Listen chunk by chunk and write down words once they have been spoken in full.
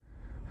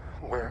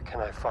Where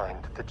can I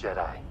find the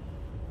Jedi?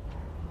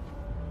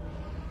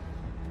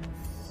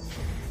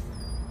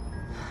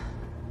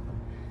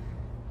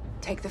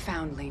 Take the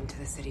Foundling to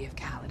the city of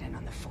Kaladin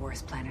on the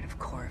forest planet of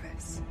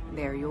Corvus.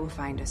 There you'll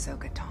find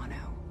Ahsoka Tano.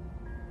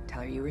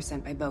 Tell her you were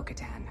sent by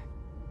Bo-Katan.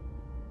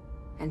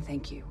 And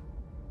thank you.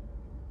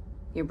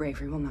 Your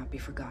bravery will not be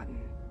forgotten.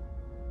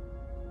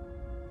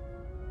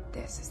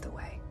 This is the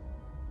way.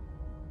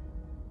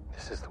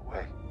 This is the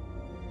way.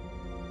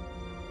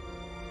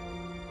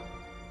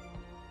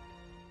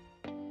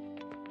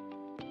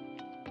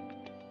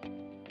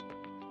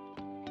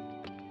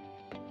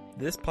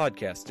 This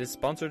podcast is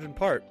sponsored in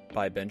part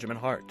by Benjamin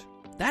Hart.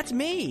 That's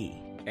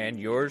me! And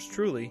yours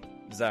truly,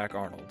 Zach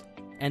Arnold.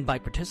 And by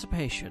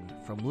participation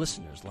from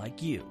listeners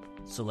like you.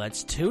 So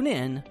let's tune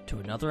in to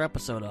another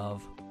episode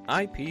of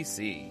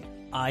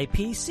IPC.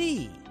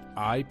 IPC.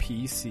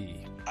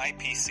 IPC.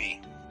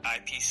 IPC.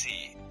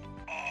 IPC.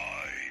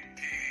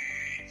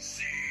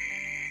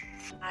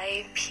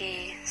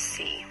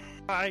 IPC.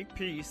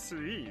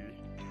 IPC.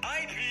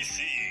 IPC.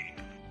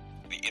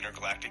 The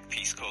Intergalactic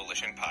Peace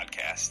Coalition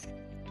podcast.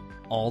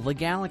 All the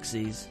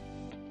galaxies.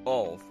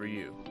 All for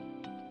you.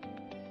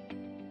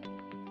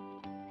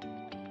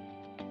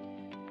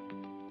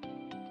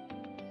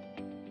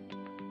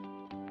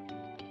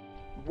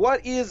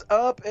 What is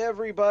up,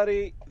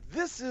 everybody?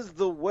 This is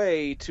the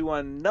way to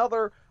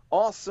another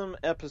awesome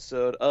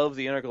episode of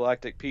the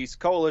Intergalactic Peace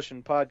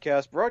Coalition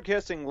podcast,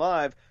 broadcasting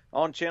live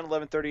on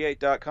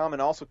channel1138.com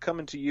and also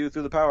coming to you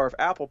through the power of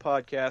Apple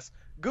Podcasts,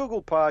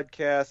 Google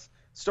Podcasts,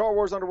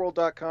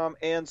 StarWarsUnderworld.com,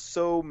 and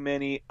so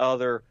many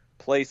other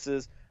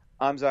places.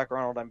 I'm Zach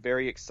Arnold. I'm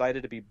very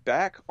excited to be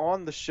back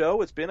on the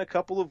show. It's been a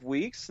couple of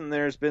weeks, and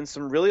there's been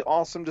some really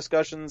awesome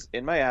discussions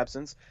in my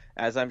absence,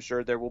 as I'm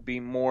sure there will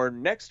be more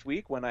next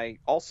week when I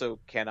also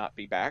cannot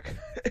be back.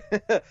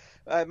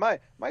 My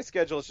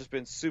schedule has just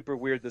been super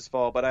weird this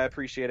fall, but I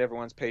appreciate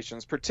everyone's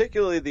patience,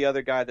 particularly the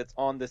other guy that's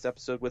on this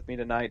episode with me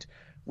tonight.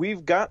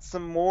 We've got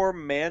some more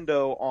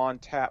Mando on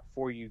tap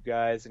for you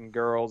guys and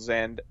girls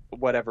and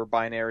whatever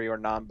binary or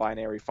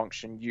non-binary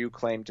function you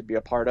claim to be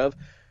a part of.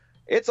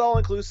 It's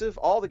all-inclusive,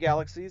 all the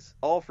galaxies,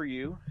 all for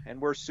you, and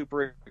we're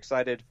super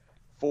excited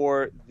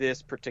for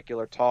this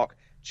particular talk.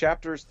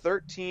 Chapters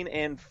 13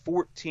 and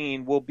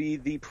 14 will be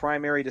the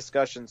primary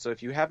discussion, so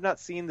if you have not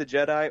seen The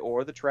Jedi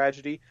or The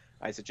Tragedy,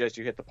 I suggest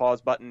you hit the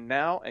pause button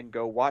now and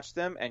go watch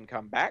them and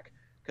come back,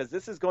 because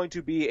this is going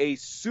to be a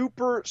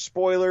super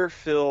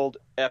spoiler-filled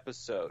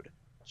episode.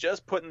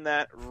 Just putting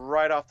that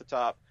right off the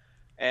top.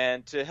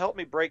 And to help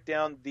me break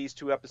down these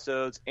two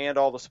episodes and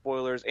all the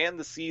spoilers and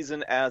the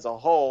season as a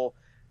whole,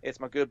 it's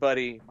my good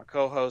buddy, my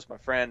co-host, my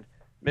friend,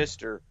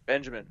 Mr.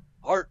 Benjamin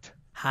Hart.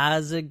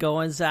 How's it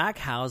going, Zach?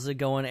 How's it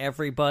going,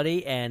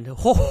 everybody? And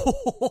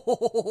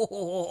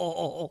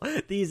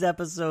these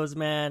episodes,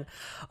 man.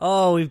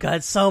 Oh, we've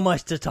got so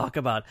much to talk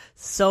about.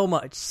 So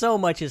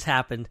much has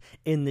happened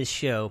in this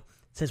show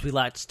since we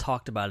last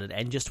talked about it,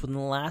 and just within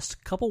the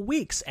last couple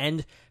weeks.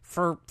 And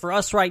for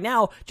us right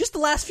now, just the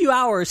last few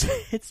hours,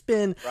 it's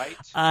been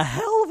a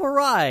hell of a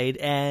ride.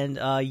 And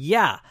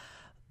yeah.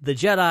 The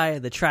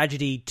Jedi, The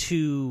Tragedy,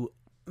 two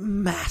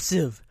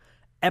massive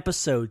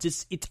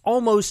episodes. It's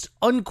almost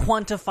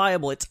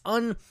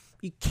unquantifiable.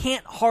 You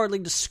can't hardly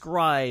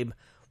describe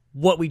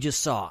what we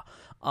just saw.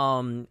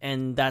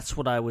 And that's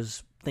what I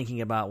was thinking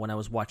about when I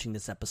was watching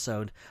this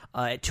episode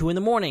at 2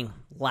 a.m.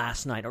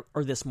 last night,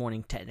 or this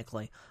morning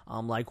technically.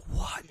 I'm like,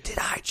 what did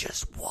I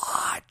just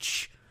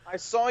watch? I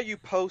saw you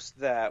post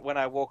that when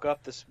I woke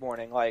up this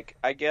morning. Like,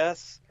 I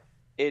guess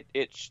it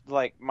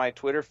like my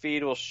Twitter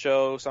feed will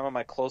show some of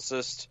my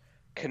closest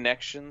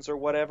connections or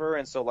whatever,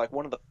 and so like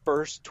one of the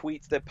first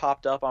tweets that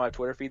popped up on my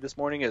Twitter feed this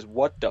morning is,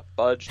 what the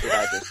fudge did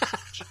I just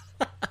watch?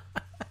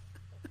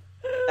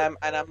 And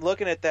I'm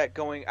looking at that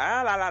going,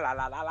 la la la la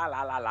la la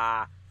la la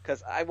la,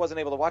 because I wasn't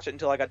able to watch it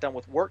until I got done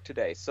with work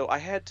today, so I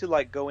had to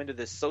like go into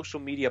this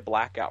social media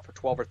blackout for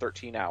 12 or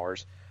 13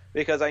 hours,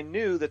 because I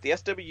knew that the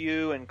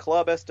SW and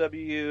Club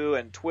SW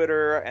and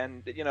Twitter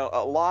and, you know,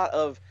 a lot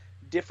of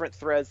different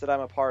threads that I'm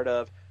a part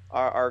of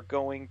are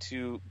going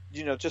to,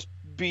 you know, just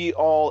be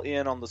all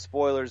in on the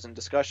spoilers and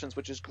discussions,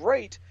 which is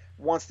great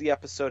once the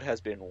episode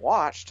has been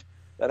watched,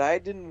 that I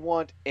didn't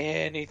want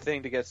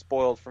anything to get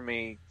spoiled for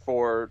me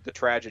for The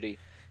Tragedy.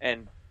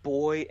 And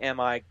boy, am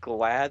I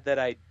glad that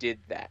I did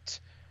that,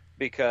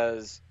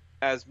 because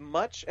as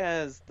much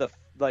as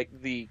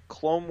the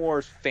Clone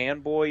Wars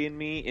fanboy in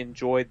me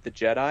enjoyed The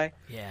Jedi,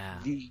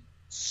 the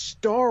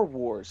Star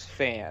Wars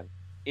fan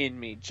in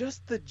me,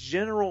 just the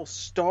general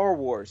Star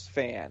Wars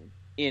fan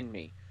in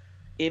me,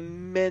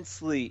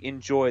 immensely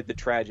enjoyed The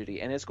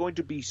Tragedy, and it's going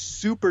to be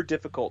super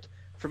difficult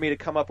for me to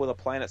come up with a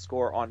planet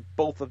score on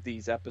both of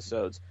these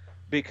episodes,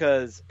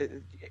 because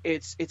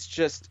it's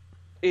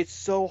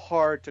so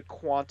hard to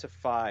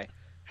quantify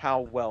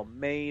how well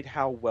made,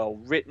 how well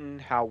written,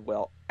 how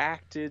well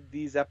acted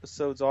these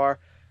episodes are,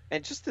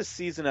 and just this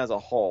season as a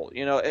whole.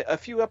 You know, a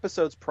few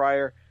episodes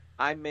prior,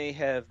 I may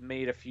have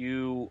made a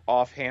few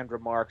offhand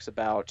remarks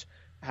about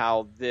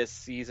how this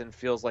season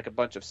feels like a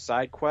bunch of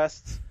side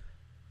quests,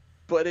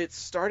 but it's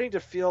starting to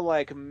feel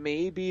like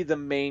maybe the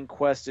main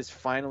quest is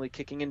finally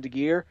kicking into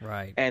gear,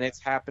 right? And it's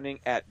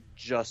happening at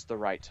just the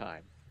right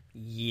time.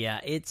 Yeah,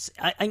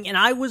 and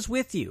I was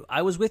with you.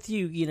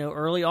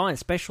 Early on,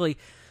 especially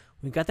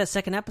we got that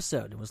second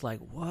episode. It was like,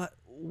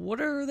 what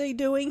are they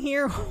doing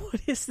here?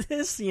 What is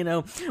this?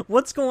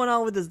 What's going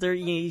on with this?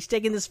 He's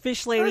taking this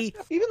fish lady.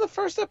 Even the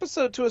first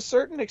episode, to a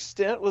certain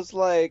extent, was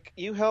like,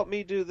 you help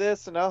me do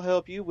this, and I'll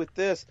help you with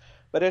this.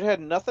 But it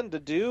had nothing to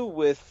do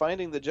with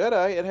finding the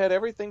Jedi. It had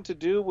everything to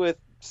do with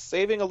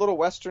saving a little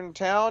western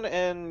town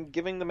and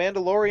giving the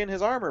Mandalorian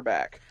his armor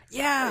back.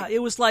 Yeah,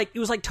 it was like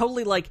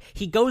totally like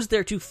he goes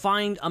there to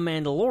find a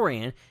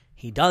Mandalorian.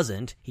 He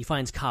doesn't. He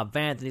finds Cobb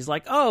Vanth, and he's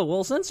like, "Oh,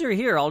 well, since you're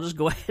here, I'll just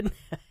go ahead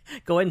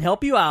and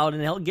help you out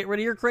and help get rid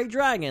of your Krayt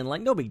Dragon.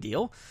 Like, no big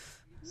deal."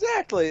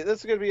 Exactly.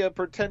 This is going to be a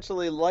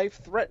potentially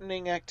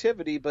life-threatening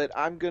activity, but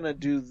I'm going to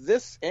do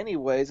this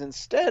anyways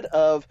instead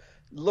of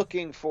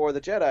looking for the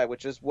Jedi,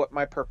 which is what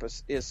my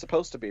purpose is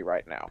supposed to be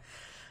right now.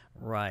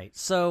 Right.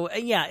 So,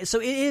 yeah.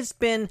 So it has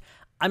been.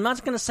 I'm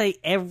not going to say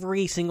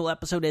every single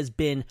episode has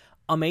been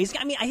amazing.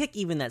 I mean, I think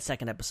even that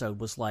second episode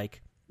was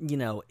like,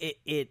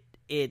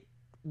 it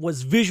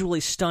was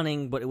visually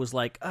stunning, but it was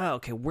like, oh,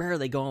 okay, where are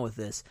they going with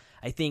this?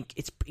 I think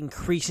it's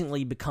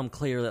increasingly become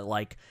clear that,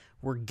 like,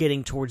 we're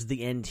getting towards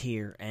the end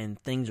here, and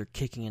things are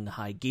kicking into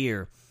high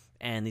gear.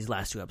 And these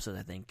last two episodes,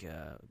 I think,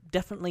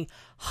 definitely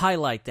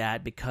highlight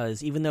that,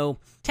 because even though,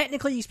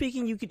 technically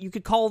speaking, you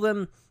could call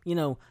them,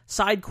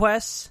 side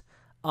quests,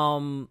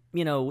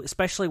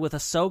 especially with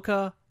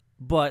Ahsoka,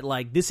 but,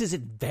 like, this is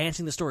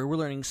advancing the story. We're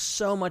learning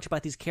so much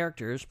about these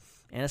characters,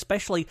 and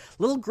especially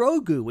little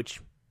Grogu,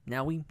 which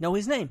now we know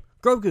his name,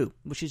 Grogu,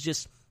 which is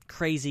just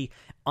crazy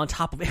on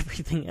top of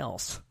everything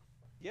else.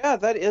 Yeah,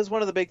 that is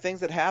one of the big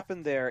things that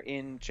happened there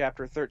in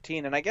Chapter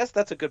 13, and I guess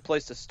that's a good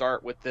place to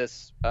start with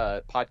this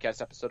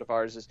podcast episode of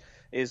ours,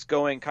 is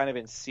going kind of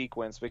in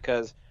sequence,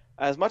 because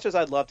as much as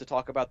I'd love to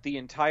talk about the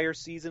entire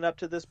season up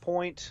to this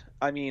point,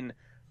 I mean,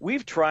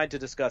 we've tried to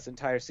discuss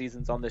entire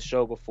seasons on this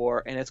show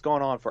before, and it's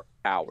gone on for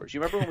hours. You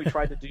remember when we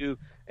tried to do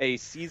a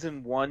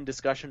Season 1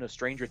 discussion of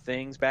Stranger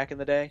Things back in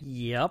the day?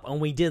 Yep, and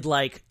we did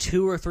like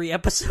 2 or 3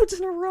 episodes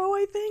in a row,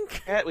 I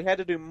think. We had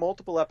to do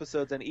multiple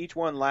episodes, and each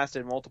one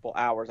lasted multiple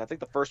hours. I think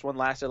the first one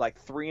lasted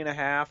like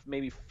 3.5,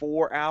 maybe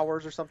 4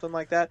 hours or something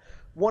like that.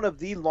 One of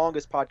the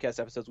longest podcast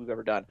episodes we've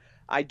ever done.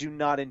 I do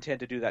not intend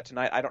to do that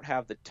tonight. I don't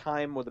have the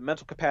time or the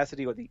mental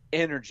capacity or the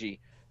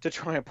energy to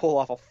try and pull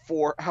off a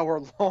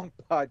 4-hour-long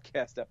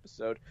podcast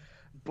episode.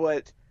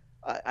 But,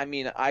 I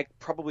mean, I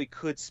probably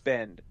could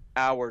spend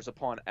hours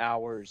upon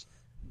hours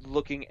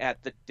looking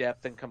at the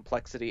depth and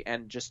complexity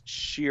and just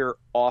sheer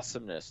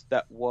awesomeness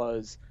that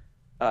was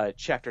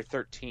Chapter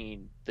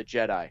 13, The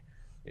Jedi.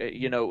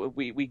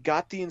 We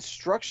got the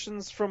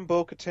instructions from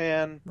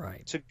Bo-Katan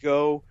to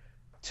go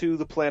to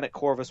the planet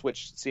Corvus,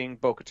 which seeing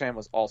Bo-Katan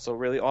was also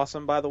really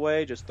awesome, by the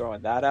way, just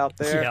throwing that out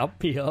there.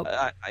 Yep.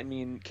 I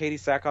mean, Katie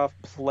Sackhoff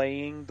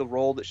playing the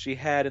role that she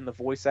had in the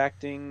voice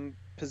acting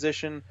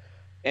position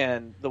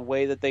and the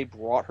way that they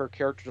brought her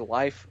character to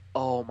life,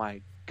 oh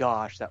my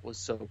gosh, that was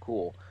so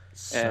cool.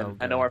 And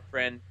I know our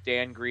friend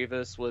Dan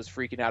Grievous was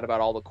freaking out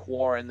about all the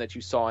Quarren that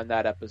you saw in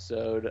that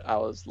episode. I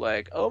was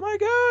like, oh my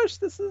gosh,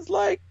 this is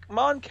like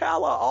Mon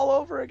Cala all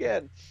over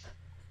again.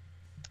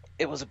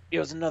 It was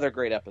another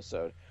great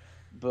episode.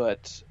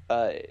 But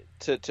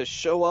to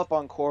show up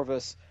on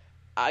Corvus,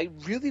 I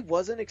really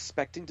wasn't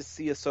expecting to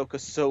see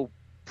Ahsoka so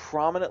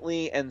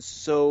prominently and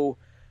so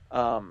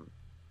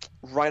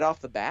right off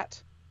the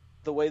bat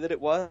the way that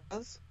it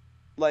was.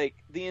 Like,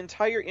 the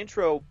entire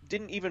intro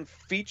didn't even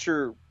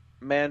feature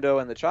Mando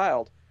and the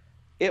child.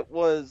 It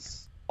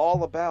was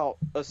all about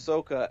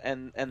Ahsoka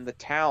and the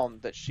town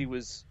that she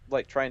was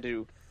like trying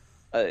to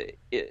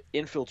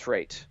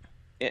infiltrate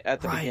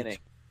at the beginning,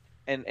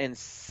 and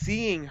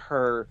seeing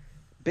her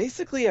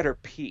basically at her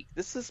peak.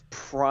 This is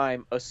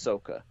prime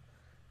Ahsoka,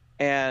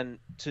 and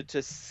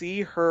to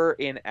see her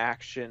in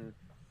action,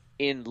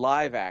 in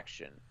live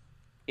action,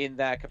 in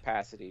that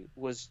capacity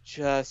was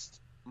just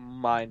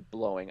mind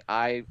blowing.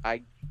 I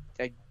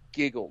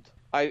giggled.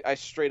 I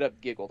straight up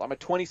giggled. I'm a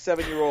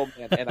 27-year-old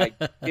man, and I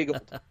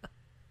giggled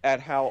at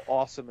how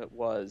awesome it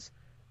was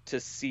to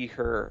see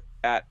her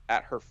at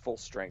her full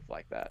strength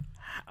like that.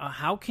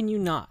 How can you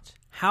not?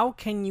 How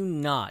can you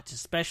not?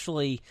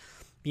 Especially,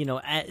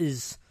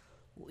 as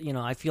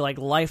I feel like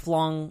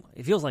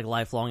it feels like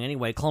lifelong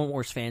anyway, Clone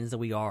Wars fans that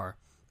we are,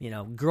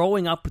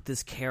 growing up with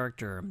this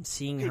character,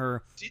 seeing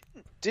her.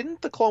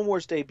 Didn't the Clone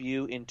Wars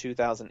debut in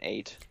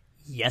 2008?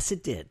 Yes,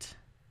 it did.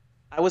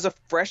 I was a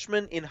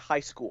freshman in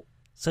high school.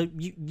 So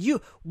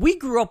we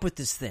grew up with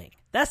this thing.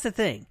 That's the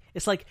thing.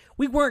 It's like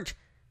we weren't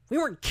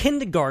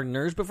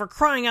kindergartners, but for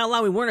crying out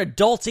loud, we weren't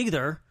adults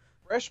either.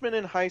 Freshman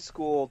in high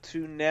school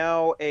to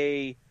now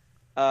a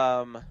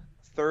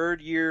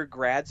third-year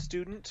grad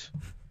student.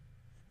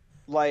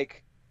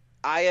 Like,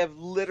 I have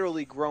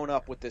literally grown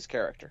up with this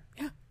character.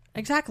 Yeah,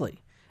 exactly.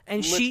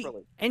 And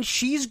literally.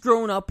 she's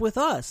grown up with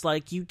us.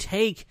 Like, you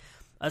take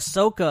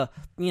Ahsoka,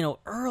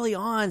 early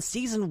on,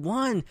 season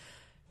 1,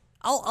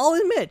 I'll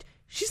admit,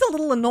 she's a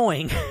little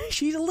annoying.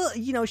 She's a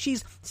little,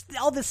 she's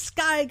all this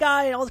Sky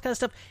Guy and all this kind of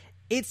stuff.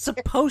 It's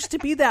supposed to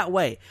be that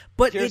way,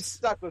 but You're it's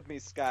stuck with me,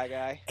 Sky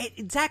Guy.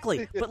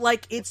 Exactly.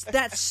 But it's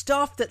that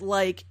stuff that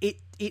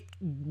it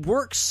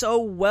works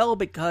so well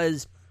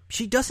because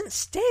she doesn't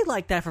stay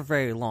like that for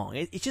very long.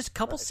 It's just a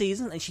couple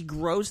seasons, and she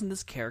grows in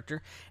this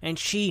character, and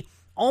she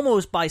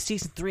almost by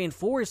season 3 and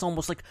 4 is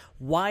almost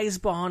wise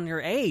beyond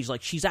her age.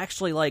 She's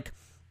actually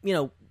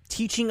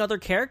teaching other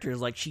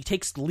characters. She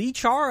takes Lee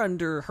Char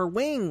under her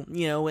wing,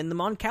 in the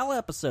Mon Cala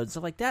episode,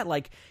 stuff like that.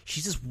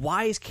 She's this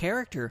wise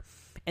character.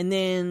 And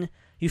then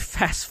you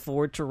fast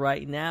forward to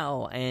right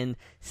now and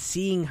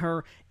seeing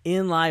her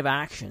in live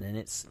action, and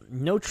it's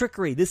no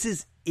trickery. This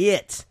is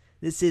it.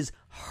 This is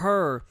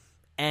her,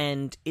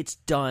 and it's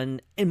done,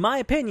 in my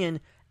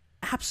opinion,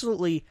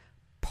 absolutely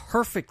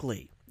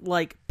perfectly.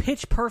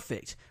 Pitch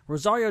perfect.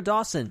 Rosario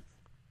Dawson,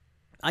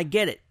 I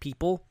get it,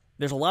 people.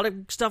 There's a lot of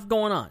stuff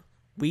going on.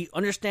 We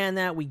understand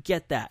that. We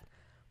get that.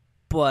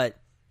 But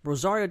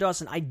Rosario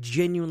Dawson, I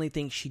genuinely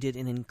think she did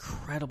an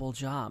incredible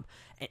job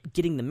at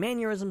getting the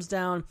mannerisms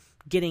down,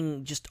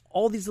 getting just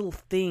all these little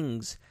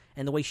things,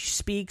 and the way she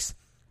speaks.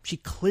 She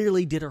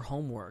clearly did her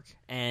homework.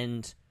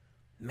 And,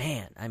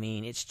 man,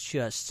 it's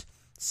just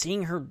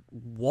seeing her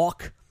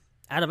walk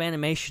out of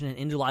animation and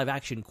into live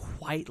action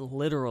quite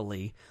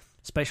literally,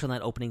 especially in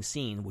that opening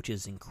scene, which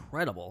is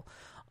incredible.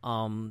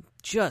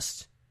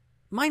 Just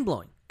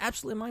mind-blowing.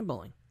 Absolutely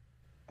mind-blowing.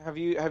 Have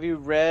you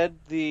read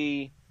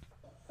the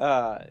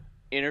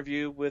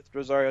interview with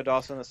Rosario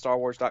Dawson that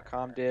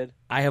StarWars.com did?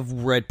 I have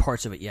read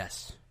parts of it,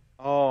 yes.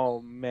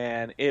 Oh,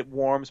 man, it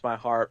warms my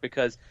heart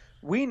because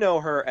we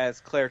know her as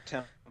Claire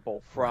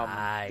Temple from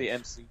the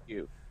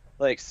MCU.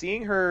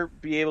 Seeing her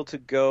be able to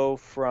go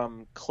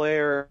from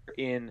Claire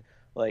in,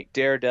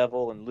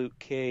 Daredevil and Luke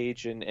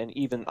Cage and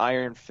even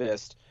Iron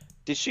Fist.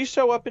 Did she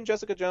show up in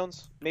Jessica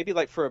Jones? Maybe,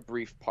 for a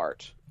brief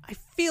part. I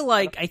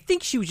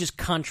think she was just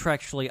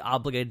contractually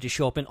obligated to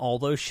show up in all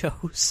those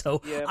shows.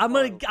 So yeah, I'm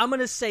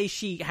gonna say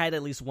she had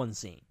at least one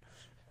scene.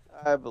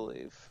 I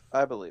believe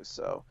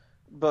so.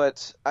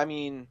 But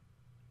to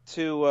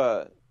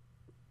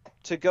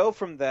go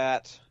from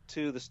that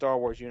to the Star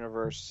Wars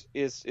universe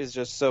is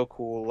just so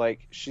cool.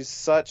 She's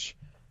such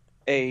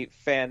a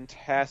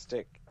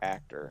fantastic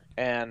actor,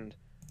 and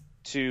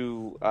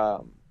to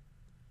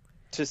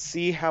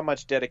see how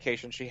much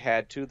dedication she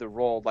had to the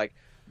role,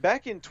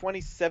 back in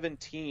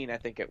 2017, I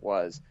think it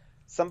was,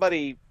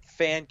 somebody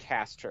fan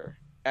cast her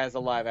as a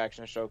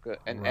live-action Ahsoka,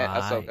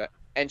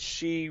 and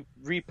she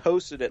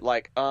reposted it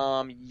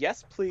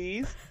yes,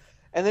 please.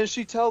 And then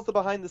she tells the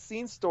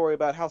behind-the-scenes story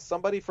about how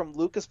somebody from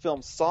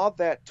Lucasfilm saw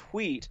that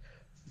tweet,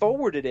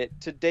 forwarded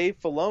it to Dave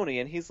Filoni,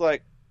 and he's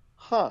like,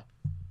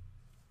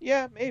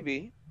 yeah,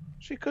 maybe.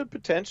 She could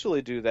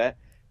potentially do that.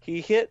 He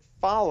hit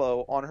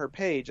follow on her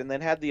page and then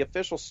had the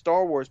official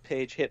Star Wars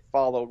page hit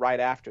follow right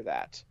after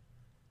that.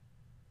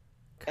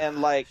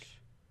 And that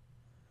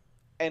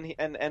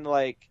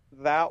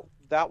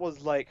was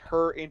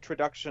her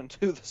introduction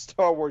to the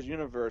Star Wars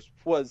universe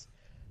was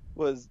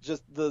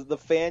just the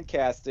fan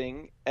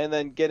casting and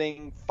then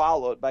getting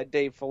followed by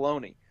Dave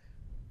Filoni.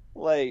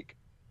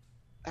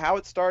 How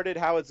it started,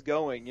 how it's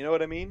going, you know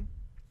what I mean?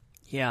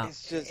 Yeah.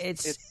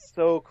 It's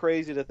so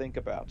crazy to think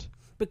about.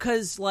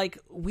 Because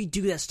we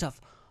do that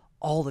stuff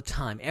all the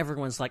time.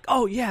 Everyone's like,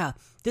 oh yeah,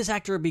 this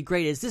actor would be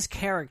great as this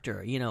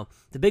character.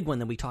 The big one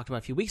that we talked about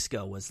a few weeks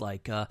ago was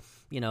the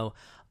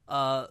guy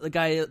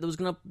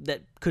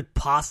that could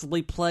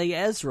possibly play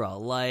Ezra.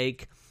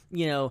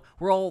 We're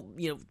all,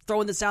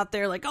 throwing this out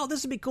there oh,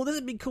 this would be cool,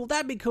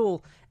 that'd be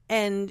cool.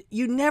 And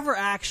you never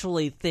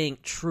actually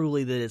think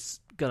truly that it's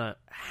gonna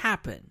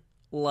happen.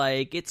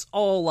 It's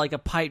all a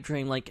pipe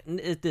dream,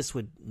 this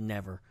would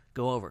never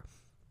go over.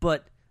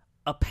 But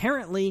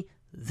apparently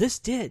this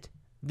did.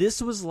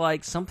 This was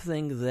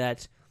something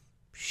that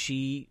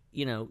she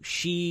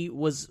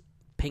was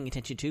paying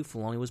attention to.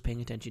 Filoni was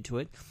paying attention to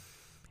it.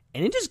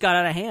 And it just got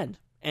out of hand.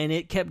 And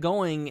it kept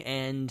going.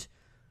 And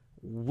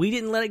we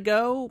didn't let it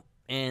go.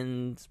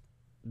 And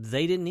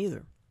they didn't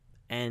either.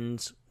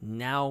 And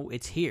now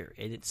it's here.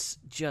 And it's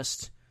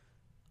just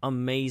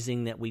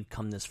amazing that we've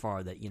come this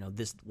far. That,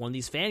 this one of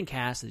these fan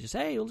casts is just,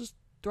 hey, we'll just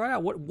throw it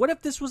out. What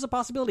if this was a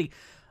possibility?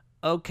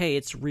 Okay,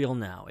 it's real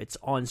now. It's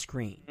on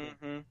screen.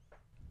 Mm-hmm.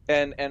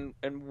 And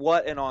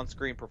what an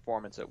on-screen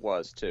performance it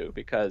was too,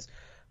 because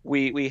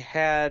we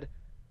had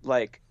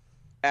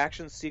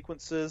action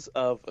sequences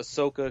of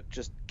Ahsoka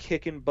just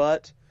kicking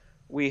butt.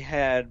 We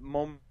had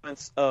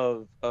moments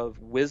of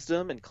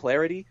wisdom and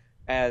clarity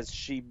as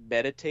she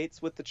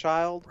meditates with the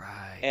child.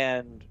 Right.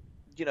 And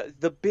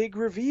the big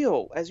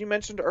reveal, as you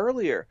mentioned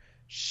earlier,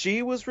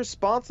 she was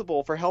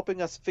responsible for helping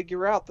us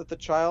figure out that the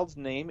child's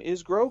name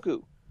is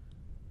Grogu.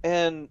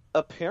 And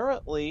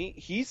apparently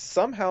he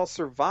somehow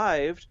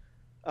survived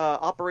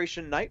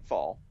Operation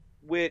Nightfall,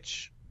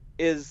 which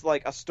is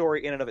like a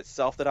story in and of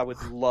itself that I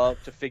would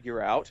love to figure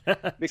out,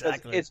 because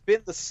Exactly. It's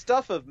been the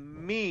stuff of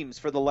memes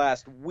for the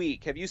last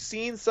week. Have you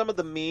seen some of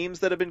the memes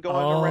that have been going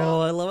around?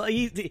 Oh, I love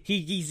it.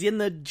 He's in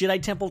the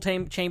Jedi Temple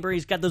chamber.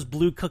 He's got those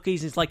blue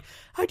cookies. He's like,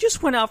 I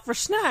just went out for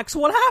snacks.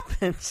 What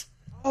happened?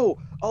 Oh,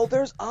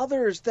 there's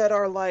others that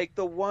are like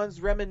the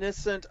ones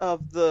reminiscent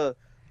of the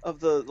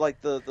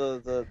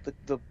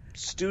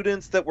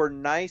students that were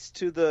nice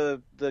to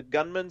the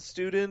gunman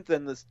student,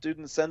 and the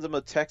student sends him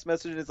a text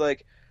message and is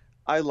like,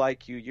 I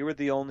like you. You were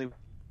the only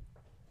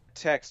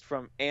text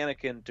from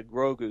Anakin to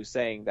Grogu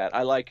saying that.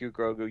 I like you,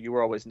 Grogu. You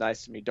were always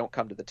nice to me. Don't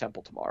come to the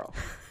temple tomorrow.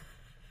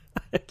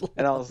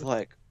 And I was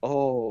like,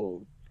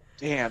 oh,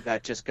 damn,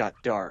 that just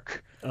got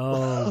dark.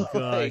 Oh,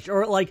 gosh.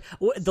 Or, like,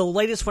 the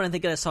latest one I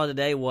think I saw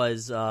today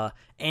was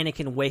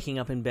Anakin waking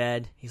up in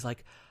bed. He's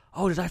like,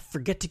 oh, did I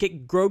forget to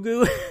get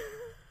Grogu?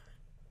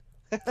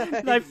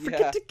 Did I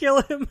forget to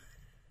kill him?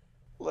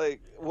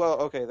 Like, well,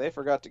 okay, they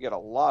forgot to get a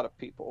lot of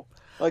people.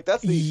 Like,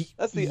 that's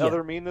the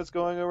other meme that's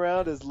going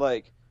around, is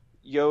like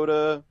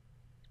Yoda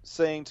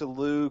saying to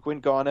Luke, when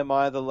gone am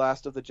I, the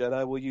last of the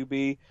Jedi will you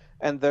be?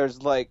 And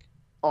there's like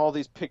all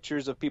these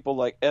pictures of people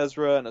like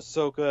Ezra and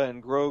Ahsoka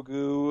and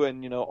Grogu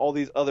and, you know, all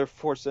these other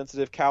Force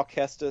sensitive, Cal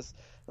Kestis,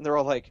 and they're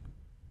all like,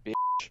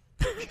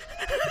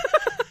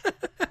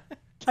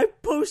 I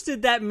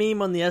posted that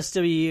meme on the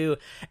SWU,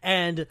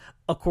 and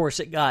of course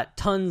it got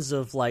tons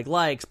of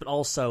likes, but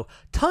also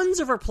tons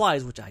of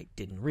replies, which I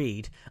didn't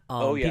read.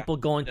 People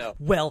going,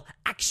 well,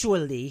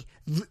 actually,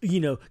 you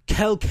know,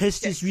 Cal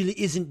Kestis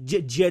really isn't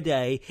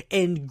Jedi,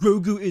 and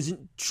Grogu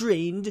isn't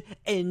trained,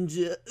 and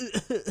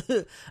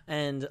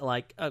and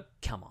like,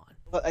 come on.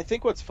 But I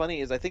think what's funny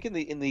is, I think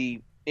in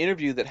the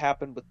interview that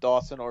happened with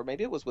Dawson, or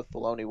maybe it was with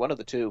Filoni, one of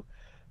the two,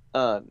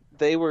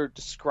 they were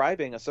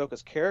describing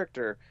Ahsoka's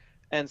character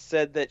and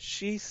said that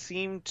she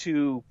seemed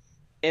to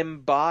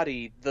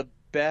embody the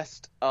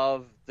best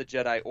of the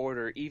Jedi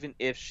Order, even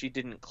if she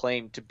didn't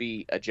claim to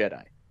be a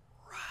Jedi.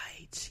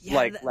 Right.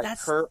 Yeah,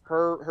 that's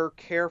her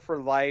care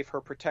for life,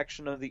 her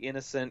protection of the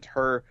innocent,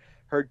 her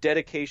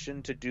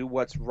dedication to do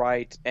what's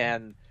right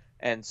and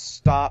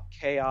stop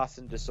chaos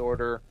and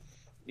disorder.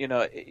 You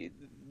know,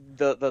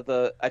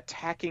 the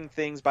attacking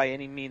things by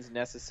any means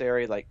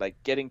necessary, like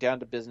getting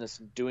down to business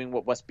and doing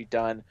what must be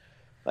done.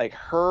 Like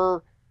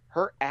her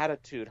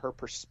attitude, her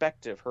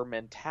perspective, her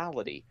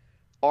mentality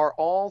are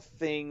all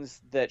things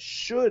that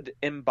should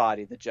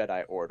embody the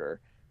Jedi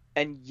Order,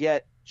 and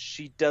yet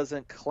she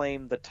doesn't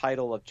claim the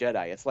title of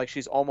Jedi. It's like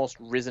she's almost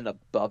risen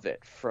above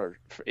it for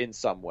in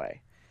some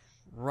way.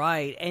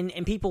 Right,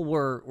 and people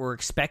were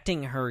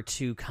expecting her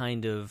to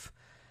kind of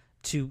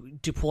to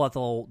pull out the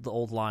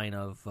old line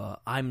of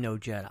 "I'm no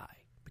Jedi,"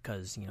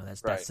 because, you know,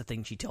 that's the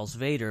thing she tells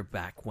Vader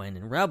back when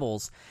in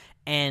Rebels,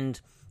 and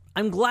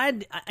I'm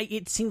glad.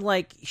 It seemed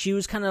like she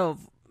was kind of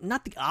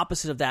not the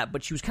opposite of that,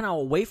 but she was kind of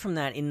away from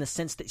that in the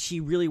sense that she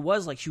really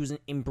was like she was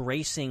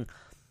embracing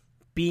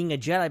being a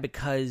Jedi,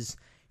 because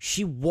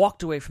she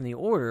walked away from the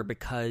Order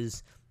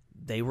because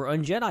they were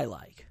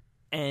un-Jedi-like,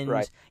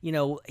 and you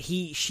know,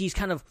 she's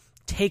kind of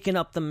taken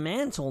up the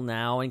mantle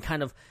now and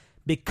kind of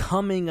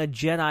becoming a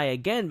Jedi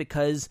again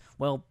because,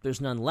 well, there's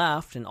none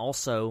left, and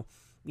also,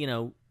 you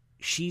know,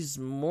 she's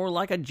more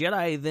like a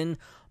Jedi than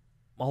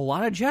a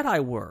lot of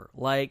Jedi were.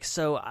 Like,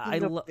 so I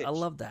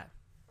love that.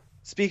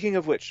 Speaking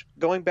of which,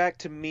 going back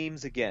to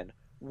memes again,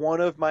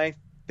 one of my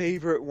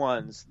favorite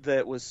ones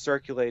that was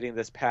circulating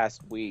this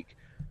past week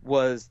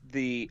was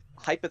the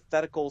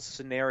hypothetical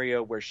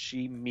scenario where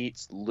she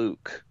meets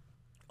Luke.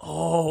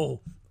 Oh,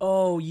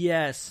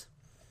 yes.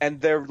 And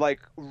they're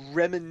like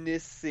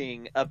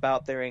reminiscing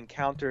about their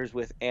encounters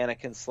with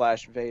Anakin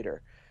 /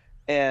 Vader.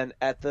 And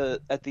at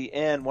the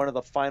end, one of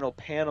the final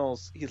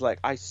panels, he's like,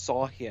 I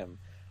saw him.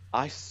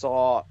 I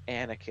saw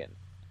Anakin.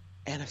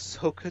 And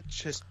Ahsoka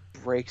just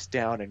breaks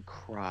down and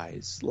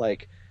cries.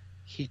 Like,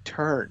 he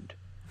turned.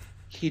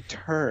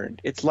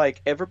 It's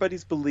like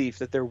everybody's belief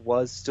that there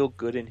was still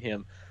good in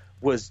him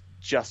was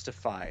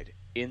justified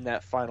in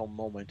that final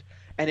moment.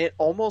 And it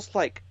almost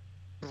like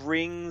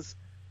brings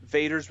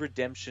Vader's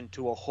redemption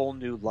to a whole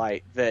new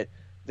light, that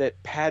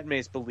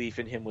Padme's belief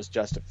in him was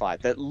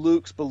justified, that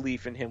Luke's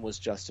belief in him was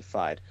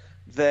justified,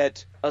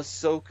 that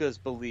Ahsoka's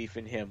belief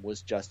in him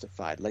was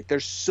justified. Like,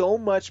 there's so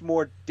much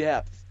more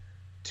depth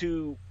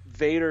to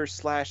Vader /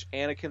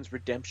 Anakin's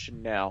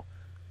redemption now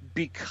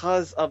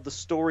because of the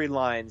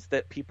storylines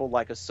that people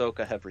like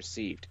Ahsoka have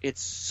received.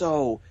 It's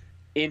so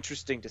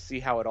interesting to see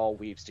how it all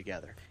weaves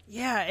together.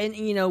 Yeah, and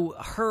you know,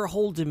 her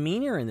whole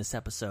demeanor in this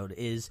episode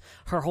is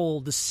her whole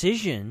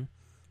decision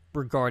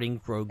regarding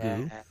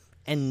Grogu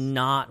and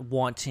not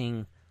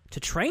wanting to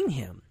train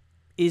him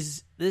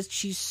is that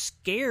she's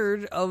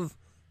scared of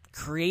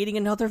creating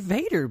another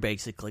Vader,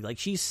 basically. Like,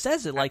 she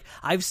says it, like,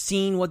 I've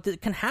seen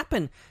what can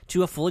happen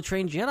to a fully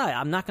trained Jedi.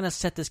 I'm not going to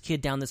set this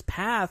kid down this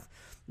path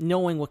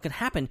knowing what could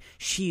happen.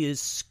 She is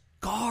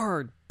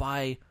scarred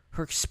by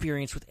her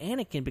experience with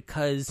Anakin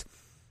because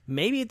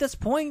maybe at this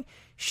point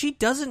she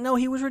doesn't know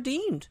he was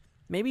redeemed.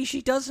 Maybe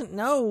she doesn't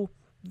know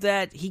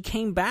that he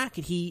came back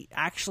and he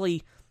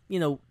actually, you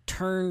know,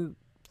 turned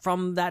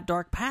from that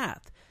dark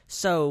path.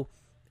 So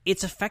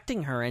it's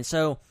affecting her. And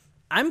so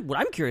what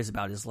I'm curious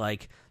about is,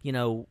 like, you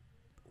know,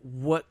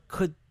 what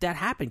could that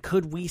happen?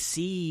 Could we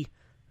see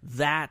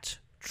that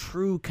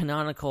true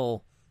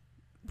canonical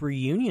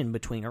reunion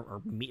between,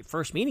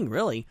 first meeting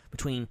really,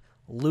 between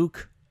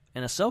Luke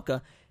and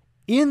Ahsoka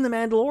in The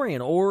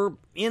Mandalorian or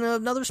in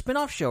another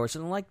spin-off show or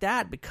something like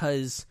that?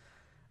 Because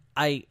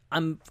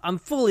I'm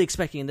fully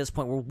expecting at this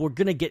point we're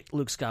going to get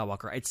Luke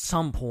Skywalker at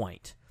some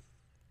point,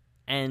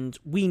 and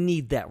we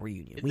need that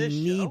reunion. We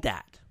need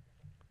that.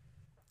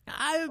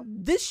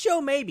 This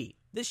show maybe.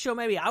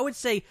 I would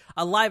say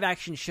a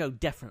live-action show,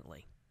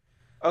 definitely.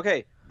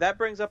 Okay, that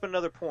brings up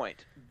another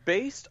point.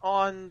 Based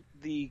on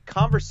the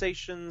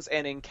conversations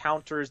and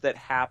encounters that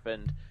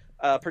happened,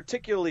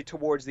 particularly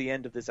towards the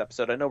end of this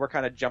episode, I know we're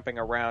kind of jumping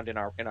around in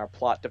our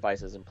plot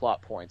devices and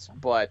plot points,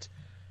 but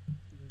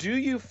do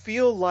you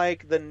feel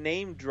like the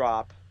name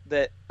drop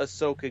that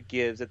Ahsoka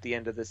gives at the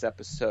end of this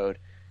episode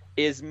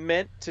is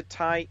meant to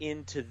tie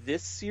into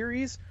this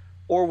series?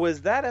 Or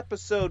was that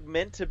episode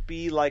meant to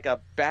be like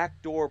a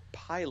backdoor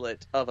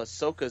pilot of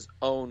Ahsoka's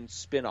own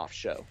spin-off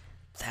show?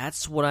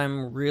 That's what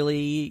I'm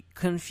really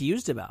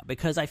confused about,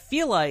 because I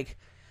feel like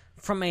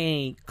from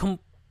a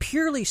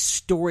purely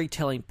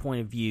storytelling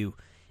point of view,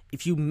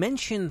 if you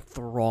mention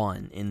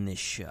Thrawn in this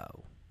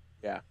show,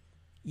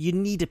 you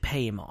need to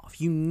pay him off.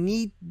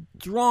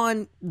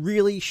 Thrawn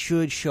really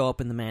should show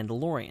up in The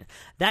Mandalorian.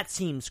 That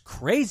seems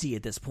crazy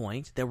at this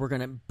point that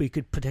we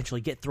could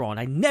potentially get Thrawn.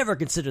 I never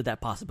considered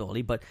that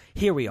possibility, but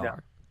here we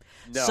are.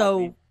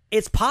 No,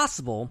 it's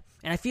possible,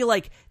 and I feel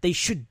like they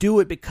should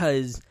do it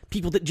because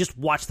people that just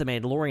watch The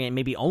Mandalorian,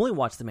 maybe only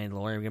watch The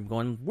Mandalorian, are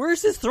going,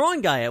 where's this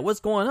Thrawn guy at? What's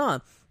going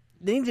on?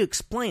 They need to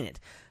explain it.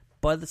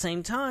 But at the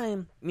same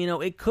time, you know,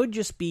 it could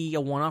just be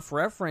a one-off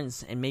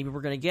reference, and maybe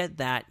we're going to get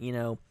that, you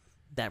know,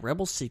 that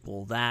Rebels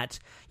sequel, that,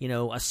 you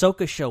know,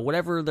 Ahsoka show,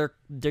 whatever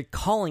they're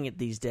calling it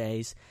these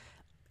days,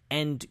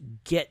 and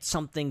get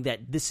something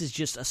that this is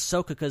just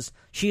Ahsoka, because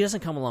she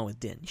doesn't come along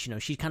with Din. You know,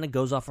 she kind of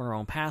goes off on her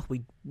own path.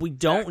 We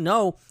don't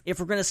know if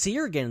we're going to see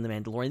her again in The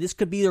Mandalorian. This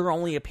could be her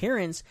only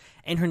appearance,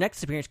 and her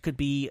next appearance could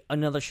be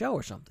another show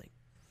or something.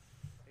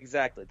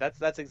 Exactly.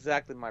 That's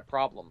exactly my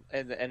problem.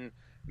 And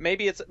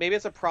maybe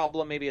it's a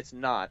problem, maybe it's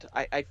not.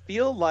 I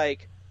feel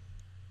like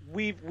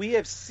we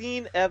have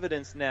seen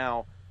evidence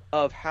now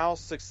of how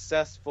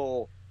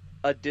successful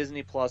a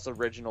Disney Plus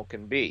original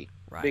can be.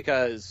 Right.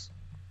 Because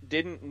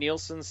didn't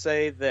Nielsen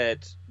say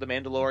that The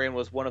Mandalorian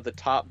was one of the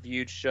top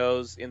viewed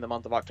shows in the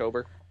month of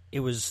October?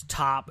 It was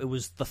top. It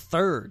was the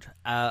third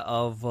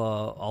of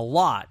a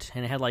lot,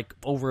 and it had like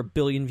over 1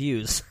 billion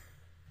views.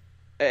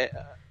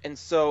 And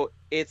so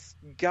it's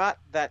got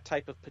that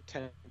type of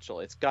potential.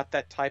 It's got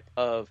that type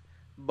of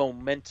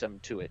momentum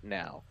to it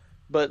now.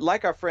 But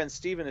like our friend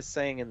Steven is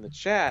saying in the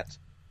chat,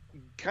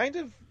 kind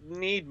of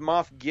need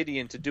Moff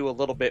Gideon to do a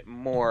little bit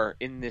more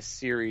in this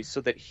series so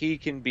that he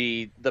can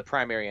be the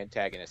primary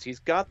antagonist. He's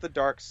got the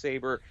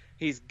Darksaber.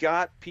 He's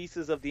got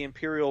pieces of the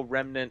Imperial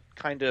Remnant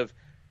kind of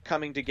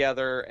coming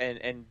together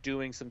and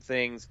doing some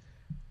things.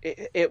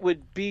 It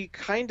would be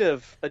kind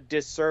of a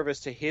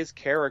disservice to his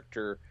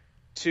character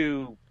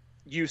to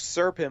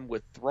usurp him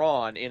with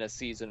Thrawn in a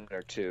season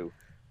or two,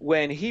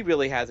 when he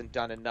really hasn't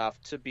done enough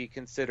to be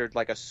considered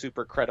like a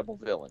super credible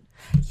villain.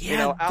 Yeah, you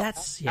know,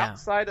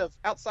 outside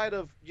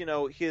of you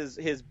know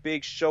his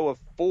big show of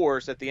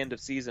force at the end of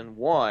season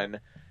 1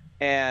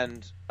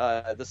 and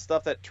the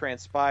stuff that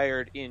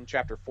transpired in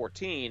chapter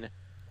 14,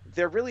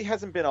 there really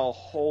hasn't been a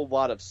whole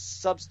lot of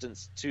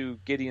substance to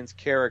Gideon's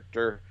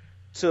character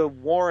to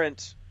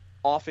warrant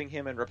offing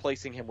him and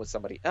replacing him with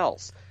somebody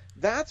else.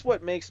 That's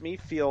what makes me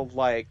feel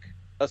like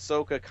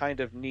Ahsoka kind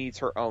of needs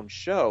her own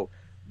show.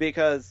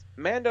 Because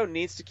Mando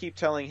needs to keep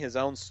telling his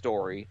own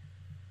story,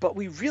 but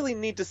we really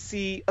need to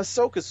see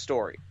Ahsoka's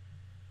story.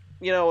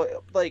 You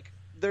know, like,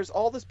 there's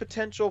all this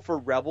potential for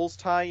Rebels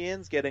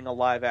tie-ins, getting a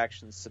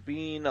live-action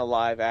Sabine, a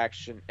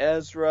live-action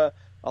Ezra,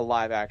 a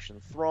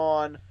live-action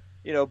Thrawn.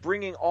 You know,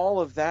 bringing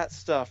all of that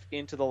stuff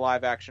into the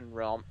live-action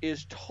realm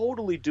is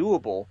totally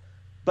doable.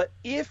 But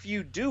if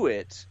you do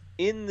it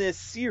in this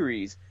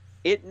series,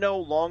 it no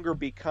longer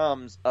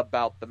becomes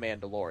about The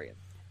Mandalorian.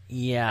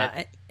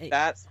 Yeah,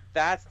 that's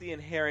the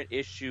inherent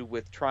issue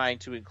with trying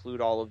to include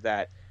all of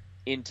that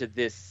into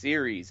this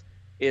series.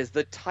 Is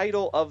the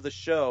title of the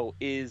show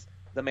is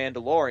The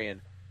Mandalorian,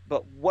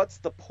 but what's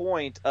the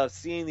point of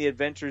seeing the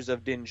adventures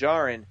of Din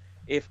Djarin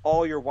if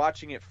all you're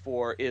watching it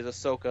for is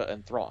Ahsoka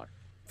and Thrawn?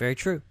 Very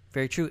true,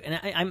 very true.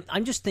 And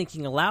I'm just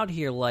thinking aloud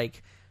here,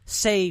 like,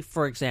 say,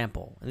 for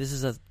example, and this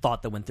is a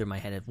thought that went through my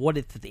head, what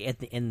if at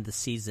the end of the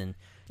season,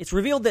 it's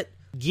revealed that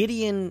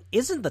Gideon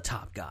isn't the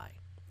top guy,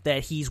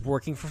 that he's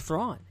working for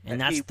Thrawn, and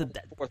that's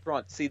for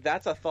Thrawn. See,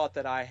 that's a thought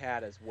that I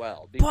had as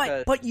well.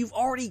 Because... But you've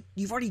already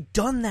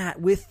done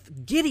that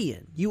with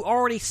Gideon. You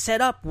already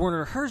set up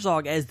Werner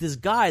Herzog as this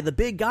guy, the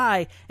big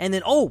guy, and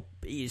then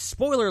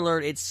spoiler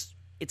alert, it's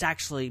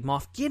actually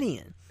Moff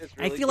Gideon. It's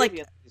really I feel Gideon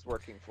like he's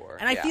working for,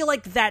 and I feel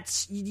like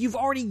you've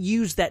already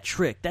used that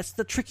trick. That's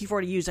the trick you've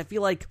already used. I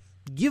feel like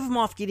give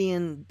Moff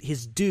Gideon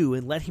his due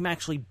and let him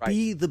actually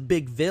be the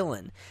big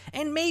villain.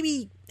 And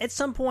maybe at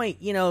some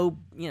point,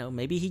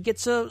 maybe he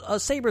gets a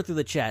saber through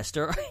the chest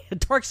or a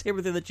dark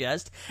saber through the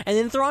chest, and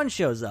then Thrawn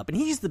shows up and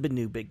he's the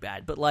new big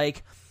bad. But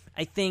like,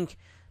 I think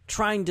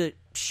trying to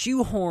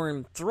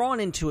shoehorn Thrawn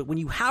into it when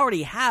you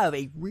already have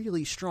a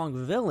really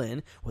strong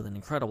villain with an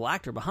incredible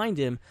actor behind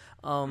him,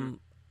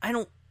 I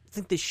don't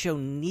think this show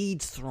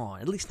needs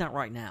Thrawn, at least not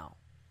right now.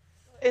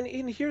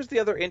 And here's the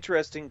other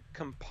interesting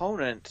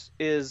component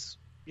is,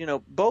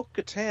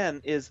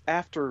 Bo-Katan is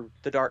after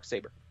the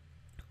Darksaber.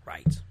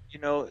 Right.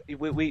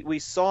 We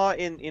saw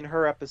in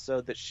her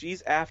episode that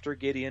she's after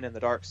Gideon and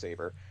the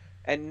Darksaber,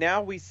 and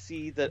now we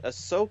see that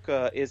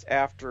Ahsoka is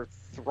after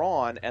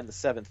Thrawn and the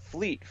 7th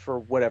Fleet for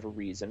whatever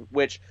reason,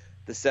 which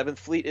the 7th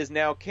Fleet is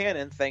now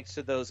canon thanks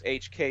to those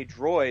HK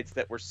droids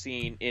that were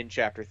seen in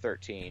Chapter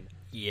 13.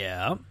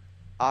 Yeah.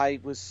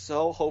 I was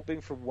so hoping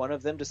for one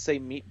of them to say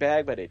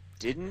meatbag, but it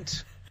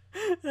didn't.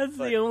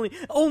 The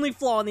only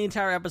flaw in the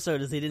entire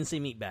episode is they didn't say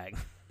meatbag.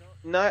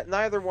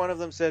 Neither one of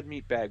them said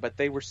meatbag, but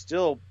they were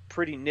still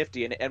pretty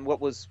nifty. And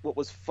what was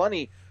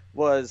funny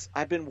was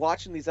I've been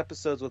watching these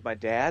episodes with my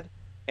dad,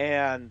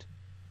 and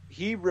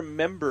he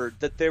remembered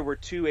that there were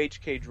 2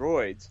 HK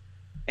droids,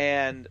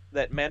 and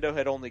that Mando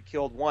had only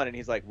killed one, and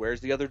he's like,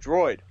 "Where's the other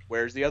droid?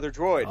 Where's the other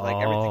droid?"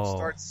 Like, everything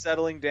starts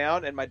settling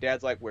down, and my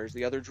dad's like, "Where's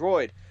the other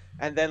droid?"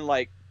 And then,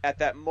 like, at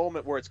that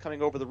moment where it's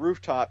coming over the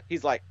rooftop,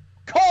 he's like,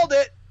 "Called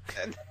it!"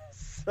 And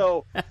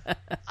so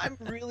I'm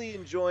really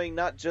enjoying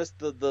not just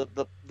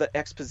the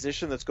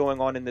exposition that's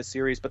going on in this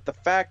series, but the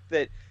fact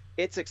that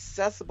it's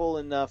accessible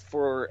enough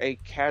for a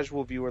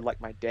casual viewer like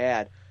my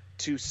dad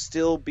to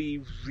still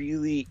be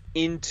really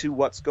into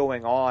what's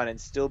going on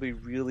and still be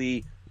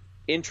really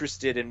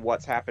interested in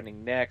what's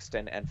happening next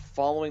and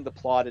following the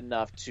plot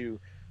enough to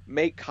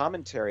make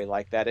commentary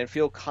like that and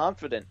feel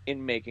confident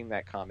in making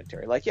that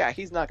commentary. Like, yeah,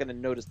 he's not going to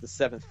notice the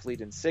 7th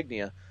Fleet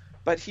insignia,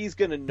 but he's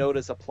going to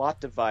notice a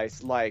plot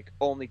device like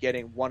only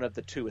getting one of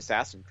the 2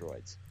 assassin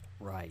droids.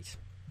 Right.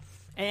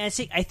 And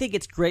I think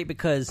it's great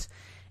because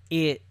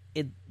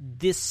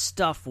this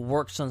stuff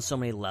works on so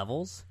many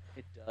levels.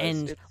 It does.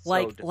 And It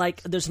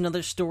like there's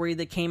another story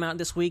that came out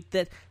this week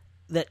that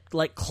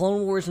like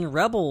Clone Wars and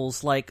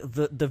Rebels, like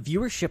the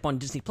viewership on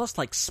Disney Plus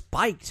like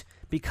spiked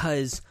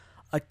because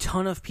a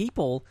ton of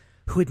people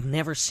who had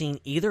never seen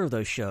either of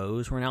those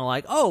shows were now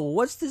like, "Oh,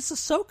 what's this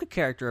Ahsoka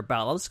character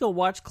about? Let's go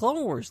watch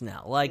Clone Wars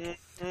now." Like,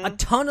 a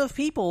ton of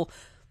people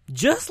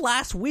just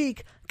last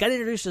week got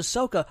introduced to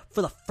Ahsoka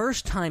for the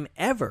first time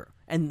ever,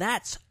 and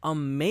that's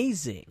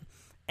amazing.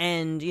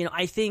 And,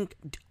 I think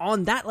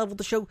on that level,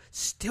 the show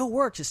still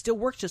works. It still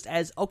works just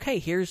as, okay,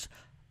 here's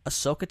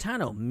Ahsoka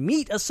Tano.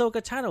 Meet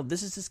Ahsoka Tano.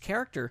 This is his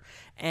character.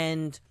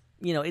 And,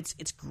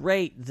 it's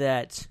great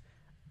that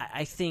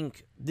I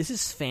think this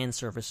is fan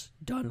service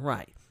done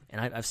right.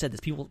 And I've said this.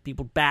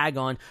 People bag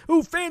on,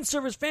 fan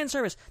service.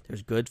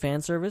 There's good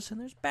fan service and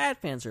there's bad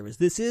fan service.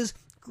 This is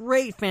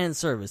great fan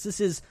service.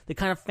 This is the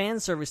kind of fan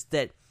service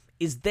that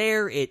is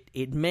there.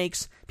 It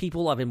makes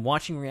people, I've been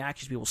watching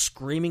reactions, people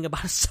screaming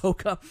about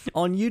Ahsoka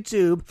on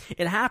YouTube.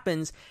 It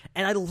happens,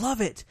 and I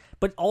love it.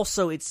 But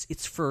also,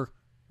 it's for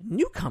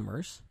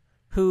newcomers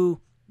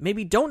who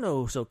maybe don't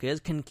know who Ahsoka is,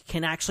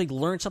 can actually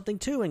learn something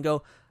too and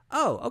go,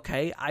 "Oh,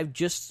 okay, I've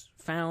just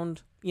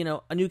found,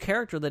 a new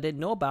character that I didn't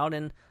know about,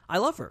 and I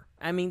love her."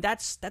 I mean,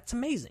 that's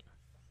amazing.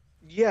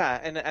 Yeah,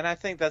 and I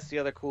think that's the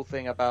other cool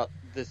thing about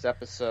this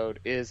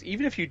episode is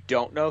even if you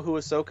don't know who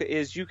Ahsoka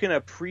is, you can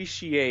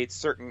appreciate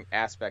certain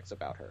aspects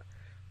about her.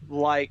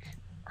 Like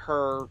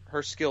her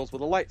skills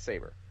with a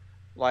lightsaber.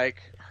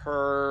 Like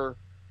her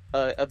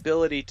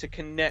ability to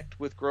connect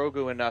with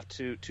Grogu enough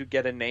to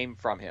get a name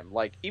from him.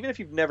 Like, even if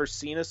you've never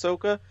seen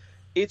Ahsoka,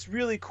 it's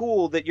really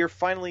cool that you're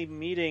finally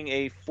meeting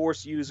a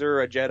Force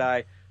user, a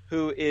Jedi,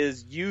 who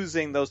is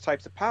using those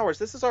types of powers.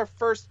 This is our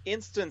first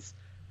instance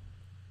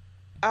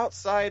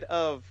outside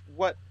of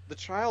what the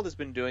child has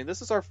been doing.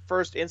 This is our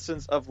first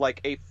instance of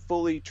like a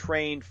fully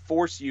trained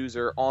Force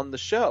user on the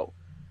show.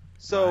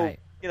 So, right.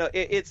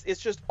 It's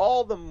just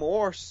all the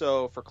more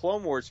so for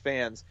Clone Wars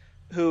fans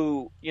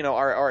who,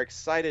 are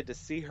excited to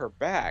see her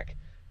back.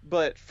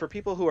 But for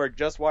people who are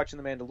just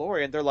watching The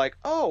Mandalorian, they're like,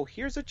 "Oh,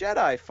 here's a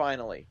Jedi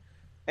finally."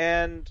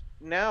 And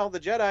now the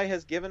Jedi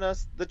has given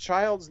us the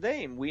child's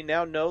name. We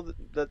now know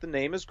that the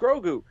name is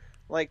Grogu.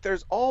 Like,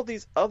 there's all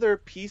these other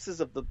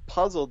pieces of the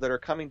puzzle that are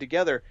coming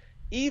together,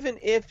 even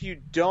if you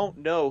don't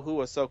know who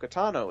Ahsoka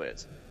Tano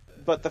is.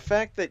 But the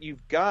fact that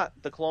you've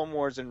got the Clone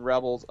Wars and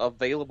Rebels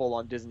available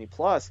on Disney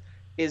Plus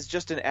is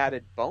just an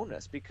added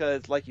bonus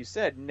because, like you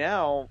said,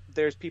 now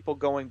there's people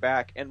going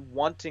back and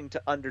wanting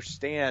to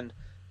understand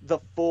the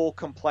full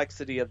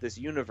complexity of this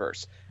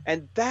universe.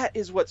 And that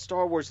is what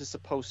Star Wars is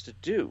supposed to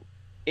do,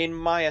 in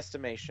my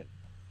estimation.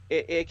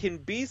 It can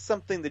be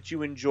something that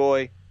you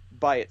enjoy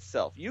by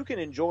itself. You can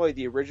enjoy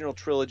the original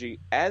trilogy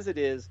as it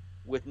is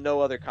with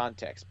no other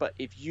context. But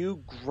if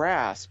you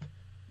grasp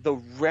the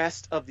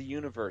rest of the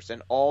universe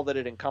and all that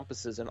it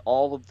encompasses and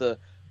all of the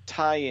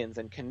tie-ins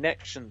and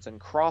connections and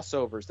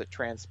crossovers that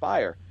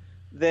transpire,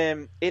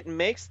 then it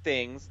makes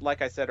things,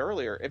 like I said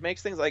earlier, it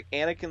makes things like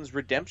Anakin's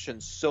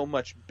redemption so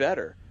much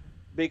better.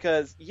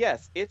 Because,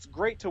 yes, it's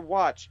great to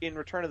watch in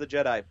Return of the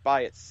Jedi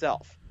by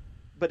itself.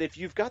 But if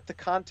you've got the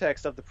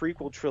context of the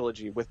prequel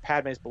trilogy with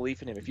Padme's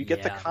belief in him, if you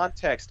get the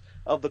context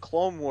of the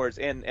Clone Wars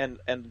and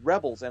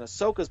Rebels and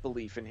Ahsoka's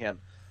belief in him,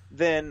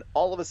 then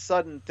all of a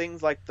sudden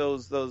things like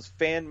those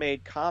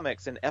fan-made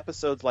comics and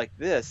episodes like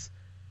this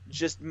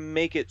just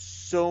make it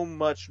so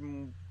much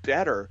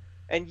better.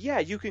 And yeah,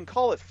 you can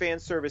call it fan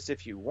service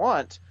if you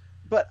want,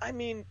 but I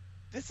mean,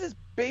 this is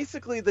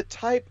basically the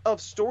type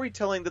of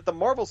storytelling that the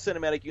Marvel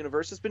Cinematic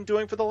Universe has been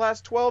doing for the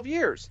last 12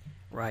 years.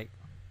 Right.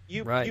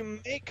 You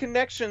make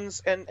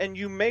connections and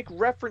you make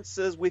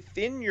references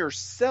within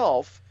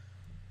yourself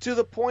to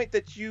the point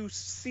that you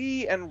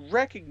see and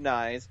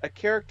recognize a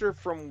character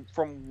from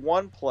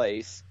one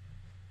place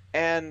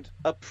and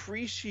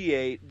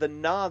appreciate the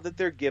nod that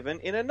they're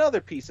given in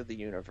another piece of the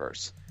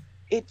universe.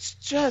 It's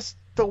just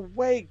the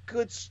way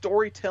good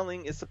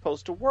storytelling is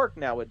supposed to work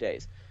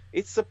nowadays.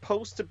 It's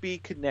supposed to be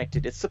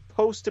connected. It's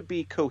supposed to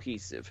be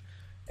cohesive.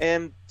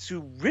 And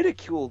to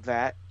ridicule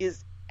that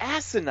is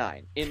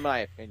asinine, in my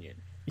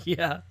opinion.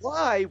 Yeah.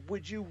 Why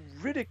would you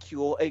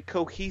ridicule a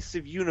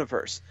cohesive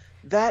universe?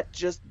 That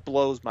just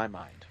blows my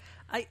mind.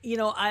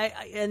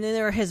 And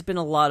there has been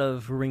a lot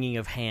of wringing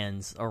of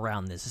hands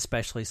around this,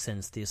 especially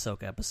since the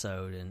Ahsoka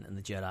episode and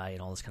the Jedi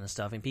and all this kind of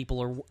stuff. And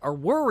people are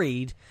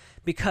worried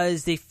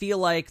because they feel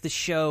like the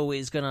show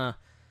is gonna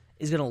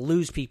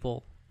lose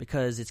people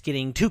because it's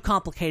getting too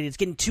complicated, it's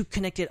getting too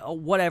connected, or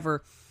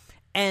whatever.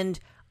 And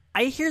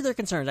I hear their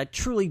concerns, I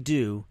truly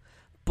do.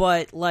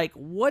 But like,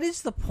 what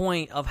is the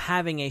point of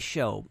having a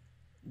show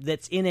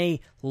that's in a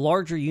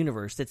larger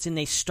universe, that's in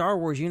a Star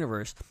Wars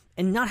universe,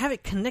 and not have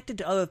it connected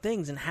to other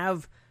things and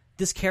have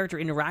this character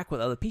interact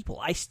with other people?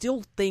 I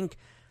still think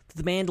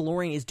The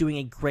Mandalorian is doing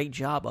a great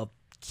job of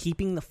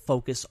keeping the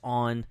focus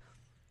on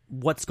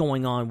what's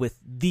going on with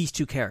these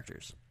two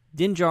characters.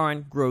 Din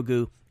Djarin,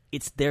 Grogu,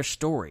 it's their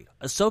story.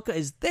 Ahsoka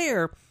is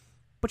there,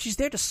 but she's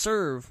there to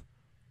serve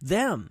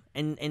them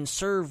and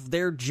serve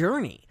their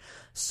journey.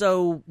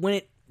 So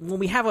when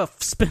we have a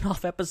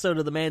spin-off episode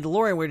of The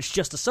Mandalorian where it's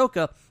just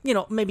Ahsoka,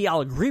 maybe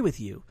I'll agree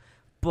with you.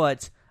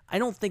 But I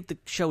don't think the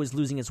show is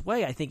losing its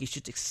way. I think it's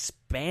just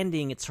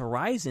expanding its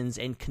horizons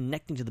and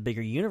connecting to the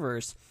bigger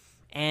universe.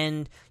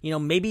 And,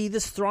 maybe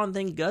this Thrawn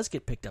thing does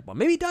get picked up on.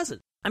 Maybe it doesn't.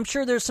 I'm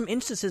sure there's some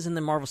instances in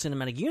the Marvel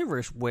Cinematic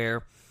Universe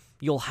where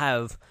you'll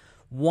have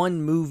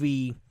one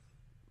movie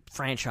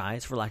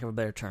franchise, for lack of a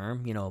better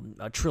term,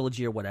 a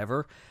trilogy or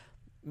whatever,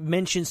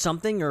 mention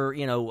something or,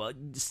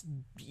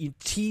 you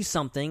tease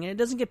something and it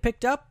doesn't get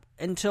picked up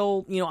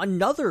until,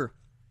 another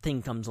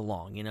thing comes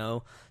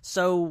along,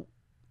 So,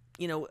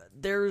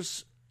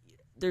 there's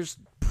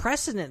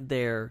precedent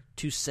there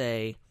to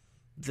say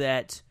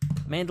that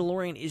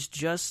Mandalorian is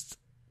just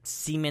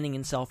cementing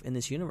himself in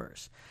this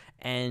universe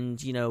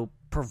and,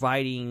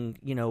 providing,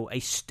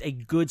 a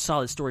good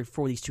solid story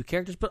for these two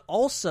characters, but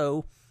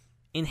also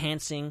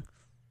enhancing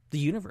the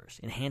universe,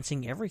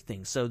 enhancing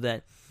everything so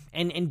that,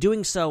 and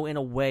doing so in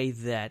a way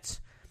that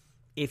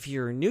if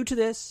you're new to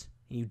this,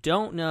 you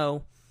don't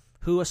know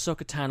who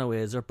Ahsoka Tano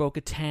is or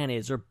Bo-Katan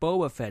is or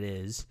Boba Fett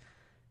is,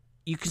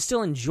 you can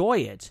still enjoy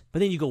it, but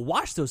then you go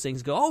watch those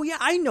things and go, oh yeah,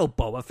 I know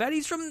Boba Fett.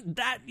 He's from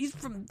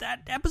that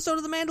episode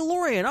of The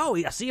Mandalorian. Oh,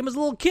 I see him as a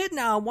little kid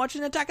now. I'm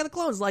watching Attack of the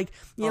Clones. Like,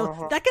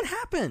 that can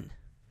happen.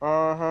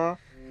 Uh-huh.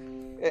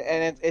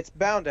 And it's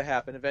bound to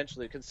happen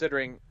eventually,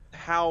 considering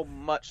how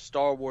much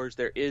Star Wars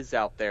there is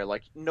out there.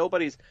 Like,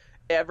 nobody's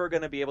ever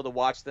going to be able to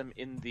watch them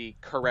in the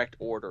correct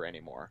order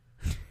anymore.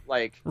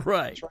 Like,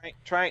 right.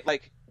 Trying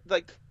like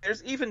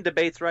there's even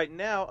debates right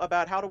now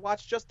about how to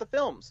watch just the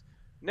films.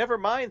 Never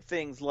mind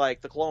things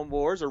like the Clone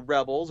Wars or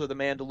Rebels or the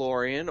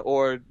Mandalorian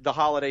or the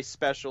holiday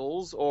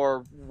specials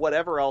or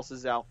whatever else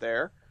is out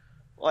there.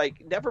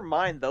 Like, never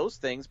mind those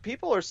things.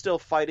 People are still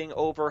fighting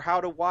over how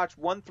to watch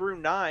 1 through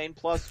 9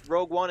 plus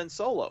Rogue One and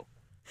Solo.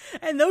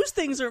 And those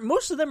things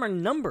most of them are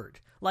numbered.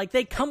 Like,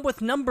 they come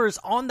with numbers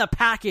on the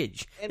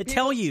package to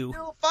tell you.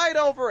 Still fight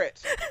over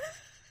it.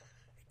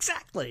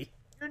 Exactly.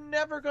 You're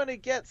never going to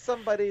get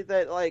somebody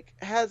that, like,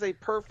 has a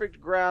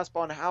perfect grasp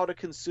on how to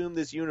consume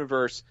this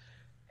universe.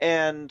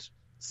 And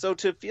so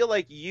to feel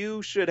like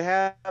you should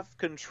have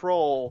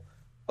control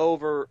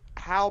over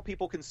how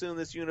people consume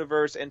this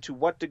universe and to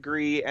what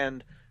degree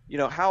and,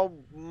 how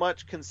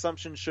much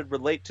consumption should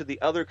relate to the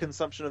other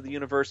consumption of the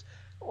universe,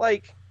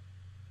 like,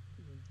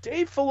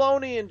 Dave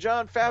Filoni and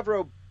Jon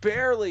Favreau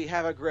barely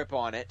have a grip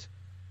on it.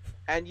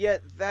 And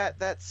yet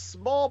that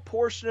small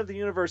portion of the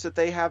universe that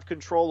they have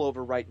control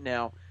over right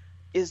now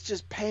is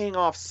just paying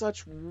off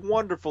such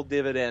wonderful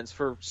dividends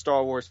for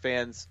Star Wars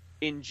fans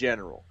in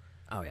general.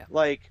 Oh, yeah.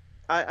 Like,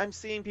 I'm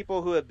seeing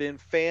people who have been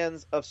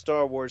fans of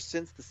Star Wars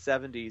since the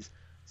 70s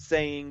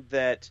saying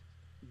that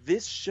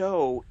this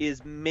show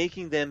is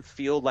making them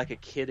feel like a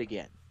kid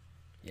again.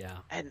 Yeah.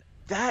 And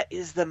that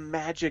is the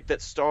magic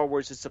that Star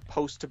Wars is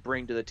supposed to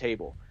bring to the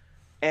table.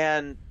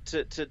 And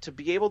to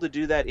be able to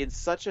do that in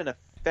such an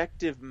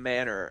effective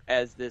manner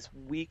as this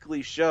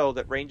weekly show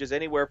that ranges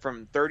anywhere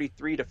from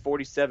 33 to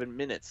 47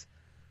 minutes.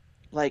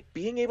 Like,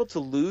 being able to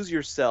lose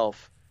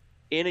yourself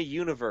in a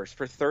universe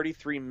for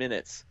 33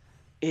 minutes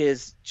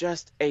is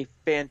just a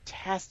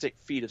fantastic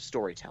feat of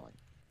storytelling.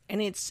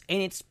 And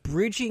it's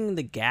bridging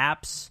the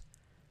gaps,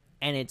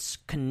 and it's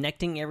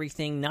connecting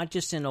everything, not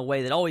just in a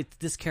way that, oh, it's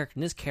this character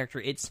and this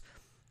character. It's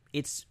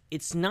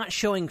not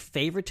showing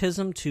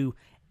favoritism to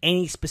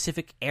any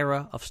specific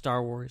era of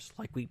Star Wars.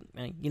 Like,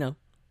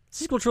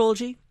 sequel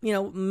trilogy,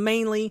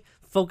 mainly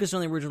focused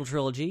on the original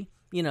trilogy,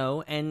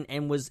 and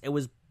it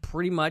was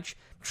pretty much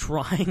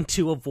trying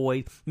to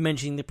avoid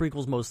mentioning the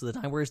prequels most of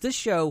the time. Whereas this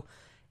show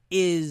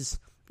is,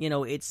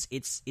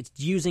 it's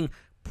using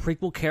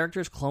prequel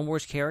characters, Clone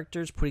Wars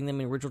characters, putting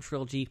them in original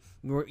trilogy.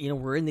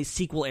 We're in the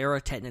sequel era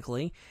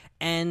technically,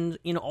 and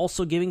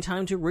also giving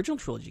time to original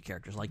trilogy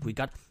characters. Like, we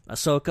got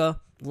Ahsoka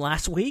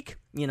last week.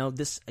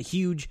 This a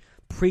huge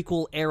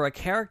prequel era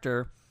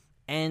character,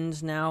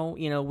 and now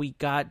we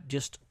got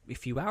just a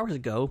few hours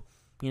ago,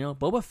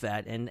 Boba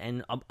Fett,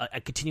 and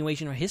a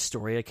continuation of his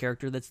story, a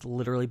character that's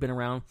literally been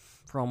around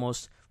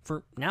for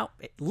now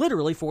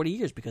literally 40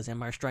 years, because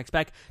Empire Strikes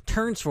Back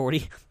turns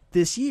 40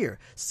 this year.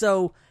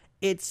 So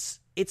it's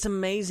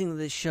amazing that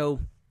this show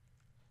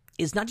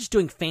is not just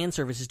doing fan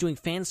service, it's doing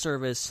fan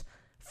service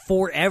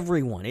for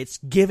everyone. It's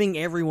giving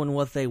everyone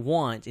what they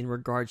want in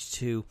regards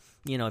to,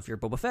 if you're a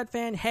Boba Fett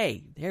fan,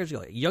 hey, here's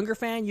a younger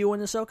fan, you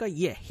and Ahsoka,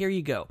 yeah, here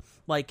you go.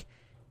 Like,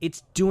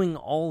 it's doing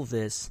all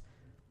this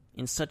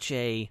in such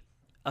a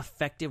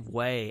effective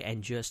way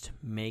and just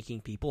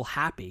making people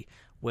happy,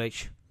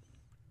 which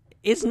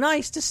is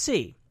nice to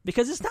see,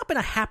 because it's not been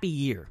a happy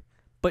year.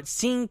 But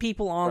seeing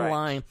people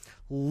online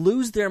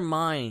lose their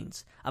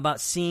minds about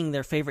seeing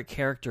their favorite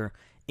character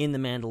in The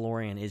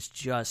Mandalorian is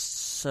just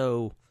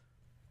so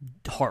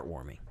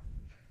heartwarming.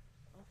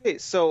 Okay,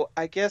 so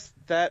I guess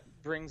that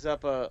brings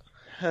up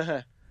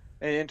an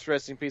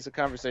interesting piece of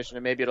conversation,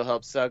 and maybe it'll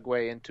help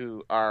segue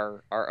into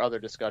our other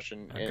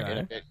discussion in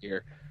a bit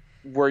here.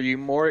 Were you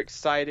more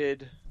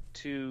excited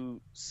to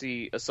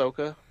see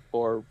Ahsoka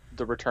or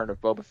the return of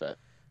Boba Fett?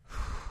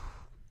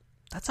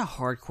 That's a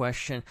hard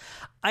question.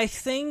 I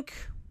think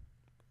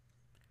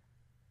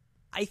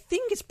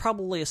it's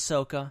probably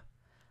Ahsoka.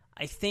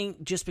 I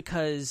think just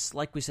because,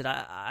 like we said,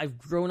 I've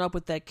grown up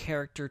with that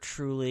character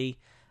truly.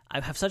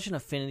 I have such an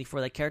affinity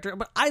for that character.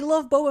 But I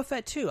love Boba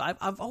Fett too.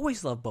 I've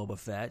always loved Boba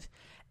Fett.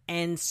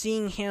 And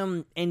seeing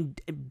him,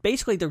 and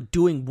basically they're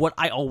doing what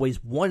I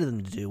always wanted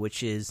them to do,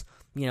 which is,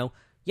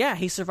 yeah,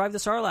 he survived the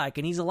Sarlacc,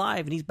 and he's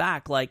alive, and he's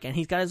back, and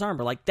he's got his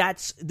armor. Like,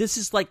 this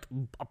is like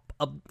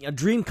a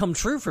dream come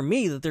true for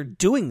me that they're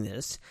doing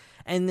this.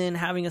 And then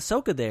having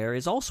Ahsoka there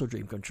is also a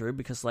dream come true,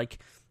 because,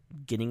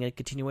 getting a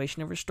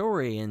continuation of her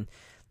story. And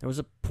there was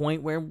a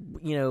point where,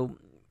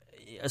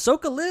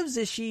 Ahsoka lives.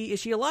 Is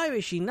she alive?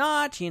 Is she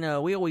not?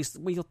 We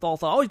thought,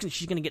 oh,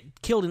 she's going to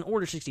get killed in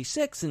Order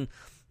 66, and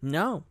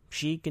no,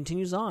 she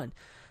continues on.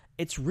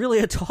 It's really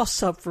a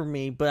toss-up for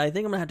me, but I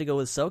think I'm going to have to go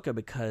with Ahsoka,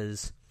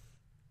 because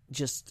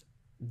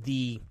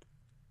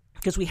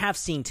we have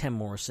seen Tim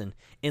Morrison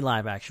in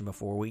live action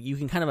before. You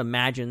can kind of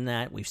imagine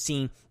that. We've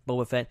seen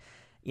Boba Fett,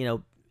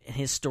 in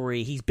his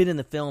story. He's been in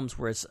the films,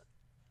 whereas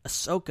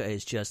Ahsoka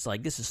is just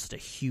this is such a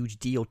huge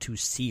deal to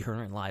see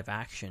her in live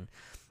action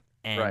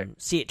and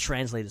see it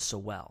translated so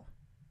well.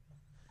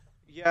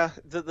 Yeah,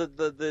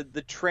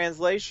 the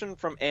translation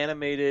from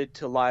animated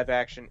to live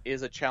action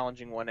is a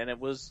challenging one, and it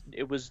was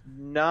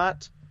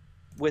not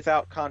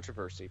without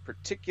controversy,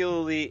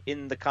 particularly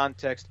in the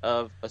context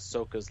of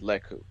Ahsoka's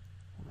Leku.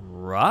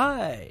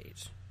 Right.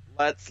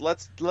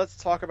 Let's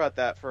talk about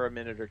that for a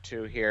minute or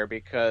two here,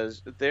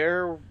 because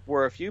there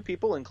were a few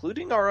people,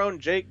 including our own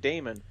Jake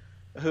Damon,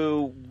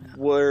 who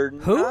were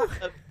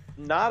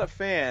not a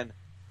fan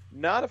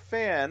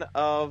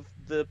of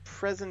the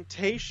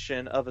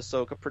presentation of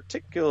Ahsoka,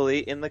 particularly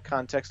in the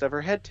context of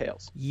her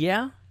headtails.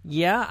 Yeah,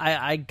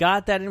 I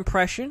got that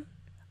impression.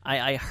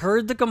 I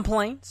heard the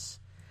complaints,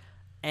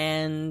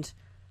 and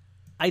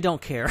I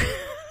don't care.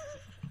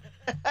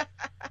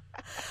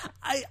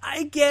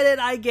 I get it.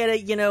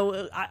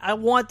 I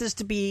want this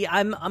to be.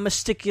 I'm a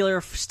stickler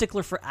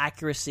for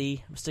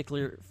accuracy. I'm a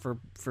stickler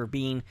for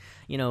being,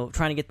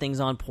 trying to get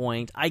things on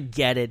point. I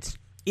get it.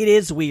 It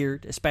is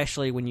weird,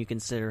 especially when you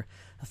consider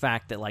the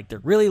fact that they're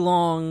really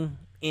long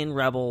in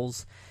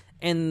Rebels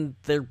and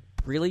they're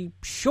really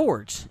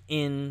short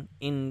in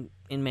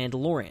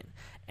Mandalorian.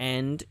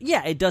 And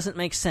yeah, it doesn't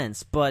make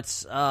sense,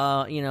 but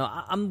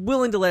I'm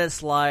willing to let it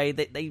slide.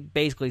 They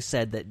basically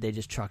said that they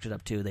just chalked it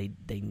up to they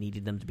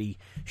needed them to be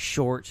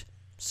short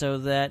so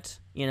that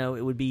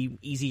it would be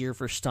easier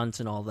for stunts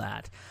and all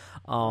that.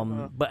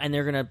 And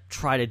they're gonna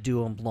try to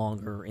do them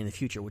longer in the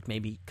future, which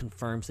maybe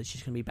confirms that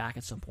she's gonna be back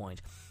at some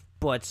point.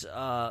 But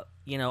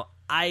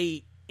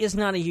it's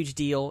not a huge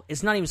deal.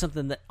 It's not even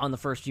something that on the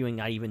first viewing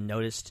I even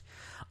noticed.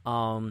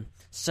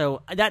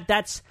 So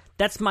that's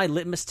my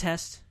litmus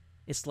test.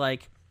 It's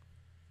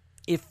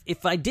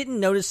if I didn't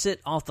notice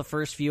it off the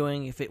first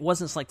viewing, if it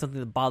wasn't something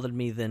that bothered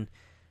me, then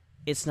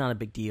it's not a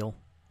big deal.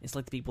 It's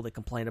like the people that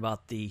complain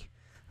about the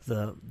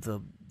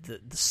the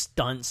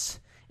stunts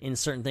in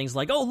certain things.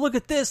 Like, oh, look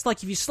at this.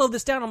 Like, if you slow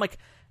this down, I'm like,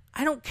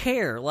 I don't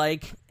care.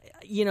 Like,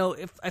 you know,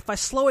 if I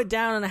slow it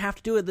down and I have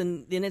to do it,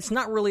 then it's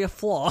not really a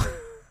flaw.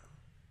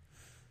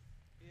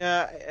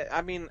 Yeah,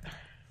 I mean,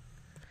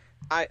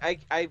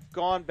 I've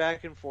gone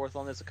back and forth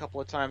on this a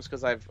couple of times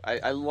because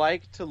I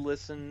like to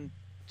listen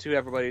to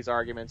everybody's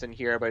arguments and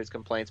hear everybody's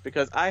complaints,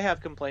 because I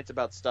have complaints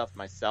about stuff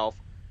myself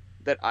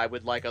that I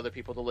would like other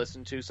people to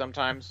listen to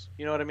sometimes.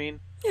 You know what I mean?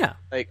 Yeah.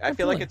 Like, I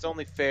feel like it's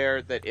only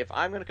fair that if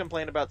I'm going to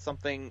complain about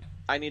something,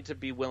 I need to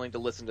be willing to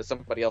listen to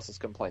somebody else's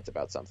complaints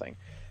about something.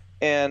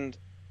 And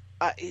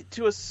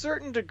to a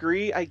certain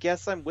degree, I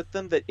guess I'm with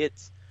them that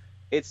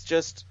it's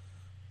just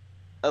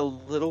a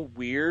little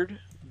weird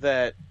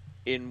that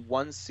in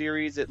one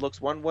series it looks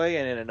one way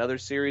and in another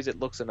series it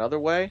looks another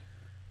way.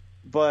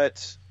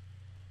 But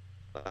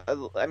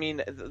I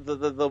mean,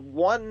 the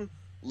one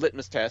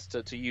litmus test,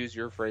 to use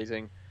your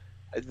phrasing,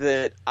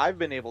 that I've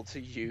been able to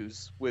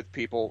use with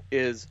people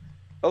is,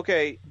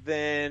 okay,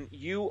 then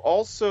you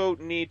also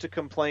need to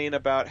complain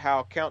about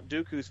how Count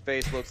Dooku's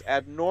face looks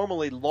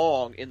abnormally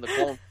long in the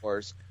Clone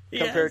Wars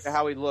compared to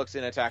how he looks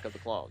in Attack of the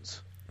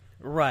Clones.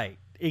 Right.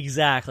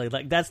 Exactly.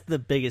 Like, that's the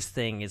biggest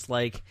thing. Is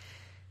like,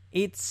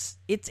 it's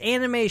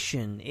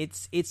animation.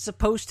 It's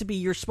supposed to be,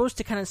 you're supposed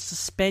to kind of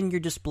suspend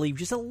your disbelief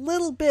just a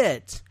little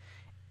bit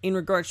in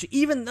regards to,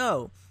 even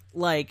though,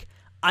 like,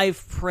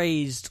 I've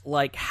praised,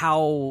 like,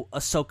 how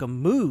Ahsoka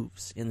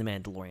moves in The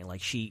Mandalorian.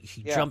 Like, she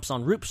jumps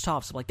on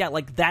rooftops, stuff like that.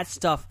 Like, that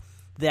stuff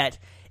that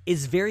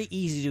is very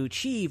easy to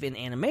achieve in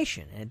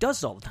animation, and it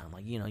does it all the time.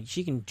 Like, you know,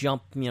 she can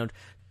jump, you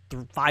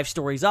know, 5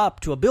 stories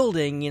up to a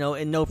building, you know,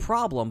 and no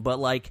problem. But,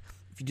 like,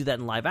 if you do that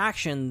in live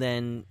action,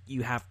 then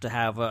you have to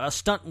have a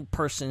stunt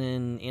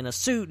person in a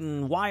suit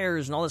and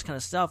wires and all this kind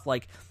of stuff.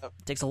 Like,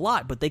 it takes a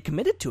lot, but they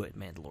committed to it,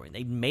 Mandalorian.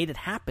 They made it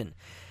happen.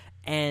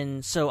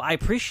 And so I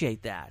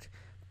appreciate that.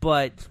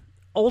 But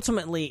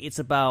ultimately, it's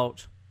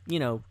about, you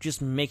know,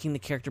 just making the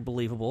character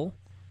believable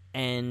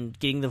and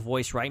getting the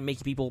voice right,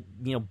 making people,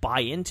 you know, buy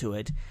into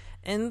it.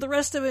 And the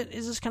rest of it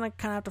is just kind of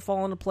have to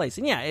fall into place.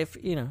 And yeah, if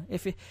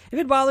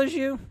it bothers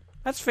you,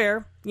 that's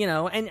fair, you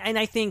know. And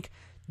I think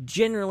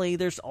generally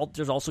there's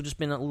also just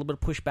been a little bit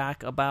of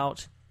pushback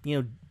about,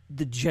 you know,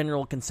 the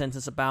general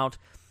consensus about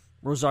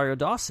Rosario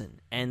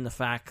Dawson and the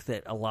fact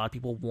that a lot of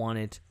people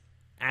wanted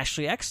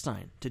Ashley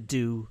Eckstein to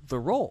do the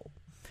role.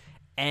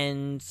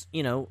 And,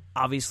 you know,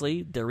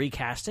 obviously they're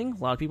recasting. A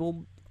lot of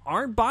people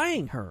aren't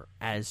buying her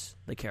as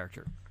the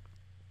character.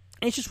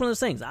 And it's just one of those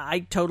things. I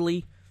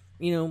totally,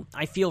 you know,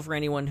 I feel for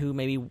anyone who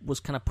maybe was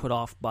kind of put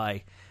off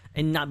by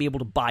and not be able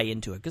to buy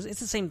into it. Because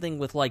it's the same thing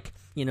with, like,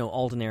 you know,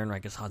 Alden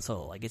Ehrenreich as Han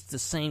Solo. Like, it's the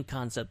same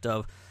concept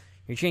of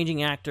you're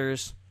changing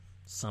actors.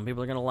 Some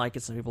people are going to like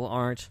it, some people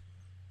aren't.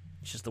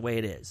 It's just the way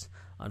it is,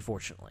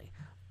 unfortunately.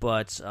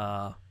 But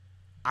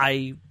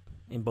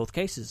in both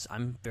cases,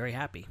 I'm very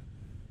happy.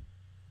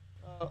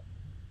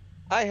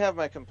 I have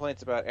my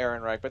complaints about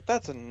Ehrenreich, but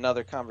that's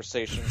another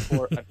conversation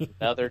for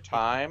another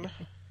time.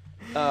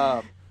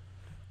 I'm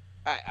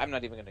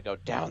not even going to go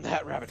down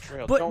that rabbit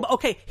trail. But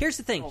okay, here's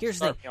the thing. Here's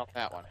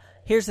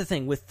the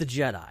thing with the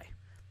Jedi.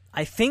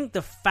 I think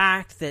the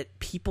fact that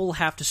people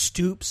have to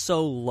stoop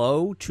so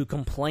low to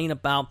complain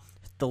about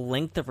the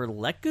length of her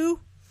Leku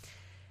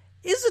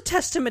is a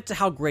testament to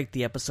how great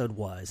the episode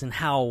was and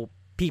how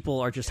people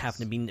are just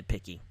having to be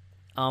nitpicky.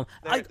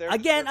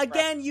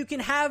 Again, you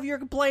can have your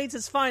complaints.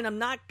 It's fine. I'm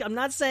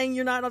not saying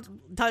you're not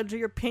entitled to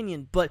your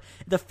opinion, but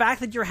the fact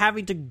that you're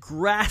having to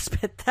grasp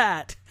at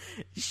that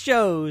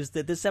shows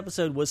that this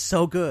episode was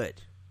so good.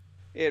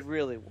 It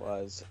really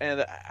was,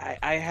 and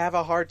I have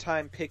a hard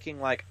time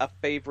picking, like, a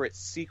favorite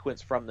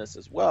sequence from this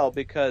as well,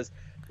 because,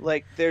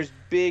 like, there's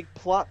big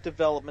plot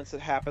developments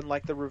that happen,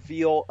 like the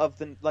reveal of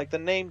the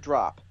name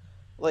drop.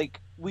 Like,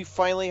 we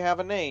finally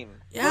have a name.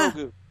 Yeah.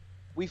 Grogu.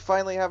 We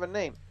finally have a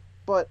name.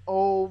 But,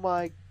 oh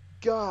my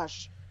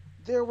gosh,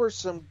 there were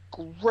some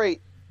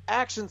great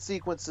action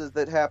sequences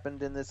that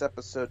happened in this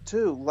episode,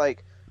 too.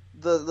 Like,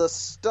 the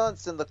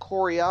stunts and the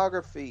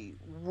choreography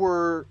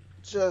were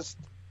just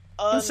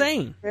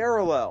insane.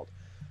 Unparalleled.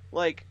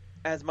 Like,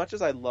 as much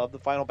as I love the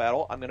final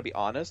battle, I'm going to be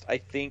honest, I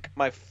think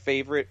my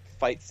favorite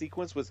fight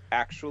sequence was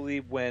actually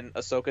when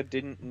Ahsoka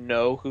didn't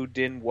know who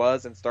Din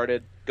was and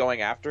started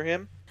going after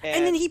him.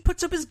 And then he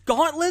puts up his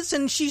gauntlets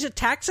and she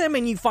attacks him,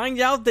 and you find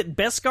out that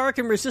Beskar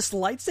can resist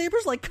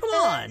lightsabers? Like, come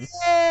on.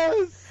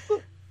 Yes!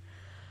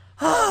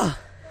 Oh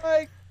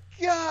my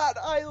God,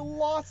 I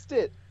lost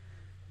it.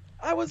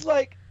 I was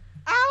like,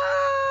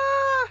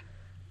 ah!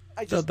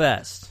 The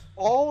best.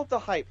 All of the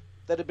hype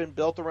that had been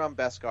built around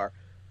Beskar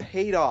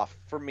paid off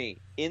for me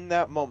in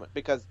that moment,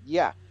 because,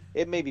 yeah,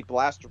 it may be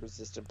blaster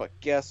resistant, but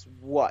guess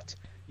what?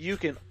 You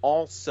can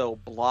also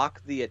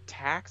block the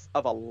attacks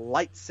of a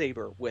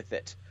lightsaber with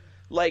it.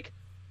 Like,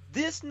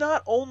 this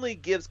not only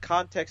gives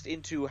context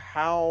into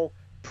how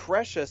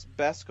precious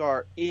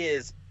Beskar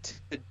is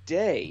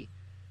today,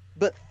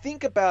 but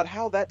think about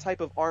how that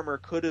type of armor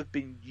could have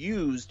been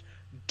used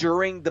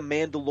during the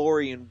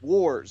Mandalorian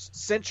Wars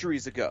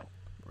centuries ago.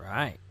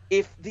 Right.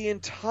 If the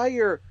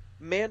entire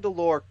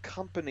Mandalore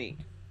company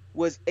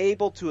was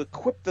able to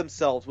equip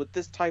themselves with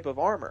this type of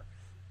armor,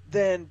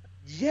 then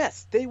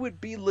yes, they would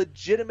be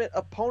legitimate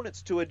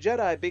opponents to a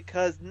Jedi,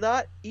 because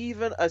not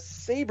even a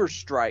saber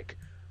strike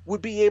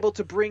would be able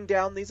to bring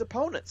down these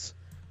opponents.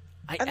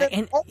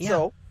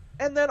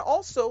 And then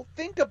also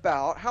think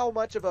about how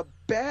much of a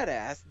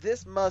badass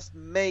this must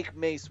make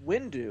Mace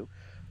Windu,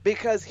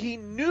 because he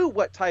knew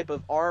what type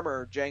of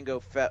armor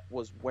Jango Fett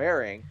was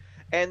wearing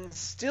and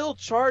still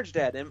charged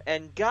at him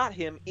and got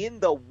him in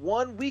the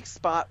one weak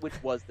spot, which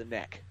was the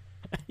neck.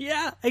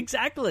 Yeah,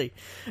 exactly.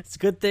 It's a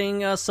good thing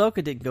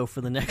Ahsoka didn't go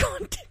for the neck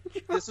on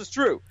Din. This is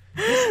true.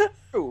 This is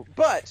true.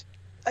 But,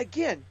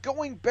 again,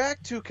 going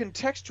back to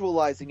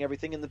contextualizing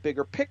everything in the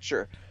bigger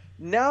picture,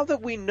 now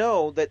that we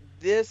know that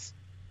this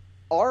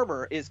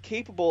armor is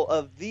capable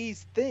of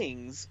these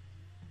things,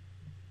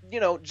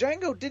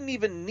 Jango didn't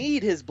even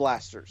need his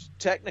blasters,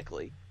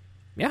 technically.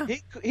 Yeah.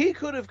 He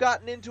could have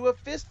gotten into a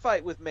fist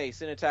fight with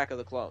Mace in Attack of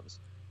the Clones,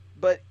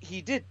 but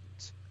he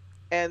didn't.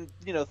 And,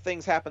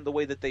 things happened the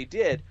way that they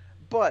did.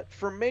 But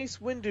for Mace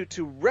Windu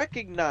to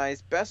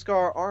recognize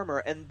Beskar armor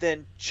and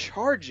then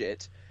charge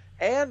it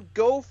and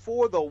go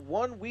for the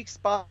one weak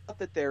spot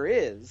that there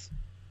is,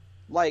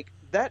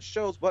 that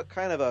shows what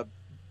kind of a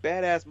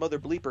badass mother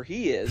bleeper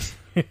he is.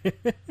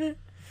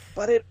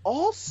 But it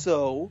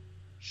also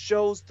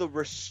shows the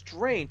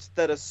restraint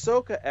that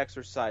Ahsoka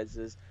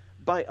exercises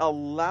by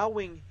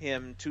allowing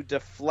him to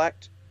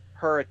deflect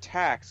her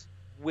attacks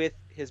with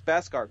his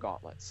Beskar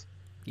gauntlets.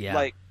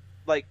 Yeah.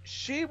 Like,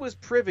 she was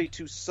privy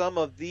to some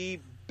of the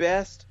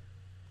best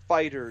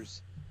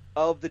fighters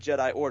of the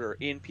Jedi Order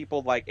in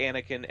people like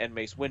Anakin and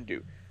Mace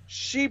Windu.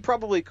 She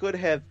probably could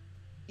have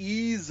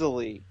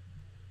easily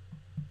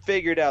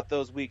figured out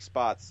those weak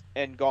spots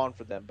and gone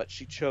for them, but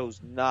she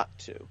chose not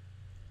to.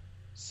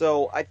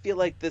 So I feel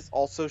like this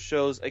also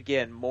shows,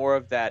 again, more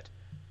of that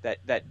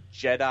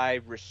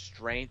Jedi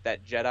restraint,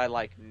 that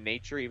Jedi-like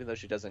nature, even though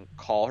she doesn't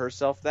call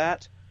herself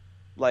that.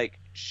 Like,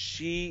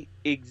 she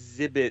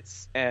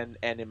exhibits and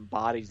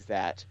embodies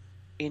that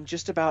in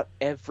just about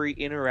every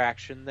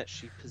interaction that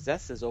she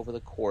possesses over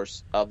the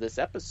course of this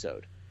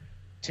episode.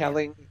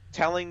 Telling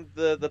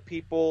the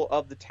people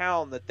of the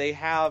town that they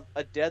have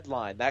a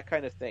deadline, that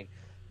kind of thing.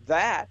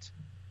 That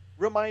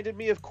reminded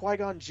me of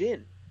Qui-Gon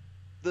Jinn,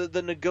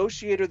 the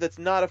negotiator that's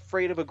not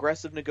afraid of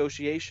aggressive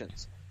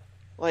negotiations.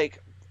 Like,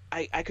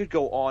 I could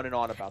go on and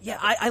on about that. Yeah,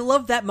 I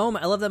love that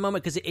moment. I love that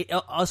moment because it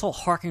also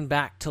harkened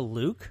back to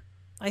Luke,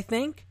 I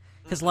think.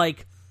 Because, I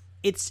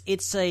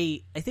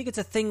think it's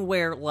a thing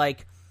where,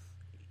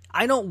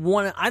 I don't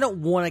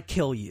want to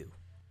kill you.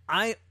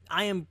 I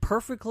am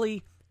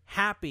perfectly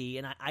happy,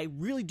 and I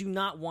really do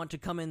not want to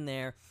come in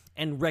there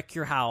and wreck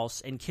your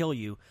house and kill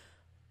you.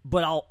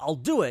 But I'll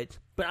do it.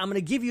 But I'm going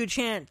to give you a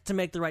chance to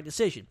make the right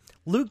decision.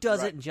 Luke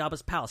does it in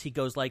Jabba's palace. He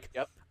goes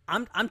Yep.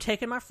 I'm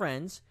taking my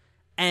friends,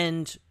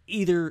 and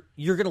either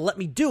you're going to let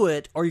me do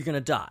it or you're going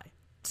to die.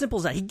 Simple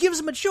as that. He gives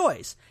him a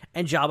choice,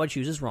 and Jabba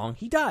chooses wrong.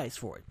 He dies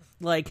for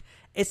it.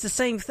 It's the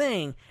same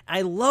thing.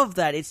 I love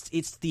that.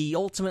 It's the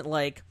ultimate,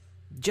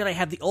 Jedi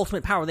have the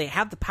ultimate power. They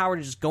have the power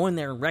to just go in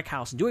there and wreck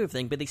house and do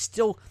everything, but they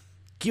still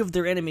give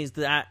their enemies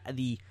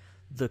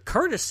the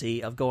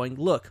courtesy of going,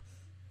 look,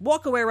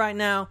 walk away right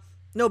now,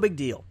 no big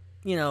deal.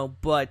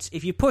 But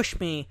if you push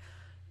me,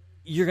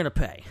 you're going to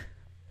pay.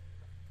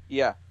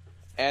 Yeah.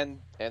 And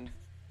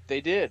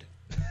they did.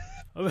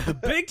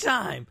 Big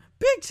time.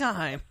 Big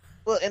time.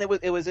 Well, and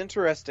it was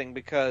interesting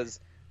because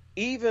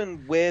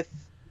even with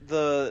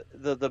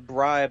the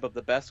bribe of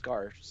the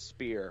Beskar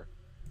spear,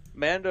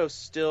 Mando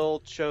still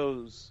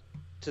chose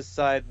to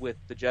side with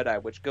the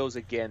Jedi, which goes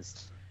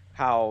against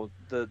how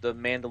the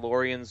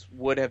Mandalorians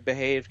would have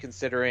behaved,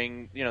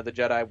 considering the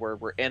Jedi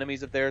were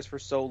enemies of theirs for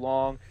so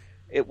long.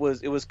 It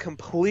was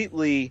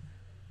completely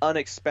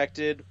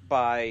unexpected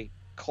by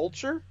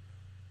culture,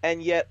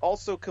 and yet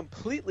also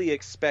completely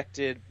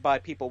expected by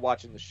people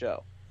watching the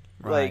show.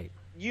 Right.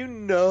 You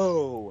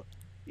know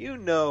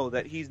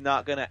that he's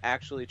not going to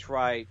actually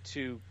try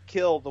to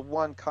kill the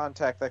one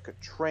contact that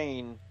could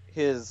train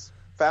his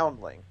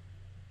foundling.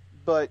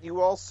 But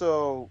you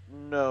also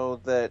know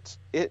that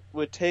it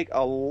would take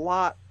a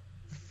lot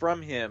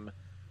from him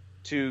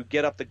to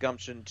get up the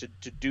gumption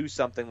to do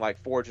something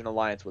like forge an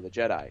alliance with a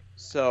Jedi.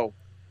 So,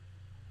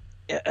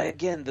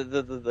 again,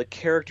 the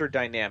character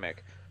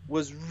dynamic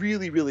was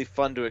really, really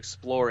fun to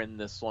explore in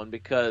this one,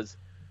 because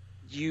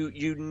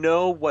you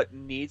know what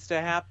needs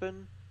to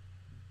happen,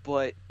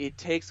 but it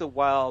takes a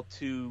while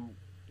to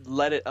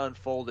let it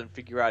unfold and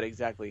figure out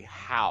exactly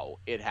how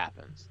it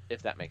happens,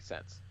 if that makes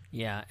sense.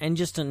 Yeah, and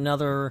just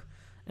another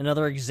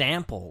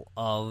example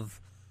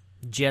of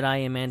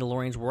Jedi and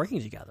Mandalorians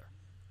working together.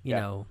 You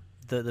know,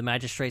 the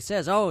magistrate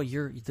says, "Oh,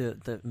 you're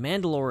the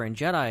Mandalore and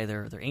Jedi,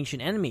 they're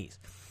ancient enemies."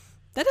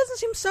 That doesn't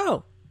seem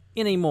so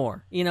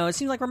anymore. It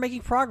seems like we're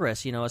making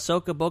progress.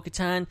 Ahsoka,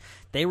 Bo-Katan,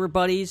 they were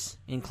buddies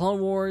in Clone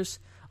Wars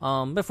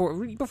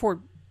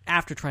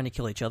after trying to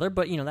kill each other,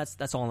 but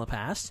that's all in the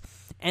past.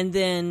 And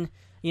then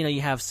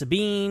you have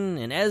Sabine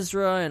and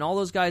Ezra and all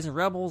those guys in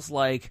Rebels.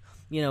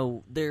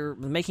 they're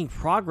making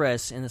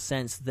progress in the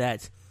sense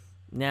that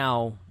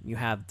now you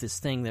have this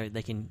thing that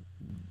they can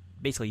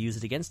basically use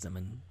it against them.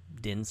 And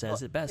Din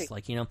says it best, a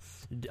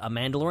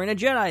Mandalorian, a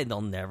Jedi,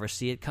 they'll never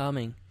see it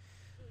coming.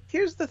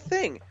 Here's the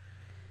thing.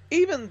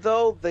 Even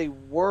though they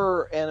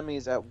were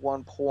enemies at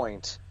one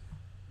point,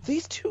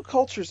 these two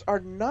cultures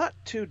are not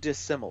too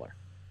dissimilar.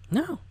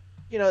 No.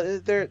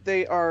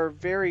 They are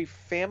very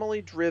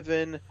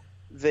family-driven.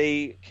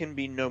 They can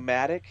be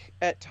nomadic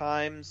at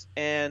times,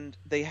 and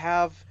they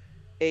have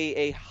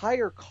a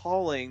higher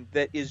calling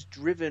that is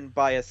driven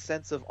by a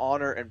sense of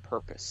honor and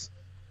purpose.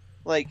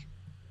 Like,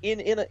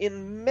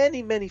 in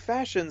many, many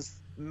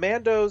fashions,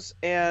 Mandos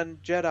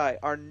and Jedi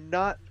are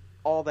not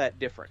all that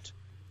different.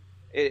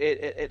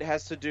 It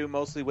has to do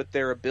mostly with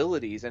their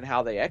abilities and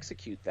how they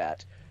execute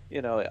that.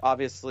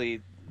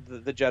 Obviously,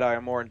 the Jedi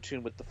are more in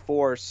tune with the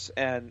Force,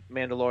 and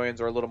Mandalorians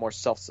are a little more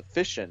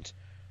self-sufficient.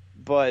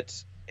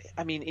 But,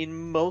 I mean,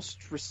 in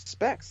most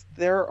respects,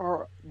 there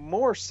are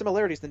more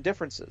similarities than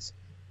differences.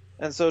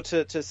 And so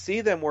to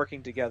see them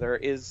working together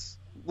is,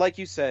 like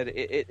you said,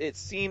 it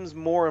seems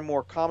more and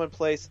more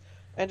commonplace,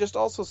 and just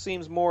also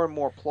seems more and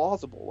more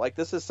plausible. Like,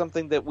 this is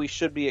something that we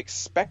should be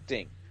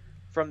expecting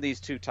from these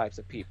two types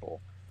of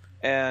people.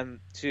 And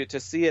to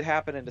see it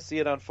happen and to see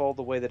it unfold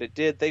the way that it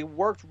did, they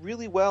worked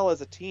really well as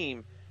a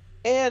team,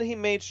 and he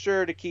made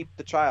sure to keep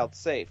the child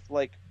safe.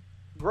 Like,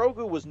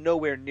 Grogu was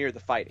nowhere near the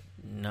fighting,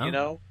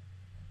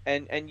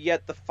 and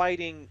yet the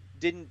fighting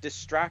didn't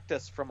distract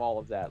us from all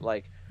of that.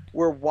 Like,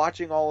 we're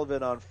watching all of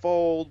it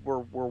unfold. We're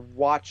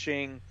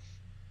watching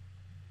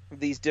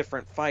these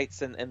different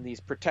fights and these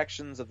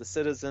protections of the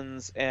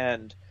citizens,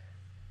 and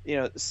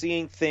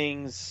seeing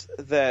things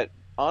that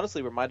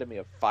honestly reminded me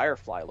of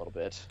Firefly a little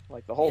bit.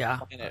 Like the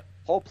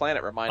whole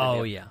planet reminded me.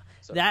 Oh yeah,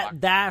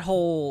 that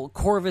whole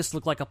Corvus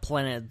looked like a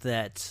planet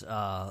that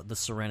the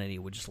Serenity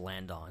would just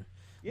land on.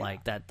 Yeah.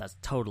 Like that's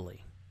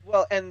totally.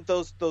 Well, and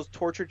those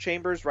torture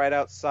chambers right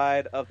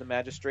outside of the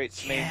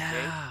magistrate's main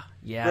gate.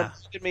 Yeah,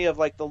 reminded me of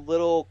like the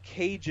little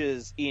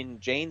cages in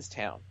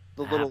Janestown.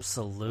 The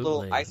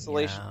little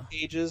isolation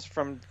cages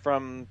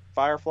from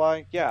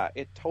Firefly. Yeah,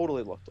 it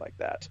totally looked like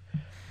that.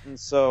 And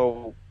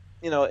so,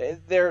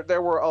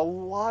 there were a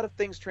lot of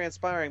things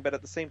transpiring, but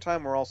at the same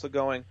time, we're also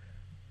going,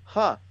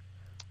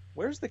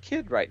 where's the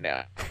kid right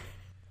now?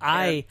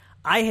 I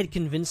had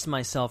convinced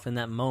myself in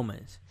that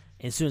moment,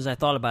 as soon as I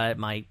thought about it,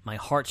 my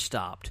heart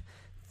stopped,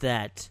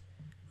 that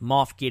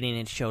Moff Gideon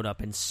had showed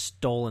up and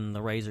stolen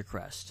the Razor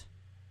Crest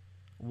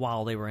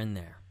while they were in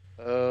there.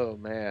 Oh,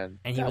 man.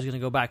 And he was going to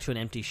go back to an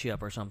empty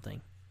ship or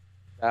something.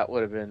 That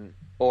would have been...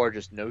 Or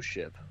just no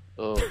ship.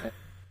 Oh, man.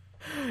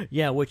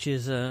 Yeah, which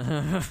is...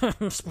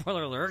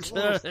 spoiler alert.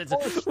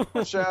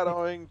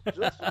 Foreshadowing.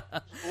 Just a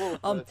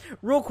little bit.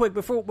 Real quick,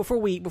 before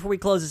we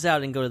close this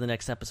out and go to the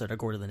next episode, or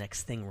go to the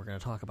next thing we're going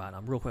to talk about,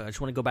 real quick, I just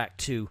want to go back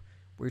to what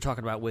we were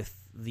talking about with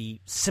the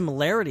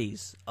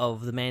similarities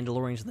of the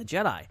Mandalorians and the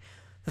Jedi.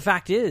 The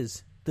fact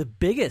is, the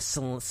biggest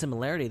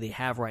similarity they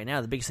have right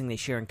now, the biggest thing they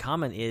share in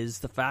common, is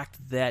the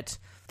fact that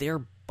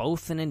they're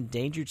both an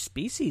endangered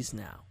species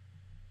now.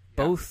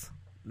 Yeah. Both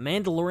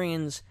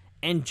Mandalorians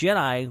and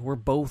Jedi were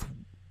both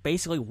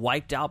basically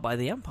wiped out by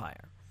the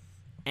Empire.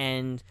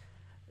 And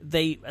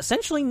they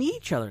essentially need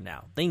each other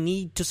now. They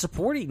need to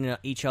support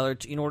each other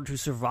in order to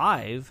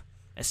survive,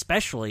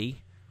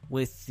 especially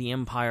with the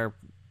Empire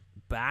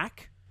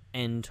back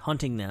and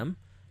hunting them.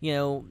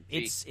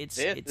 This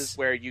is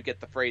where you get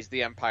the phrase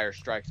 "The Empire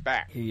Strikes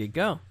Back." Here you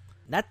go.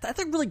 That's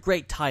a really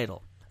great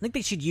title. I think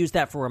they should use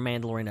that for a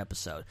Mandalorian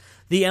episode.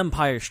 "The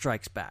Empire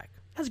Strikes Back."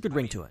 Has a good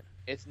ring to it.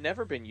 It's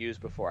never been used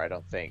before, I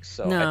don't think.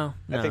 So no.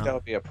 I think that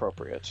would be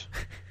appropriate.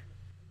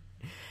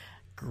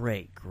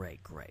 Great.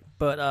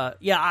 But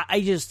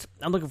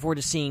I'm looking forward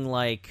to seeing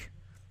like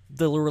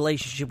the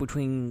relationship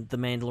between the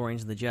Mandalorians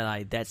and the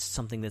Jedi. That's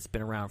something that's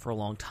been around for a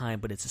long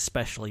time, but it's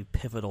especially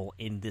pivotal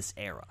in this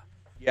era.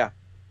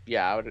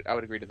 Yeah, I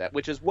would agree to that,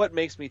 which is what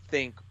makes me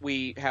think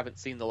we haven't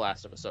seen the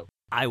last of Ahsoka.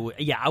 I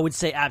would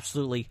say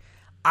absolutely.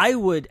 I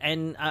would,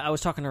 and I was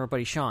talking to our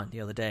buddy Sean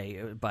the other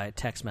day by a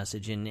text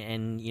message,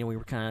 and we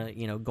were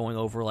kind of going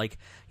over like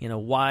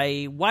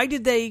why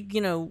did they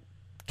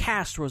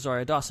cast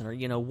Rosario Dawson,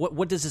 or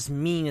what does this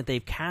mean that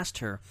they've cast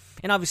her?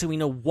 And obviously we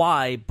know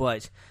why,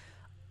 but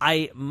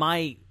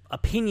my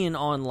opinion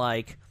on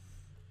like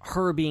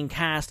her being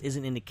cast is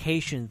an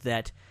indication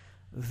that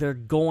they're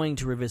going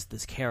to revisit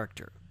this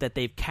character, that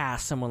they've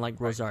cast someone like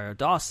Rosario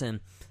Dawson.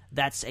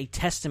 That's a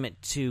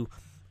testament to,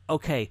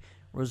 okay,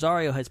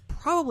 Rosario has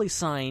probably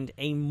signed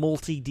a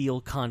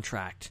multi-deal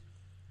contract,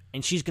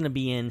 and she's going to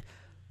be in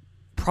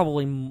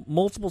probably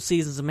multiple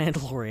seasons of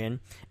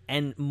Mandalorian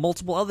and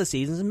multiple other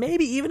seasons, and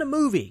maybe even a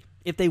movie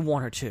if they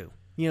want her to.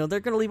 They're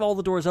going to leave all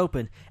the doors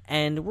open,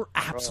 and we're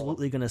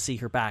absolutely going to see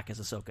her back as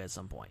Ahsoka at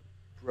some point.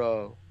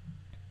 Bro,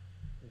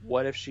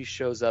 what if she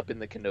shows up in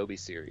the Kenobi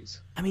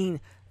series? I mean,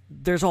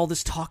 there's all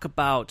this talk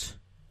about,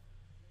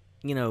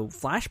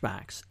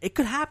 flashbacks. It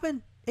could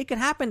happen.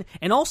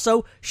 And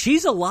also,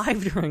 she's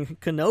alive during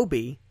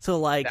Kenobi.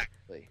 So,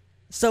 exactly.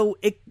 So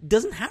it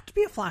doesn't have to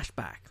be a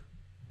flashback.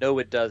 No,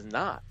 it does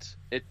not.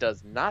 It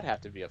does not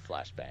have to be a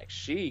flashback.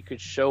 She could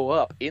show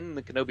up in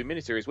the Kenobi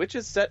miniseries, which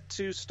is set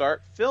to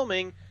start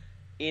filming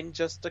in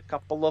just a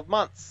couple of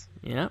months.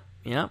 Yeah.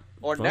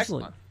 Or Supposedly. next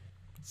month.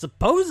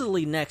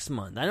 Supposedly next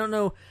month. I don't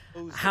know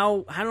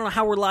how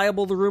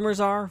reliable the rumors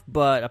are,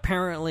 but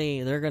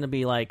apparently they're going to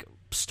be like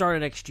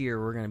starting next year.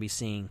 We're going to be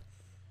seeing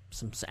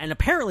some, and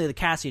apparently the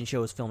Cassian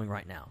show is filming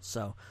right now,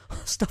 so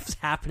stuff's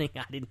happening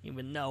I didn't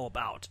even know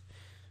about.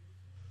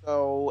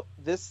 So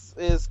this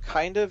is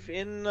kind of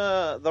in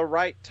the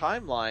right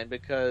timeline,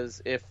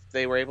 because if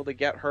they were able to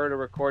get her to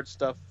record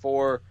stuff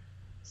for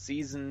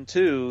season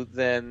 2,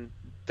 then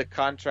the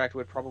contract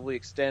would probably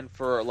extend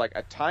for like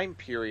a time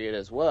period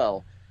as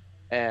well.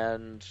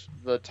 And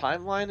the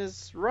timeline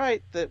is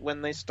right that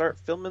when they start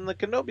filming the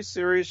Kenobi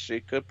series, she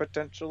could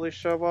potentially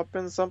show up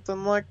in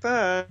something like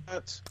that.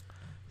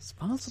 It's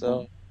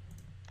possible. So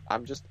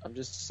I'm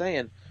just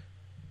saying.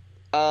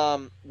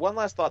 One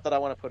last thought that I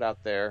want to put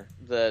out there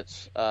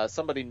that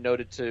somebody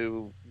noted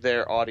to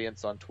their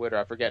audience on Twitter.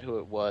 I forget who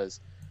it was.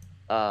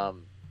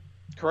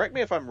 Correct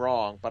me if I'm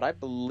wrong, but I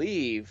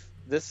believe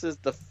this is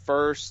the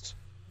first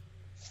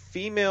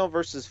female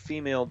versus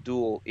female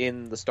duel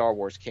in the Star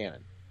Wars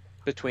canon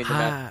between the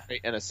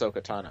Mandalorian and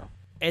Ahsoka Tano.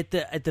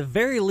 At the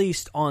very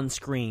least on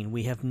screen,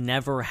 we have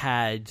never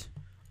had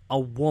a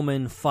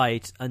woman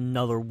fight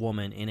another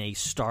woman in a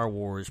Star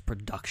Wars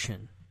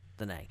production.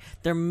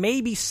 There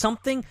may be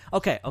something.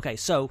 Okay.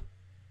 So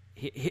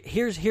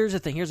here's the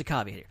thing. Here's a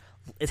caveat here.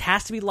 It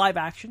has to be live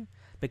action,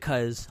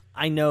 because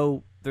I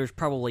know there's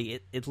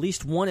probably at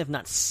least one, if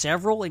not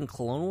several, in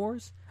Clone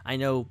Wars. I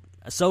know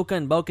Ahsoka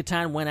and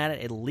Bo-Katan went at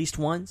it at least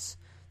once,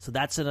 so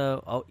that's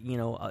a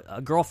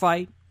girl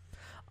fight.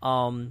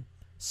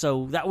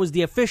 So that was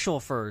the official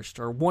first,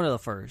 or one of the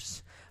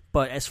first.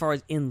 But as far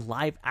as in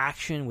live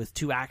action with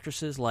two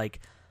actresses, like,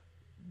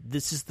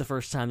 this is the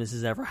first time this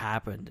has ever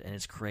happened, and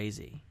it's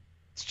crazy.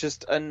 It's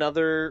just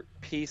another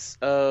piece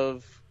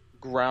of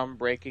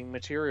groundbreaking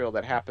material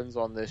that happens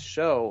on this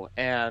show,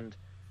 and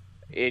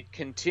it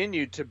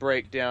continued to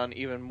break down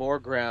even more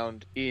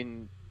ground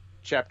in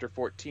Chapter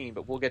 14,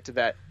 but we'll get to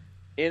that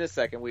in a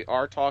second. We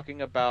are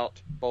talking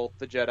about both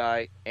the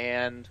Jedi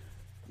and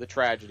the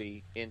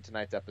tragedy in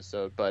tonight's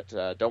episode, but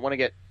don't want to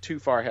get too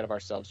far ahead of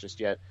ourselves just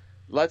yet.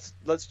 Let's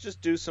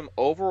just do some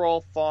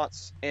overall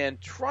thoughts and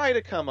try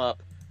to come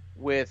up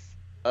with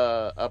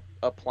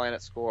a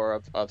planet score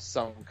of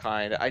some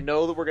kind. I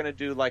know that we're going to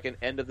do like an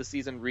end of the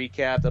season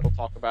recap that'll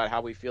talk about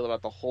how we feel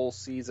about the whole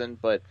season,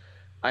 but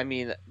I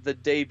mean, the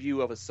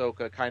debut of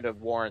Ahsoka kind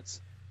of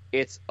warrants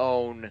its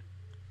own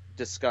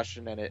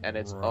discussion and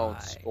its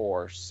own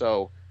score.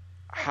 So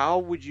how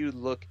would you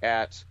look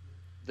at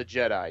the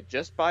Jedi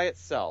just by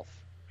itself?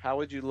 How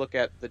would you look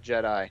at the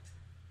Jedi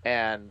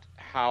and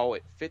how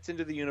it fits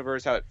into the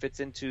universe, how it fits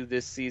into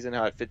this season,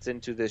 how it fits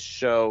into this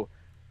show?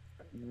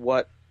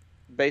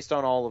 Based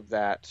on all of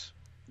that,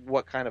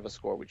 what kind of a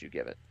score would you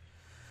give it?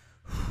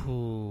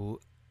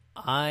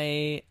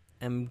 I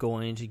am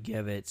going to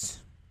give it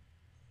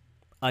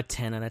a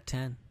 10 out of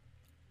 10.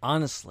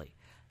 Honestly,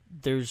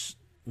 there's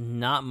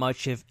not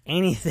much, if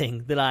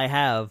anything, that I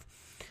have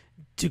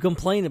to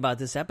complain about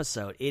this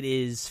episode. It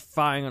is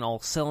firing on all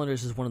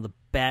cylinders. It's one of the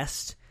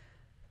best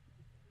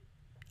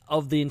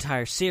of the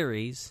entire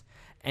series,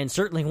 and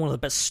certainly one of the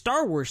best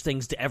Star Wars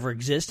things to ever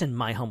exist, in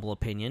my humble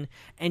opinion.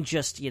 And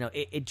just,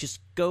 it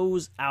just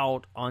goes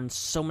out on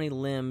so many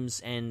limbs,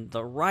 and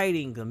the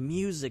writing, the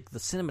music, the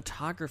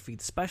cinematography,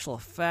 the special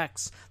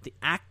effects, the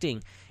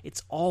acting,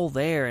 it's all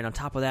there. And on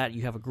top of that,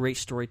 you have a great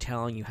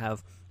storytelling. You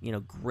have,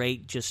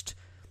 great just,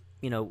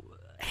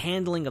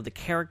 handling of the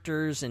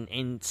characters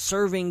and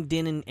serving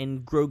Din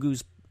and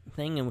Grogu's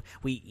thing, and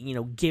we,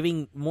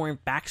 giving more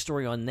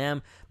backstory on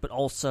them, but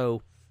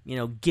also,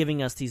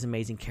 giving us these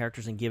amazing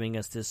characters and giving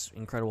us this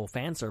incredible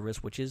fan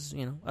service, which is,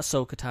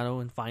 Ahsoka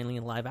Tano and finally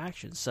in live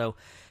action. So,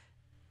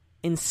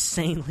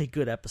 insanely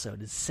good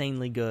episode.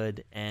 Insanely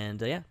good. And,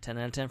 10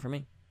 out of 10 for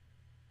me.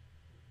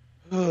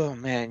 Oh,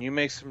 man, you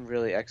make some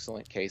really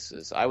excellent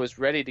cases. I was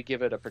ready to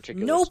give it a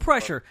particular No score.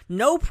 pressure.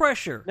 No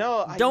pressure.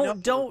 No,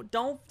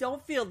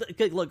 don't feel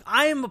that. Look,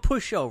 I am a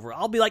pushover.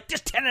 I'll be like,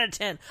 just 10 out of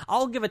 10.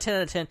 I'll give a 10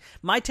 out of 10.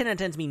 My 10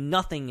 out of 10s mean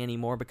nothing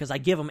anymore because I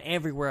give them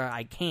everywhere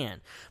I can.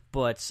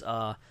 But,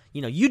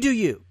 you do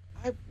you.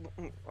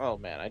 Oh,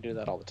 man, I do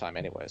that all the time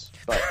anyways.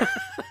 But,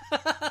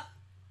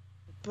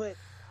 but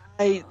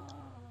I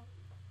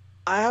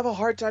have a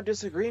hard time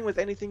disagreeing with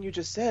anything you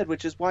just said,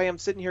 which is why I'm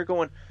sitting here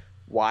going,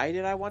 why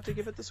did I want to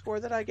give it the score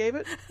that I gave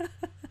it?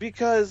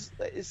 Because,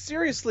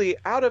 seriously,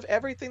 out of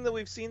everything that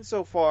we've seen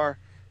so far,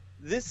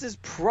 this is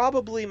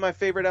probably my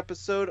favorite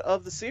episode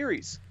of the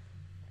series.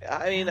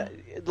 I mean,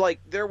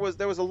 like, there was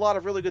a lot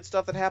of really good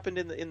stuff that happened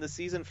in the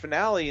season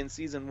finale in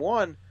season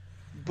 1,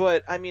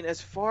 but, I mean, as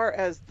far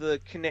as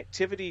the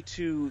connectivity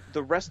to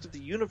the rest of the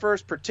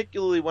universe,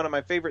 particularly one of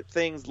my favorite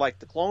things like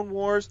the Clone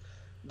Wars,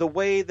 the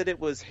way that it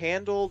was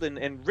handled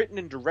and written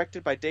and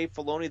directed by Dave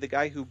Filoni, the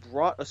guy who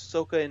brought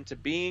Ahsoka into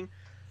being,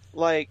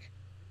 like,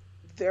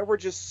 there were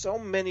just so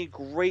many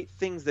great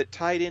things that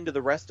tied into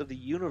the rest of the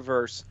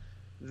universe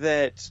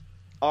that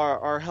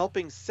are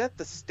helping set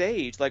the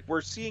stage. Like,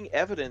 we're seeing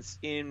evidence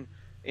in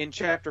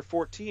chapter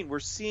 14. We're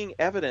seeing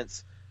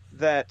evidence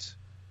that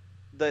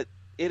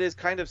it is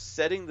kind of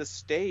setting the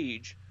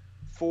stage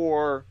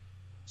for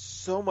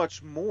so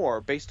much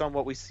more based on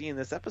what we see in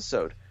this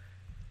episode.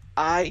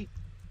 I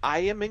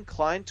am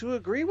inclined to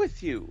agree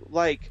with you.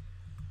 Like,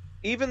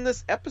 even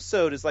this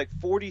episode is like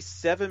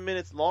 47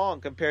 minutes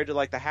long compared to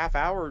like the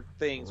half-hour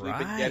things we've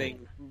been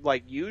getting,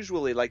 like,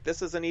 usually. Like,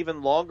 this is an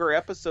even longer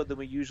episode than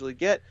we usually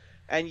get,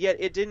 and yet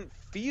it didn't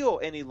feel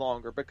any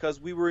longer because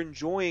we were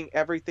enjoying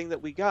everything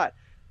that we got.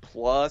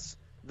 Plus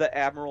the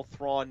Admiral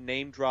Thrawn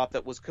name drop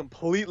that was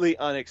completely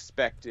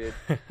unexpected.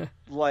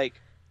 Like,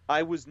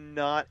 I was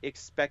not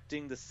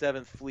expecting the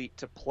Seventh Fleet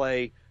to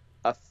play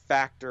a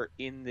factor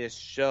in this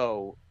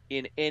show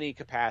in any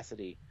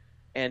capacity.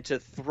 And to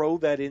throw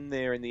that in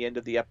there in the end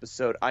of the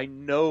episode, I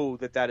know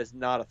that is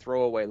not a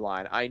throwaway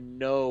line. I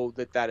know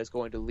that is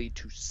going to lead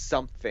to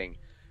something,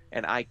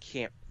 and I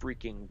can't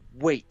freaking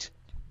wait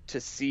to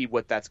see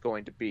what that's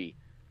going to be.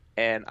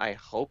 And I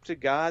hope to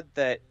God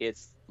that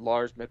it's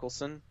Lars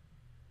Mikkelsen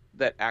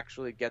that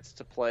actually gets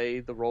to play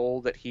the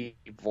role that he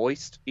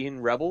voiced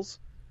in Rebels.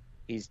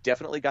 He's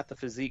definitely got the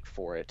physique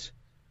for it.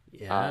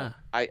 Yeah.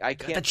 I can't.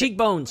 Got the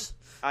cheekbones.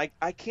 I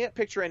can't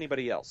picture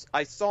anybody else.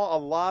 I saw a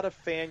lot of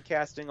fan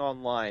casting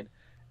online,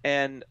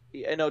 and,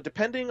 you know,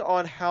 depending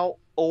on how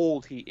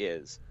old he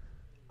is,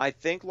 I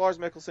think Lars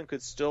Mikkelsen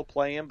could still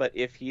play him, but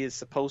if he is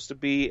supposed to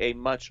be a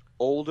much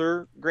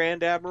older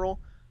Grand Admiral,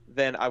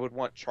 then I would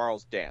want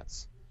Charles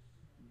Dance.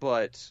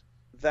 But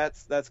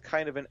that's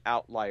kind of an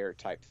outlier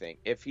type thing.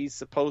 If he's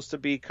supposed to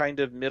be kind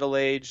of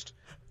middle-aged,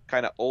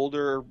 kind of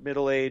older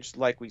middle-aged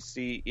like we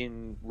see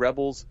in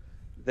Rebels,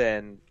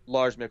 then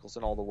Lars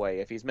Mikkelsen all the way.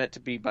 If he's meant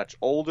to be much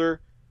older,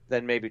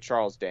 then maybe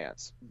Charles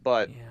Dance.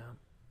 But,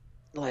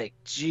 like,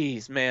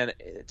 geez, man,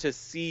 to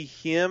see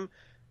him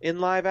in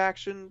live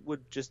action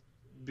would just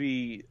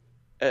be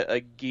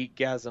a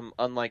geekgasm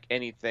unlike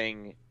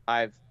anything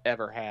I've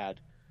ever had.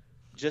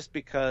 Just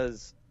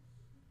because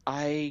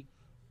I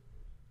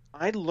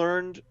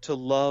learned to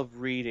love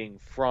reading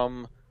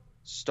from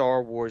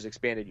Star Wars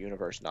Expanded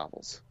Universe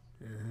novels.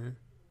 Mm-hmm.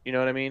 You know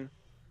what I mean?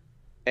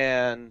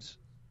 And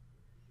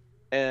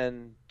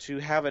to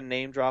have a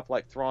name drop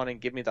like Thrawn and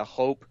give me the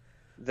hope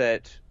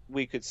that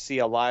we could see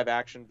a live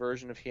action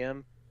version of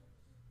him,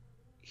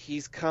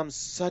 he's come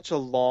such a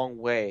long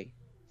way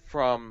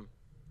from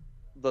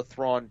the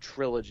Thrawn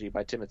trilogy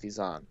by Timothy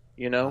Zahn,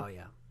 you know?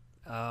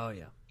 Oh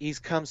yeah. He's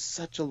come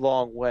such a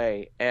long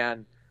way,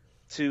 and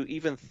to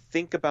even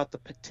think about the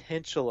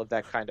potential of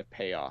that kind of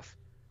payoff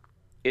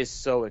is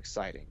so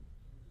exciting.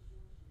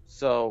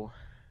 So,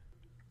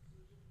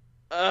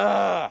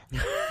 okay,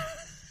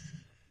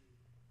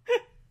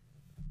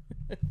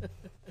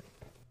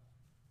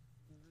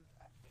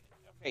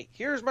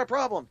 here's my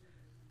problem.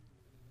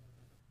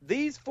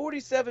 These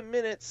 47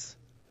 minutes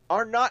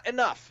are not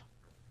enough.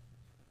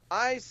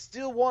 I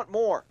still want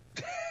more.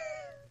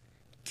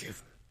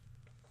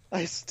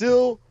 I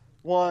still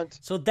want...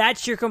 So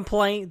that's your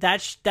complaint?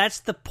 That's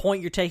the point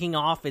you're taking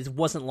off, is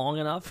wasn't long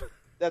enough?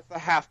 That's the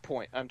half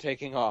point I'm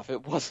taking off. It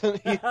still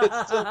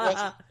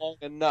wasn't long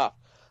enough.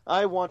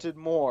 I wanted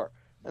more.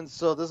 And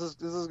so this is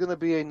going to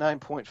be a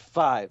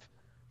 9.5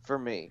 for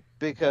me,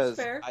 because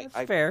that's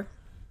fair.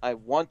 I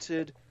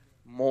wanted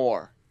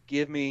more.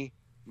 Give me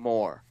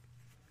more.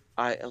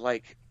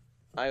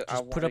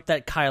 Just put up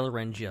that Kylo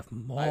Ren gif.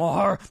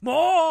 More!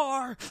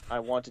 I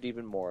wanted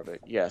even more of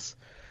it, yes.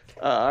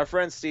 Our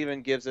friend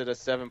Steven gives it a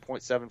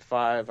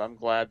 7.75. I'm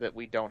glad that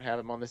we don't have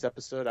him on this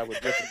episode. I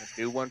would rip him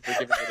a new one for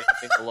giving it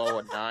anything below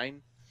a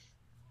 9.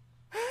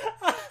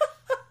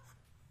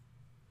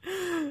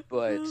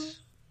 But,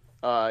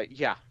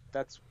 yeah,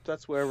 that's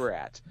where we're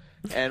at.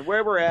 And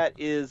where we're at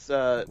is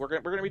we're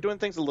gonna be doing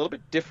things a little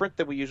bit different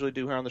than we usually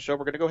do here on the show.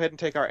 We're gonna go ahead and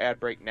take our ad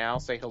break now,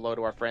 say hello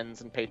to our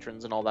friends and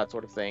patrons and all that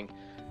sort of thing,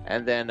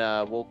 and then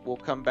we'll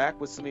come back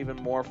with some even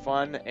more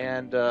fun,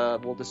 and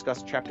we'll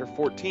discuss chapter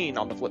 14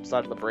 on the flip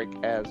side of the break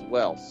as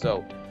well.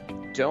 So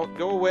don't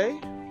go away.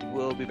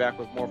 We'll be back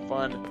with more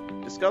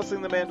fun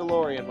discussing The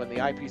Mandalorian when the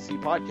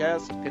IPC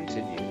podcast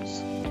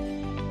continues.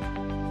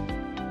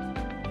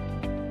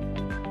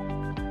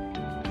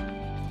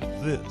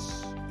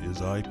 This is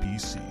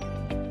IPC.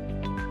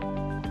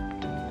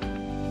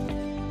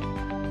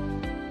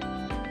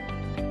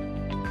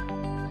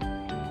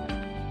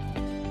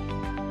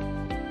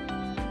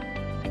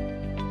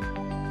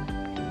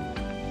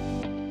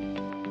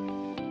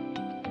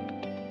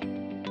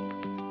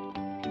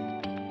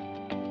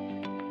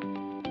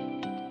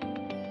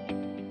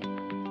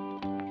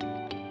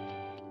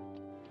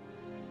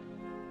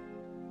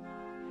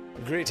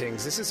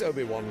 Greetings, this is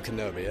Obi-Wan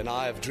Kenobi, and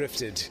I have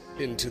drifted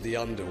into the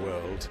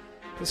underworld.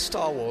 The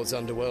Star Wars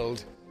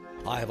underworld.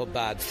 I have a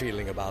bad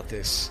feeling about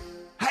this.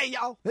 Hey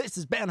y'all, this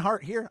is Ben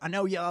Hart here. I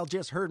know y'all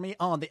just heard me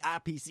on the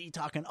IPC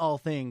talking all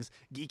things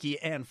geeky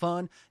and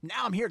fun.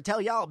 Now I'm here to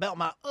tell y'all about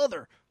my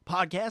other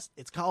podcast.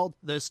 It's called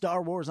The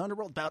Star Wars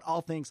Underworld, about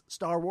all things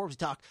Star Wars. We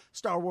talk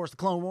Star Wars The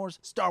Clone Wars,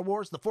 Star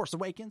Wars The Force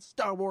Awakens,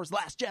 Star Wars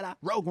Last Jedi,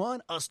 Rogue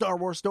One, A Star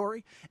Wars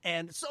Story,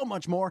 and so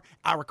much more.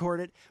 I record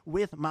it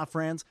with my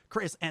friends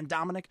Chris and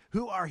Dominic,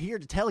 who are here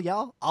to tell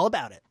y'all all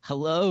about it.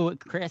 Hello,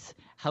 Chris.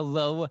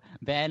 Hello,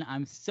 Ben.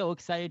 I'm so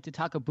excited to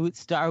talk about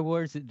Star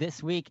Wars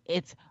this week.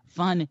 It's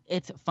fun.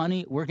 It's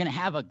funny. We're going to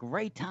have a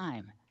great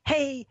time.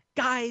 Hey,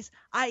 guys,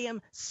 I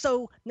am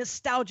so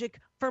nostalgic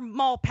for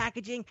mall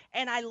packaging,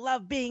 and I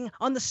love being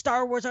on the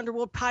Star Wars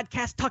Underworld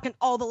podcast talking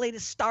all the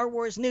latest Star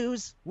Wars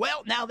news.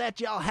 Well, now that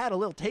y'all had a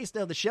little taste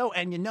of the show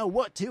and you know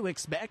what to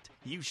expect,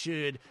 you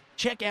should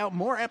check out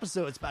more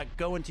episodes by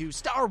going to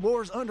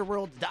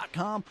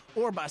StarWarsUnderworld.com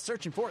or by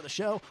searching for the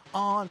show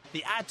on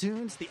the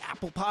iTunes, the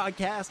Apple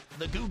Podcast,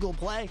 the Google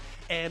Play,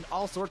 and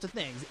all sorts of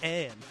things.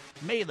 And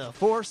may the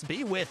Force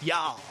be with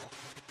y'all.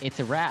 It's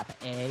a wrap,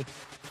 eh?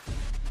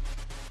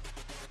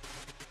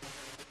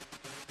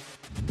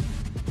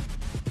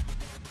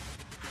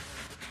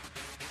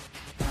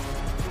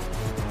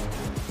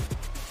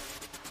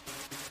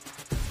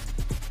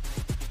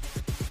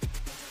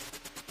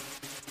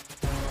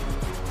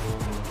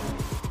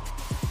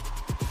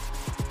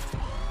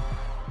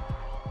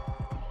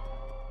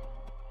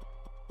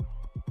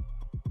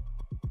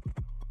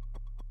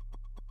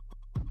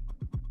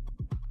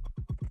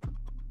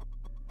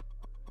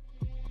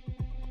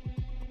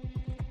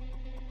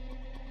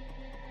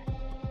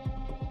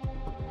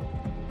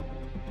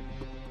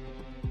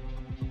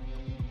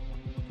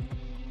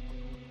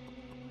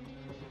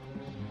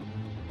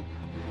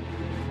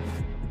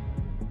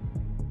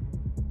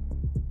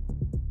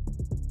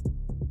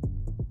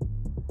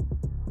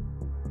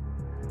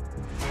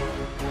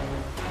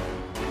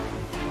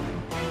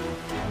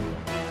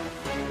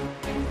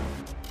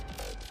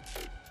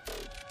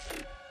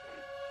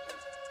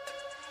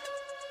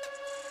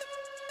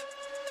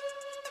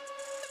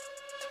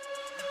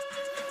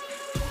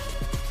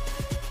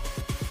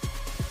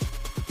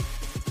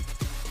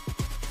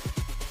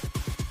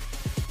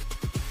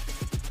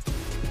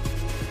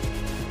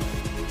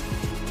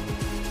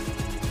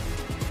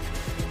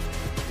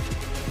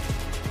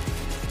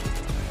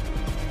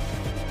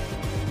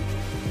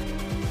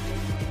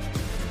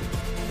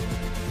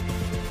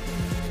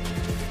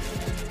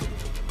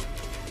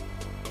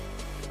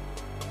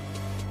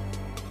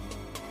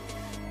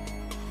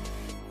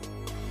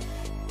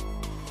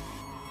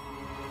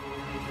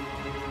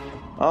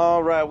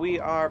 All right, we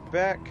are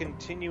back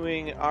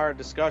continuing our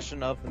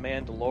discussion of The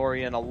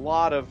Mandalorian. A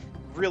lot of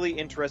really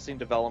interesting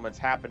developments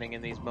happening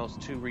in these most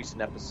two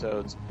recent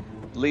episodes,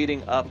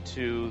 leading up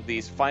to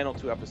these final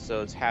two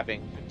episodes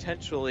having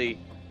potentially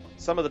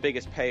some of the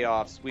biggest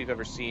payoffs we've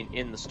ever seen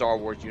in the Star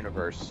Wars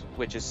universe,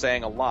 which is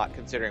saying a lot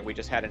considering we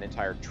just had an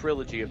entire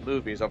trilogy of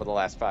movies over the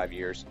last 5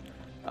 years.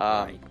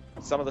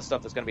 Some of the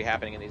stuff that's going to be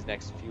happening in these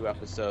next few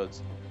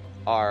episodes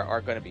are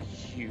going to be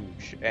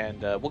huge,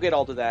 and we'll get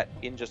all to that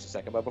in just a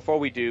second. But before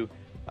we do,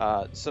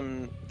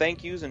 some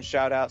thank yous and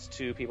shout outs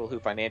to people who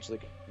financially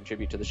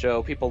contribute to the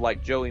show. People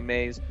like Joey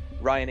Mays,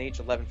 Ryan H.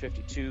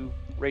 1152,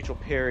 Rachel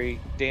Perry,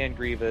 Dan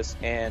Grievous,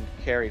 and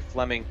Carrie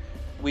Fleming.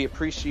 We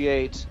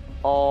appreciate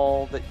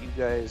all that you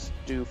guys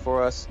do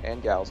for us,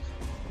 and gals.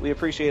 We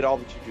appreciate all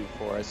that you do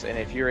for us, and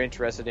if you're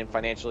interested in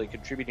financially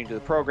contributing to the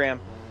program,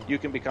 you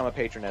can become a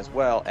patron as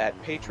well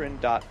at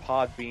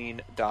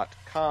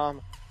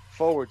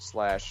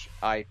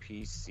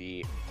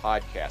patron.podbean.com/IPC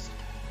podcast.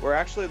 We're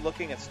actually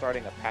looking at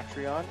starting a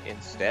Patreon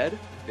instead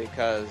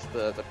because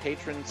the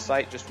patron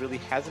site just really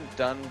hasn't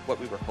done what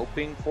we were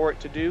hoping for it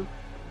to do.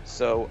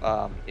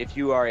 So if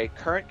you are a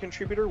current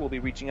contributor, we'll be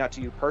reaching out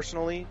to you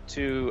personally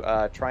to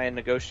try and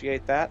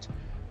negotiate that.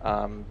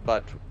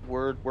 But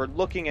we're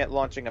looking at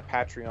launching a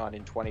Patreon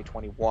in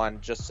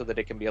 2021 just so that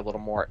it can be a little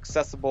more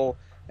accessible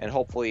and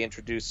hopefully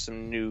introduce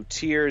some new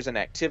tiers and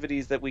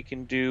activities that we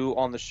can do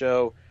on the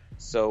show.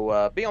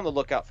 So be on the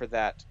lookout for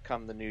that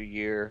come the new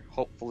year.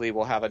 Hopefully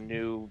we'll have a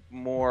new,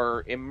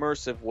 more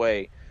immersive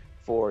way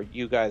for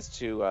you guys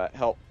to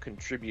help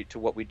contribute to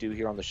what we do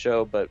here on the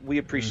show. But we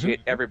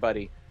appreciate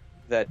everybody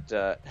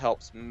that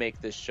helps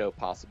make this show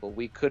possible.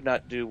 We could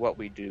not do what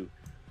we do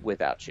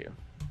without you.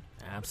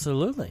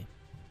 Absolutely.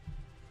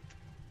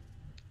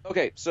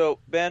 Okay, so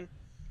Ben,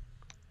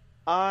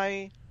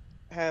 I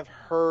have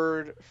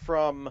heard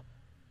from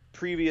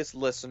previous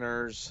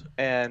listeners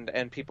and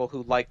people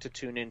who like to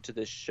tune into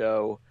this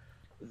show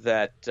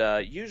that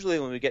usually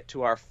when we get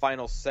to our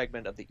final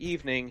segment of the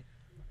evening,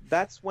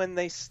 that's when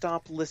they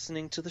stop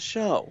listening to the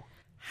show.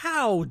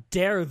 How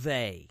dare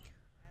they?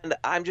 And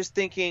I'm just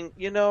thinking,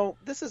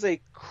 this is a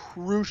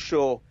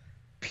crucial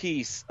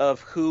piece of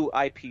who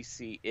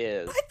IPC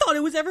is. I thought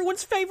it was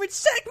everyone's favorite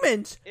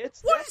segment.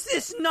 What is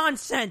this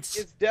nonsense?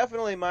 It's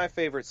definitely my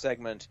favorite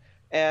segment.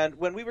 And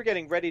when we were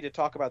getting ready to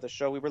talk about the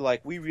show, we were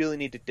like, we really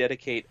need to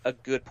dedicate a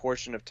good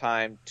portion of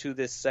time to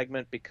this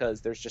segment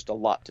because there's just a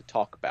lot to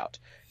talk about.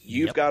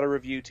 You've got a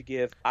review to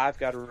give. I've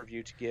got a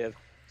review to give.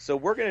 So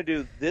we're going to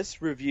do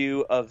this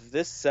review of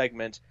this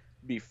segment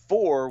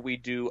before we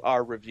do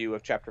our review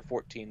of Chapter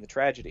 14, The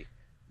Tragedy.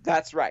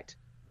 That's right.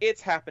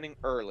 It's happening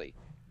early.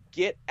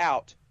 get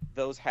out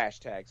those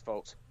hashtags,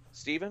 folks.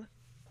 Steven,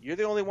 you're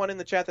the only one in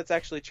the chat that's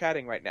actually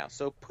chatting right now,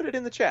 so put it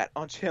in the chat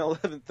on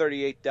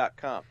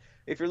channel1138.com.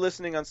 If you're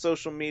listening on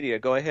social media,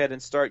 go ahead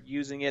and start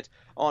using it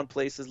on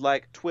places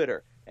like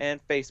Twitter and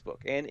Facebook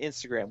and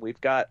Instagram. We've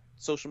got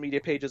social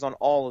media pages on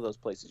all of those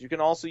places. You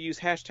can also use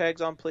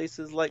hashtags on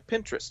places like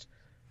Pinterest.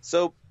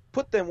 So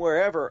put them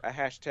wherever a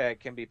hashtag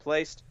can be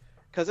placed,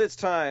 because it's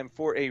time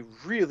for a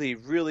really,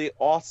 really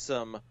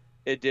awesome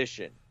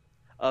edition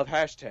of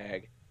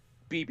hashtag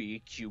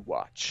BBQ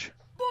Watch.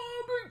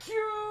 Barbecue.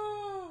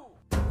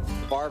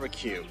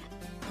 Barbecue.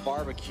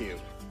 Barbecue.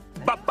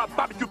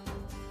 Barbecue.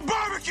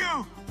 Barbecue.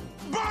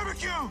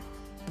 Barbecue.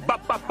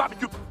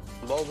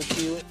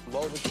 Barbecue it.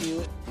 Barbecue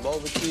it.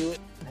 Barbecue it.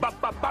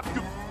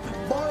 Barbecue.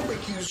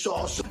 Barbecue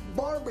sauce.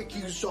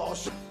 Barbecue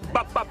sauce.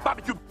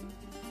 Barbecue.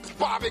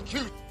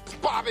 Barbecue.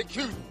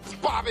 Barbecue.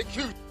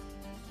 Barbecue.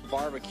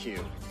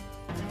 Barbecue.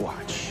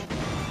 Watch.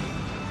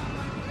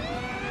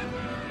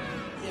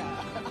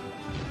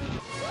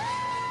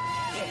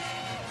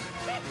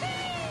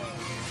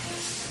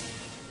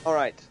 All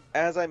right,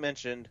 as I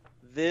mentioned,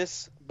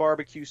 this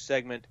barbecue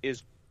segment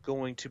is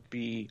going to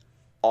be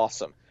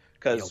awesome.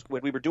 Because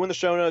when we were doing the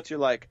show notes, you're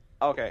like,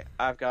 okay,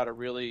 I've got a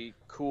really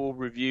cool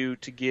review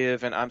to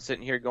give, and I'm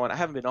sitting here going, I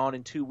haven't been on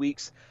in 2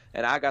 weeks,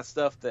 and I got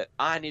stuff that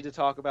I need to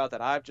talk about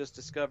that I've just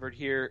discovered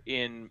here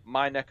in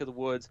my neck of the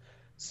woods.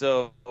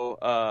 So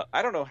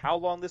I don't know how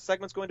long this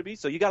segment's going to be,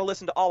 so you got to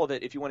listen to all of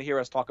it if you want to hear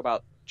us talk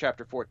about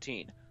Chapter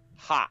 14.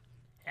 Ha!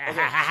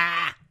 Okay.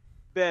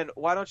 Ben,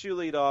 why don't you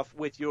lead off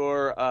with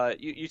your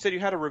you said you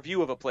had a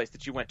review of a place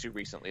that you went to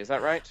recently, is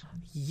that right?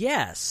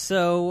 Yes.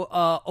 So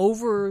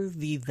over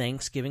the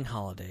Thanksgiving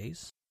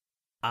holidays,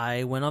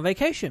 I went on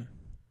vacation.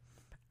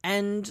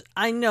 And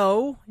I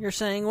know you're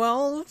saying,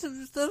 well,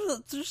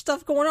 there's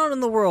stuff going on in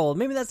the world.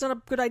 Maybe that's not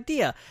a good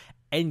idea.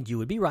 And you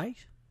would be right,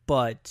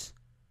 but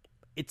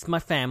it's my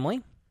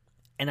family,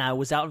 and I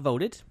was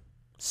outvoted.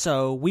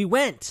 So we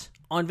went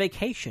on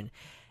vacation,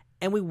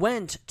 and we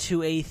went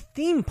to a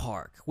theme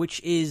park,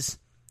 which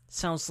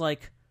sounds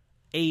like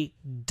a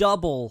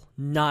double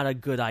not a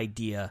good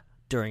idea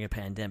during a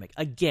pandemic.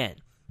 Again,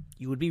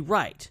 you would be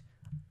right.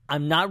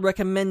 I'm not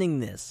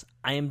recommending this.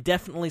 I am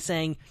definitely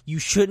saying you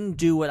shouldn't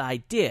do what I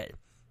did,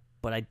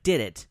 but I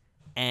did it,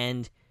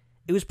 and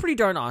it was pretty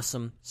darn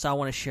awesome, so I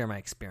want to share my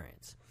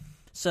experience.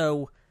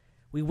 So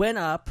we went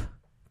up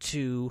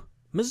to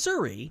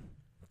Missouri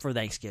for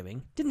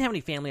Thanksgiving. Didn't have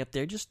any family up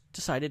there, just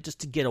decided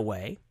just to get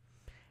away.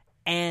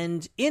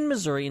 And in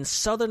Missouri, in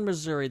southern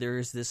Missouri, there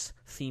is this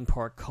theme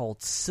park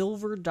called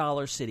Silver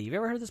Dollar City. Have you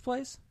ever heard of this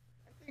place?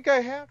 I think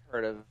I have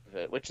heard of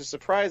it, which is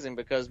surprising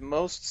because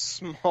most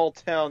small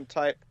town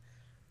type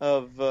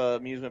of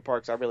amusement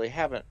parks I really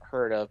haven't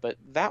heard of, but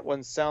that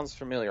one sounds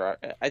familiar.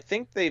 I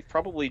think they've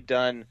probably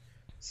done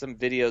some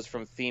videos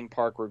from Theme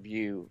Park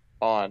Review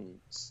on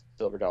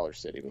Silver Dollar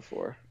City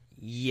before.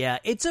 Yeah,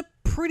 it's a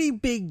pretty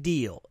big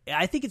deal.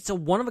 I think it's a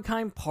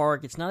one-of-a-kind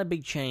park. It's not a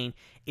big chain.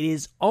 It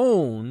is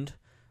owned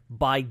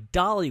by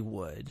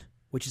Dollywood,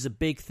 which is a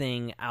big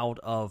thing out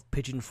of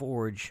Pigeon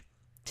Forge,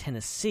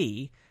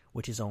 Tennessee,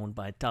 which is owned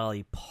by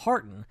Dolly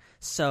Parton.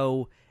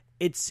 So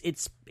it's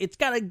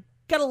got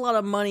a lot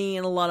of money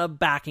and a lot of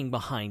backing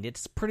behind it.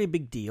 It's a pretty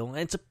big deal, and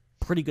it's a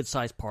pretty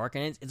good-sized park,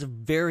 and it's a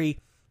very,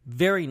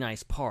 very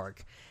nice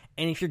park.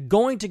 And if you're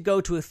going to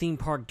go to a theme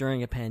park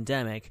during a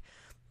pandemic,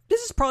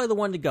 this is probably the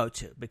one to go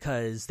to,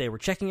 because they were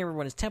checking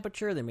everyone's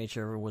temperature, they made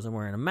sure everyone wasn't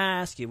wearing a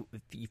mask, you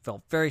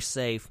felt very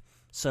safe.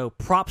 So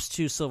props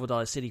to Silver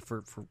Dollar City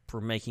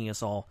for making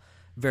us all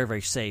very,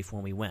 very safe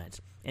when we went.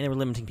 And they were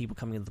limiting people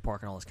coming into the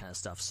park and all this kind of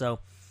stuff. So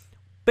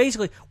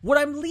basically, what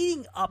I'm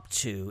leading up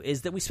to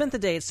is that we spent the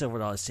day at Silver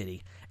Dollar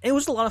City, and it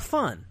was a lot of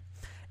fun.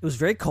 It was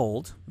very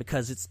cold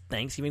because it's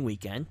Thanksgiving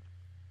weekend,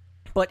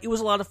 but it was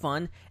a lot of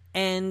fun.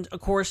 And, of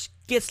course,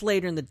 gets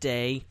later in the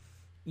day,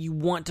 you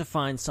want to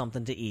find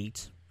something to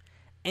eat.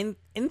 And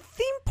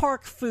theme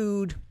park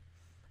food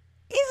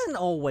isn't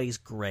always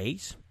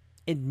great,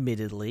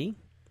 admittedly,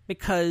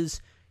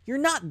 because you're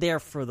not there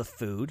for the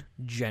food,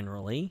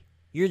 generally.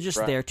 You're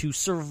just there to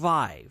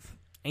survive,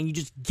 and you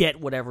just get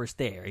whatever's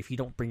there if you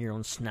don't bring your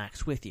own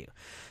snacks with you.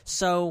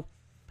 So,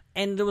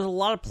 and there was a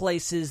lot of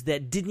places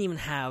that didn't even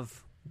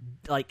have,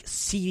 like,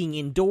 seating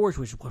indoors,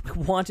 which is what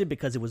we wanted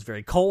because it was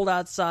very cold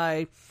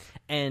outside.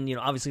 And, you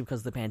know, obviously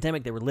because of the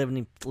pandemic, they were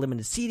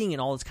limited seating and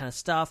all this kind of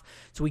stuff.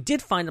 So we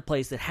did find a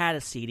place that had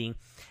a seating,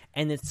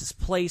 and it's this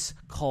place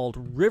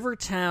called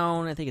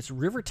Rivertown. I think it's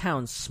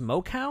Rivertown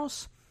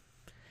Smokehouse.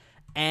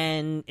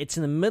 And it's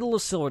in the middle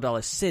of Silver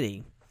Dollar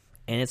City,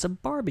 and it's a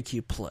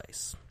barbecue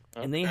place.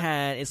 Okay. And they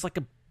had, it's like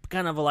a,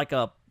 kind of like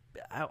a,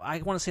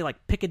 I want to say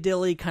like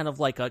Piccadilly, kind of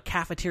like a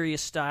cafeteria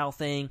style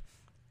thing.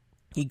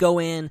 You go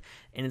in,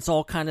 and it's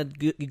all kind of,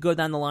 you go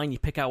down the line, you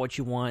pick out what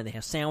you want. They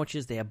have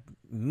sandwiches, they have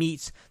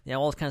meats, they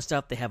have all this kind of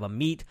stuff. They have a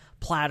meat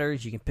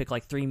platters, you can pick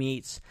like 3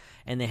 meats,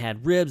 and they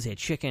had ribs, they had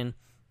chicken,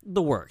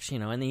 the works, you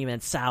know, and they even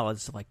had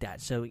salads, stuff like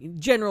that. So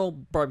general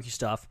barbecue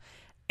stuff,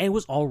 and it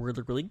was all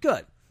really, really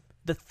good.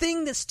 The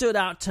thing that stood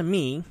out to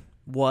me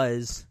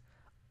was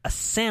a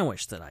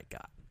sandwich that I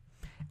got.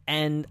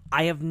 And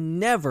I have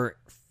never,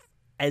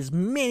 as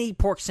many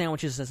pork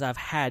sandwiches as I've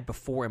had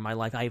before in my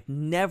life, I have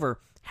never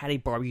had a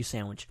barbecue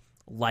sandwich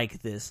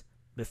like this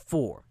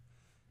before.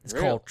 It's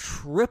called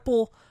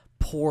triple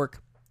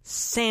pork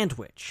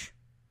sandwich.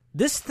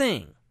 This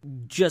thing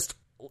just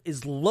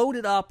is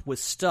loaded up with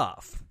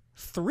stuff.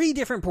 3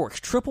 different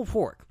porks, triple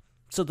pork.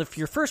 So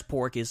your first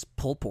pork is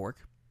pulled pork.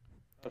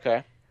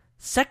 Okay.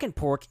 Second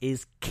pork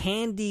is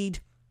candied,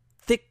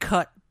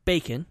 thick-cut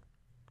bacon.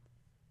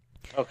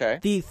 Okay.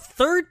 The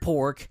third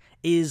pork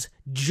is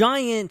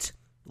giant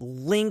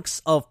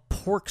links of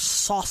pork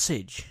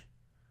sausage.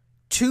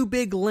 2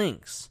 big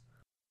links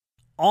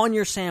on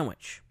your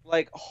sandwich.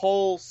 Like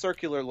whole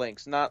circular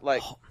links, not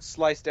like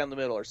sliced down the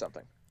middle or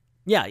something.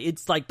 Yeah,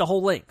 it's like the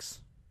whole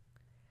links.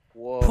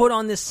 Whoa. Put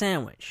on this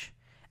sandwich.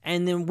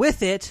 And then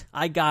with it,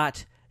 I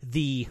got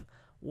the,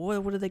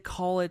 what do they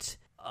call it?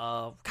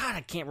 God,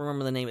 I can't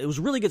remember the name. It was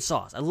really good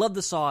sauce. I love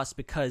the sauce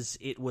because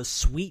it was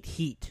sweet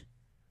heat.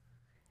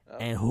 Oh.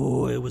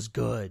 And, it was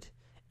good.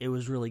 It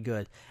was really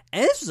good.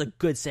 And this was a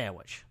good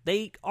sandwich.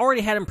 They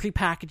already had them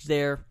prepackaged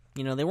there.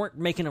 You know, they weren't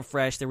making them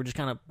fresh. They were just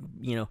kind of,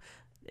 you know,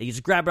 you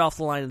just grab it off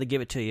the line and they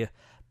give it to you.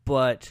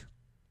 But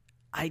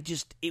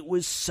it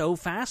was so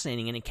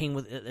fascinating. And it came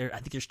with, I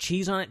think there's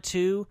cheese on it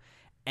too.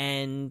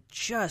 And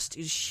just,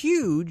 it's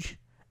huge.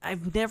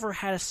 I've never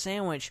had a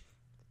sandwich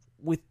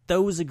with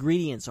those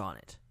ingredients on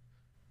it.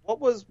 What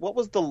was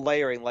the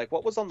layering like?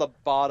 What was on the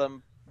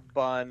bottom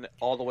bun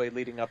all the way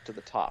leading up to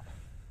the top?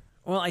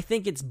 Well, I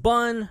think it's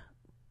bun,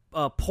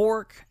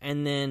 pork,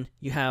 and then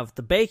you have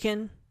the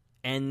bacon,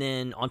 and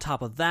then on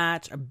top of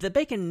that, the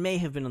bacon may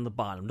have been on the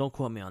bottom. Don't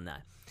quote me on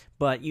that.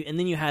 And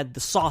then you had the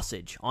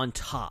sausage on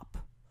top.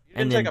 You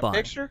didn't take a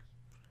picture?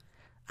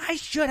 I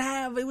should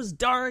have. It was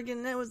dark,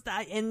 and it was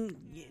that, and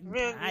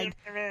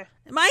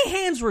my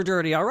hands were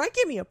dirty. All right,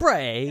 give me a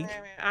break.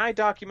 I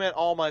document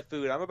all my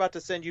food. I'm about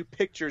to send you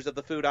pictures of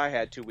the food I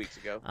had 2 weeks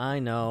ago. I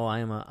know. I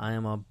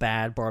am a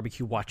bad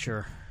barbecue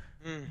watcher.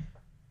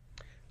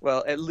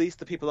 Well, at least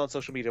the people on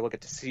social media will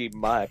get to see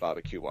my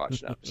barbecue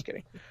watch. No, I'm just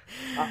kidding.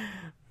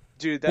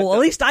 Dude, at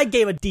least I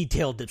gave a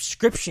detailed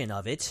description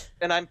of it.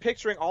 And I'm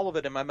picturing all of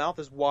it, and my mouth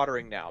is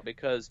watering now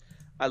because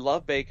I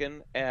love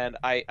bacon, and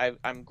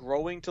I'm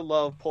growing to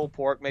love pulled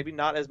pork. Maybe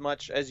not as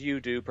much as you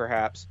do,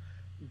 perhaps,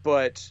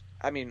 but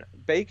I mean,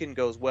 bacon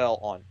goes well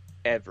on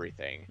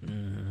everything.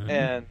 Mm-hmm.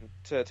 And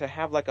to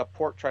have like a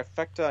pork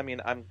trifecta, I mean,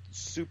 I'm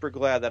super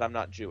glad that I'm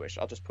not Jewish.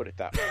 I'll just put it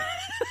that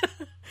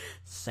way.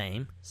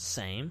 Same.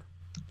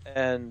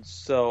 And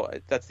so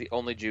that's the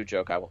only Jew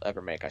joke I will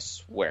ever make, I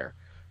swear.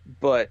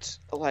 But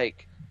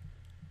like,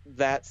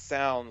 that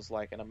sounds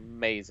like an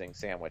amazing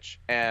sandwich.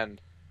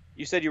 And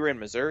you said you were in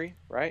Missouri,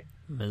 right?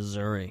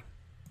 Missouri.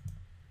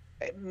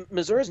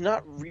 Missouri's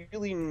not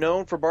really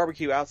known for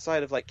barbecue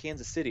outside of like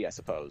Kansas City, I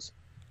suppose.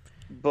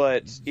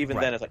 But even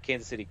then, it's like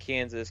Kansas City,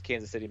 Kansas,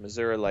 Kansas City,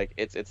 Missouri. Like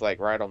it's like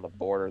right on the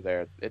border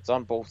there. It's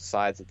on both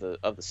sides of the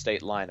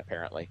state line,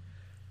 apparently.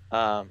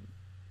 I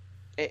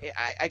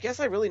guess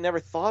I really never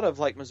thought of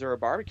like Missouri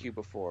barbecue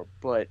before,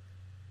 but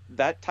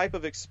that type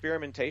of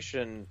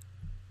experimentation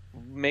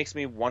makes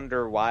me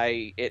wonder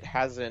why it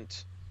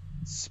hasn't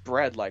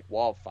spread like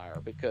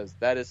wildfire, because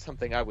that is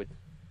something I would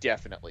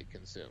definitely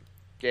consume.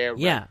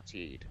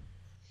 Guaranteed.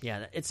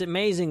 Yeah, it's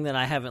amazing that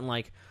I haven't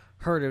like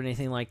heard of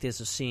anything like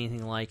this or seen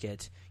anything like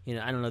it. You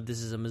know, I don't know if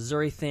this is a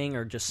Missouri thing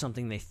or just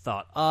something they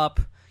thought up.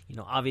 You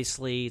know,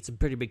 obviously it's a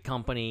pretty big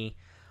company,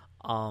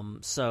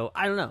 so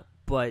I don't know.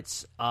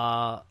 But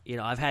you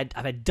know, I've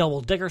had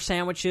double decker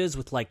sandwiches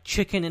with like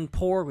chicken and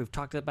pork. We've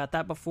talked about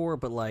that before,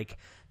 but like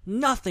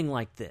nothing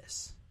like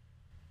this.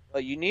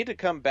 Well, you need to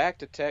come back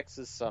to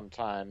Texas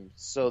sometime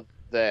so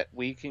that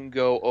we can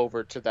go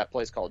over to that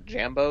place called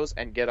Jambo's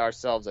and get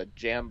ourselves a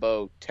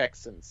Jambo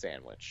Texan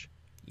sandwich.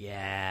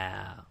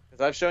 Yeah.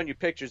 Because I've shown you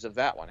pictures of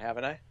that one,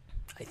 haven't I?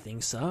 I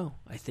think so.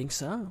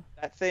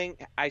 That thing,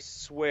 I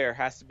swear,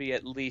 has to be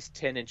at least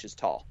 10 inches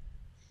tall.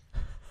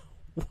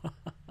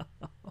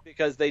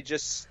 Because they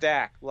just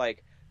stack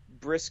like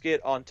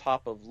brisket on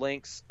top of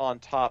links, on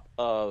top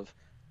of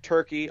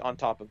turkey, on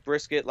top of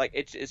brisket. Like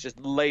it's just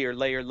layer,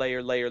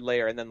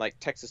 and then like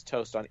Texas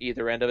toast on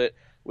either end of it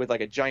with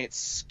like a giant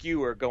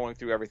skewer going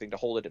through everything to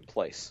hold it in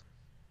place.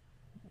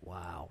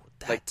 Wow,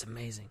 that's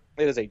amazing.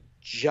 It is a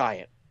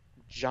giant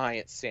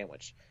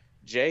sandwich.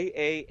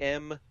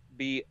 Jambo,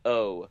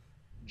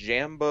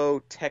 Jambo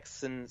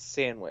Texan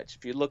sandwich.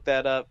 If you look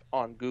that up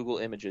on Google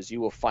Images,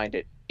 you will find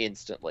it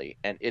instantly,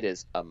 and it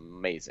is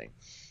amazing.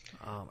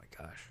 Oh my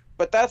gosh.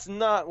 But that's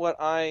not what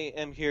I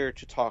am here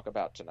to talk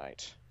about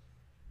tonight.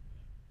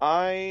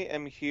 I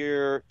am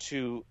here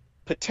to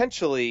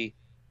potentially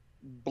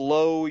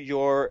blow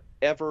your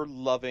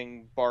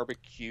ever-loving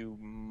barbecue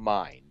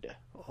mind.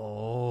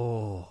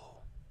 Oh.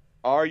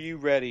 Are you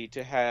ready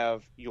to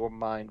have your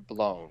mind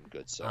blown,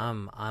 good sir?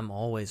 I'm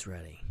always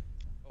ready.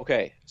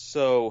 Okay,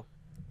 so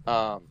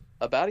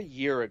about a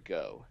year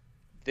ago,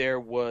 there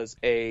was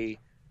a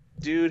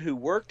dude who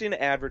worked in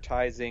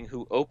advertising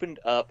who opened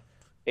up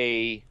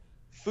a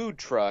food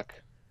truck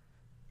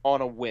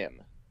on a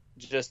whim.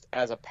 just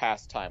as a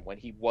pastime when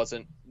he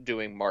wasn't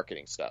doing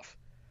marketing stuff.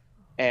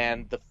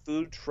 And the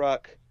food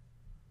truck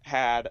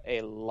had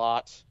a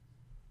lot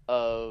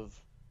of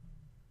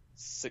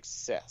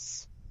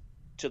success,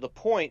 to the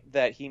point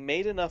that he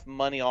made enough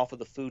money off of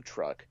the food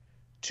truck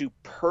to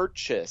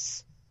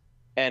purchase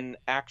an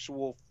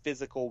actual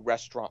physical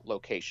restaurant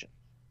location.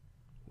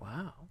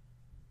 Wow.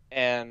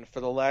 And for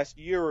the last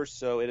year or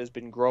so, it has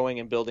been growing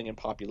and building in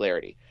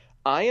popularity.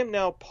 I am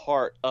now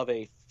part of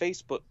a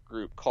Facebook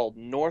group called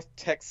North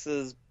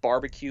Texas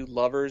Barbecue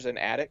Lovers and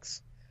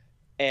Addicts,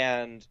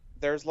 and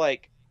there's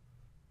like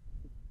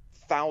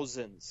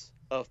thousands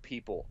of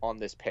people on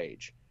this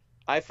page.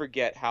 I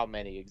forget how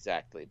many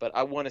exactly, but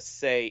I want to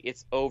say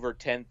it's over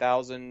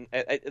 10,000.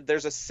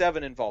 There's a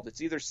 7 involved.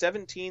 It's either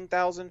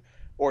 17,000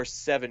 or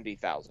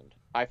 70,000.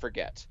 I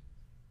forget.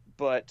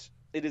 But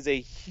it is a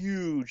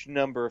huge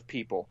number of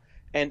people.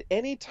 And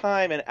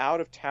anytime an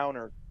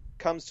out-of-towner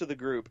comes to the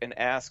group and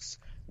asks,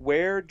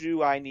 where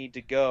do I need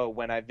to go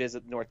when I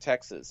visit North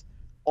Texas?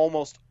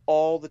 Almost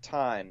all the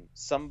time,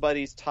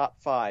 somebody's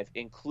top 5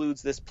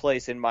 includes this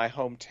place in my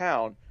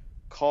hometown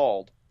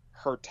called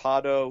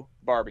Hurtado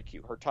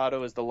Barbecue.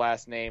 Hurtado is the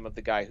last name of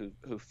the guy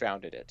who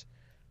founded it.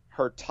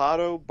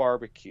 Hurtado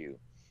Barbecue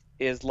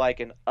is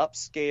like an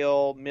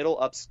middle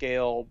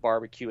upscale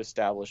barbecue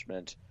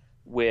establishment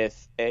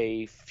with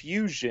a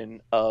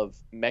fusion of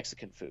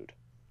Mexican food.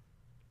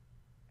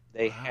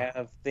 They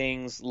have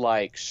things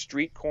like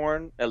street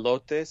corn,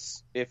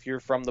 elotes, if you're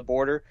from the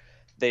border.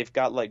 They've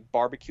got like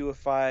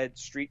barbecue-ified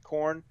street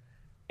corn,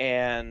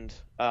 and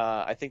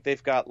I think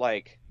they've got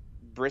like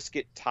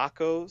brisket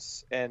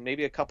tacos and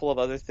maybe a couple of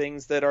other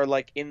things that are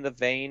like in the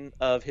vein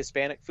of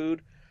Hispanic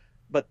food,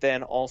 but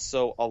then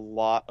also a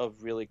lot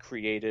of really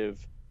creative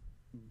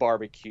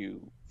barbecue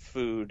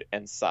food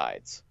and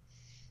sides.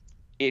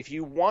 If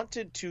you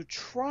wanted to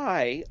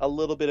try a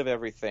little bit of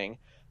everything,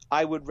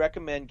 I would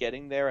recommend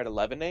getting there at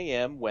 11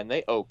 a.m. when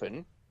they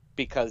open,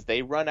 because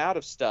they run out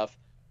of stuff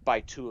by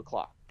 2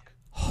 o'clock.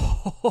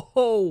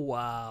 Oh,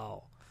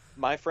 wow.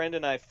 My friend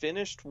and I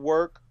finished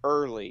work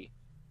early.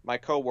 My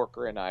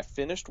coworker and I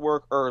finished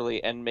work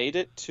early and made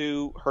it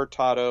to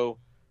Hurtado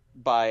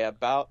by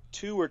about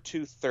 2 or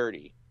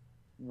 2:30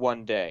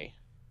 one day.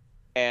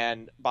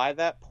 And by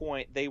that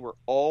point, they were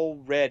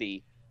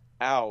already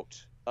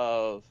out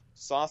of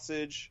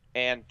sausage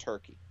and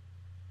turkey.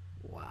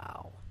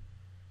 Wow.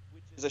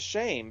 Which is a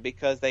shame,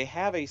 because they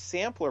have a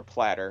sampler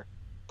platter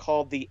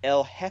called the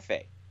El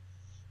Jefe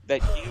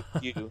that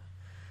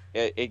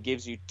it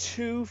gives you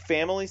 2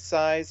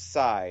 family-sized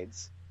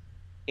sides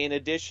in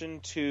addition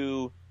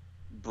to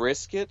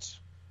brisket,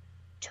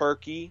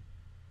 turkey,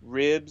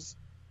 ribs,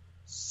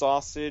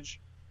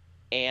 sausage,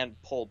 and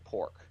pulled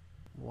pork.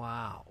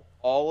 Wow.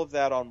 All of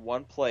that on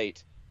one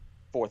plate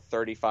for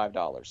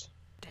 $35.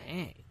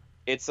 Dang.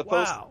 It's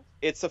supposed Wow.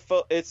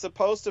 it's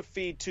supposed to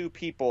feed 2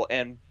 people,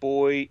 and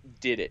boy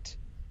did it.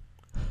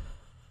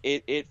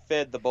 It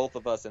fed the both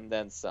of us and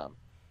then some.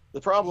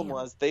 The problem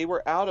was they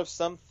were out of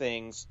some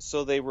things,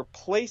 so they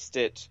replaced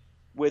it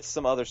with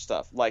some other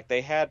stuff. Like,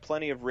 they had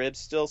plenty of ribs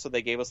still, so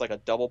they gave us like a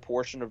double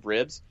portion of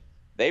ribs.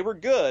 They were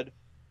good,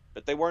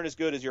 but they weren't as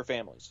good as your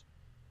family's.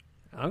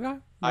 Okay.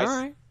 All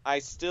right. I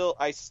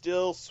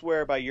still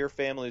swear by your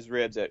family's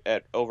ribs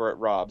over at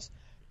Rob's.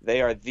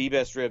 They are the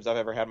best ribs I've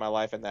ever had in my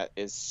life, and that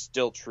is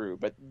still true.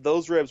 But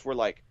those ribs were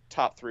like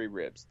top 3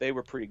 ribs. They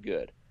were pretty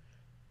good.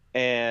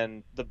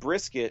 And the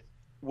brisket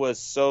was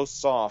so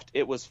soft,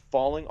 it was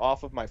falling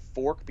off of my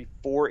fork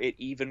before it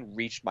even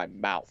reached my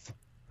mouth.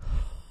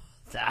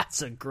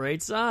 That's a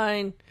great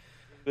sign.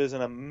 It was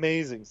an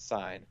amazing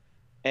sign.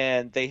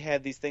 And they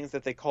had these things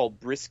that they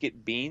called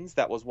brisket beans.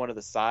 That was one of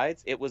the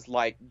sides. It was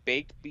like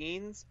baked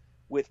beans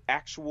with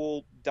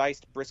actual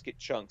diced brisket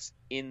chunks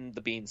in the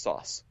bean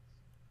sauce.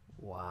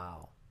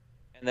 Wow.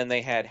 And then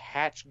they had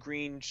Hatch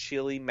green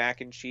chili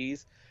mac and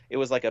cheese. It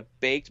was like a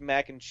baked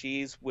mac and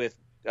cheese with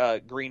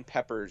green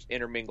peppers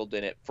intermingled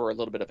in it for a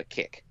little bit of a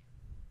kick.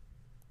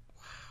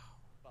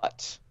 Wow.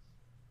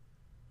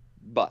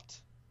 But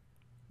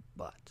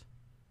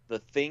the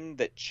thing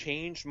that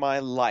changed my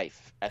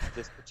life at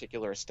this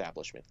particular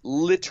establishment,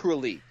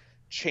 literally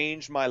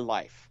changed my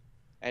life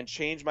and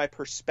changed my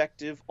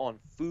perspective on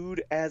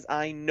food as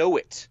I know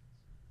it,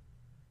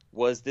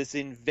 was this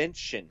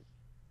invention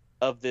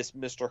of this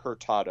Mr.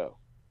 Hurtado.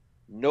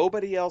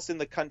 Nobody else in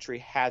the country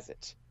has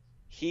it.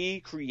 He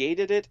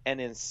created it and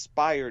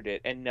inspired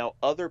it, and now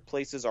other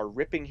places are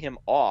ripping him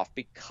off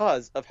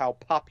because of how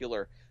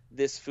popular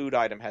this food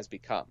item has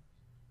become.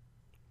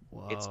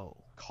 Whoa. It's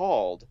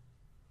called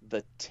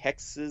the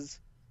Texas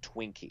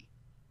Twinkie.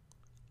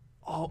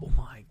 Oh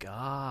my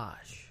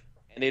gosh.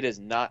 And it is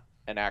not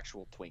an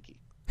actual Twinkie.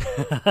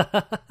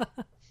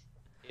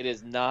 It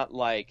is not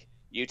like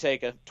you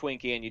take a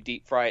Twinkie and you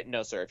deep fry it.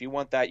 No, sir. If you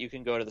want that, you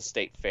can go to the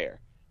state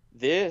fair.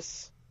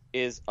 This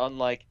is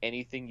unlike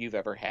anything you've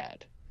ever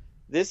had.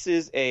 This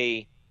is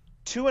a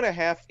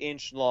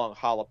 2.5-inch long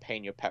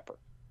jalapeno pepper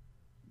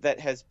that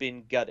has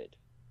been gutted.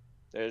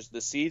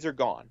 The seeds are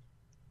gone.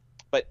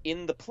 But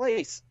in the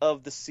place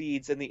of the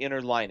seeds and the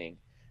inner lining,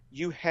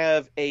 you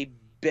have a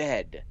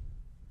bed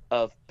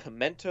of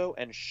pimento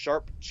and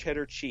sharp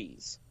cheddar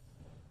cheese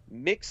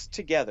mixed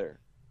together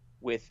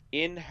with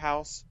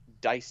in-house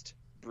diced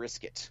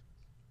brisket.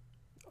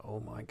 Oh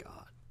my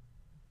God.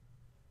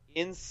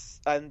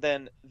 And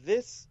then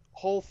this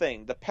whole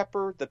thing, the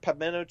pepper, the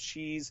pimento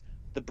cheese,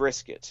 the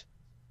brisket,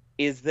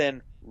 is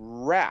then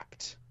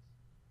wrapped,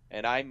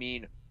 and I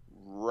mean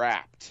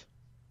wrapped,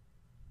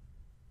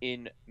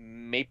 in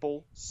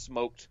maple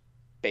smoked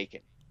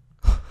bacon.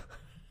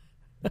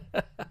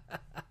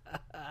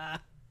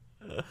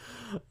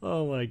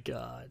 Oh my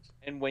God.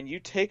 And when you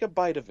take a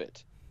bite of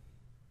it,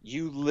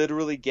 you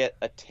literally get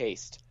a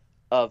taste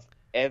of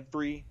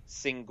every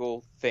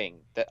single thing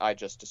that I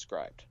just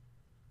described.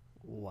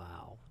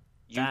 Wow.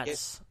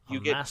 That's a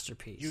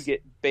masterpiece. You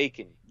get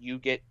bacon, you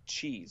get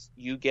cheese,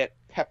 you get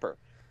pepper,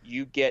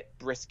 you get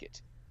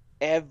brisket.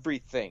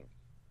 Everything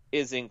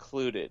is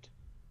included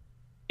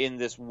in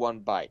this one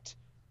bite.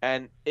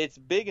 And it's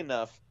big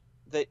enough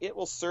that it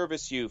will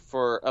service you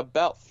for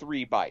about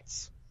 3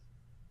 bites.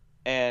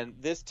 And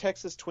this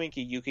Texas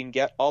Twinkie you can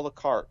get a la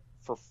carte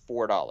for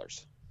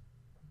 $4.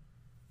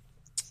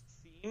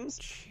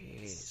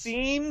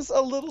 Seems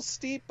a little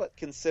steep, but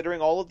considering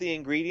all of the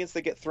ingredients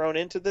that get thrown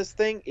into this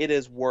thing, it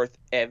is worth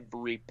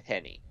every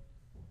penny.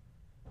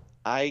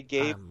 I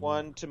gave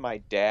one to my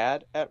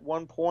dad at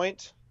one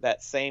point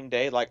that same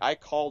day. Like, I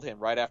called him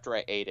right after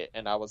I ate it,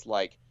 and I was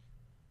like,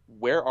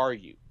 "Where are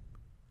you?"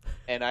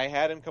 And I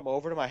had him come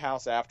over to my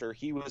house after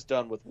he was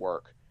done with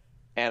work.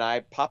 And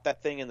I popped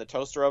that thing in the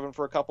toaster oven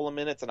for a couple of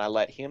minutes, and I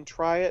let him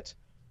try it.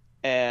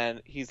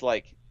 And he's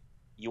like,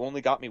 "You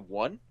only got me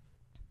one?"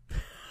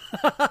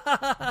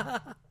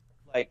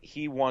 Like,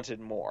 he wanted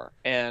more.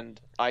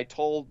 And I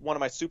told one of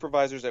my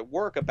supervisors at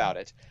work about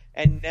it,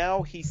 and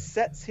now he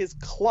sets his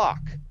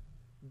clock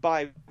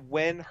by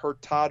when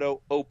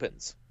Hurtado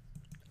opens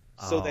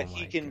so that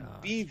he can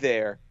be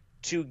there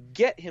to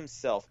get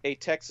himself a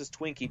Texas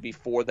Twinkie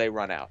before they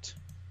run out.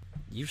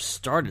 You've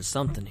started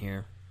something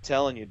here.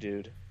 Telling you,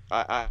 dude.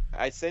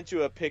 I sent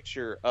you a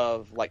picture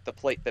of, like, the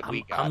plate that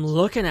we got. I'm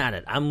looking at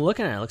it.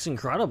 It looks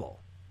incredible.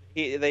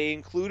 They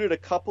included a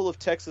couple of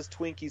Texas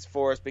Twinkies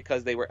for us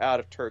because they were out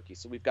of turkey.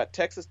 So we've got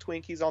Texas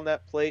Twinkies on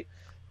that plate.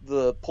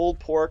 The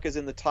pulled pork is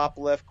in the top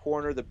left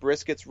corner. The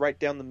brisket's right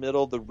down the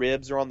middle. The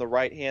ribs are on the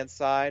right-hand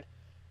side.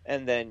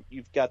 And then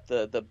you've got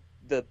the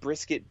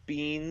brisket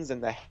beans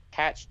and the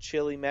hatch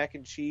chili mac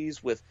and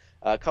cheese with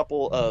a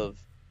couple of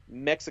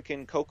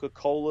Mexican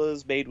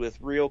Coca-Colas made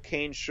with real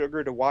cane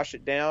sugar to wash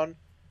it down.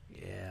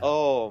 Yeah.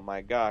 Oh,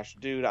 my gosh.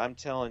 Dude, I'm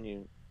telling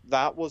you.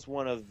 That was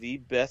one of the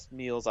best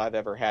meals I've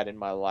ever had in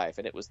my life,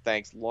 and it was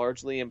thanks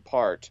largely in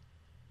part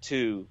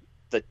to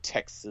the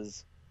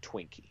Texas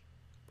Twinkie.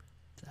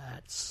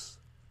 That's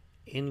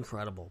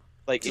incredible.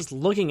 Like, just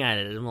looking at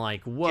it, I'm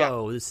like,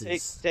 whoa, yeah, this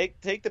is...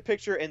 Take the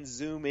picture and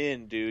zoom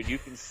in, dude. You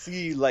can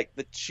see, like,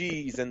 the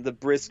cheese and the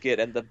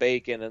brisket and the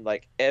bacon and,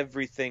 like,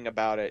 everything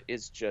about it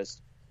is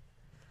just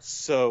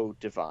so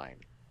divine.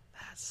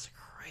 That's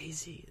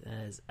crazy.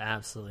 That is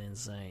absolutely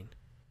insane.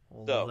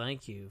 Well,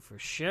 thank you for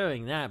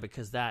sharing that,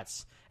 because and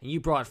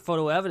you brought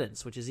photo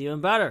evidence, which is even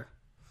better.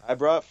 I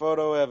brought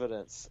photo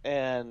evidence,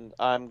 and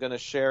I'm going to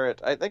share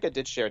it. I think I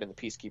did share it in the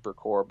Peacekeeper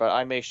Corps, but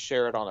I may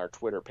share it on our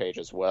Twitter page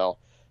as well,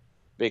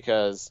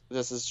 because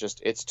this is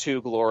it's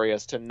too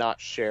glorious to not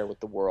share with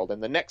the world.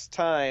 And the next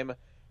time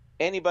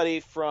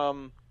anybody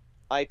from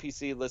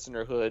IPC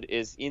listenerhood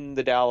is in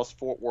the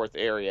Dallas-Fort Worth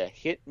area,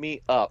 hit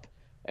me up,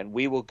 and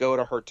we will go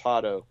to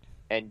Hurtado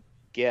and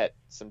get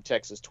some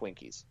Texas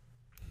Twinkies.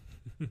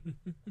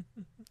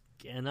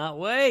 Cannot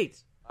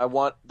wait. I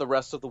want the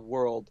rest of the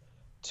world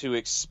to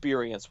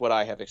experience what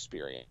I have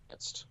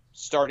experienced,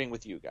 starting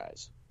with you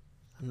guys.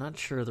 I'm not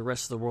sure the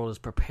rest of the world is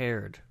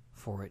prepared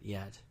for it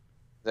yet.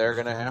 They're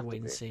going to have to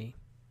wait be. And see.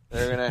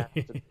 They're going to have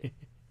to be.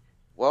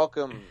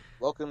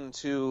 Welcome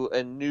to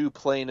a new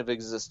plane of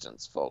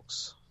existence,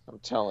 folks. I'm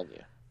telling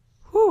you.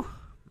 Whew.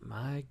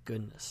 My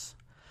goodness.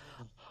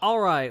 All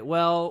right.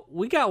 Well,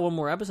 we got one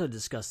more episode to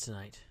discuss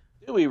tonight.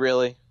 Do we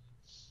really?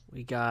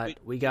 We got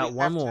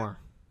one more.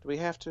 Do we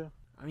have to?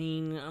 I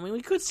mean,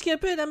 we could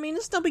skip it. I mean,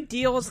 it's no big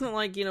deal. It's not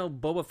like,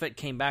 Boba Fett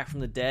came back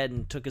from the dead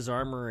and took his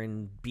armor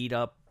and beat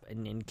up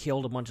and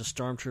killed a bunch of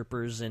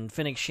stormtroopers, and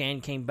Fennec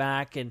Shand came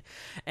back, and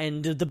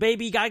the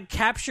baby got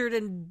captured,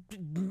 and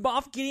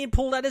Moff Gideon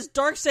pulled out his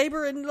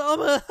Darksaber, and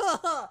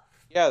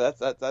yeah,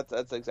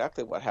 that's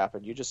exactly what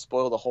happened. You just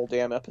spoiled the whole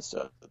damn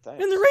episode.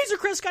 Thanks. And the Razor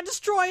Crest got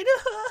destroyed.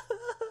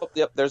 Oh,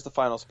 yep, there's the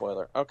final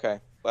spoiler. Okay,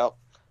 well,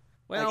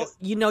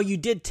 you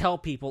did tell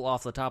people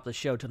off the top of the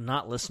show to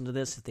not listen to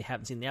this if they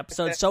haven't seen the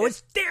episode, so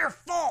it's their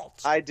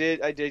fault. I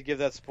did give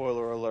that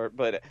spoiler alert,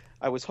 but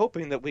I was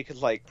hoping that we could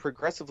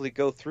progressively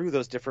go through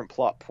those different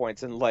plot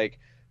points and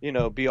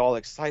be all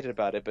excited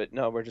about it. But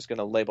no, we're just going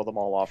to label them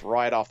all off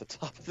right off the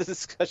top of the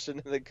discussion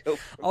and then go.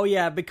 Oh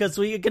yeah, because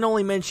we can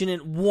only mention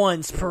it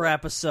once per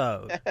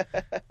episode.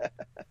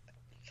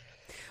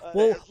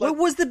 Well, what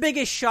was the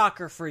biggest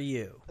shocker for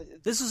you?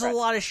 This is a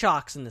lot of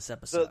shocks in this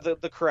episode.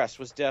 The crest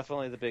was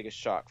definitely the biggest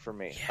shock for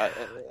me.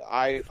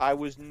 Yeah. I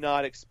was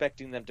not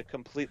expecting them to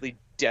completely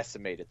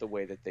decimate it the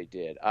way that they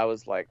did. I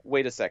was like,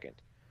 wait a second.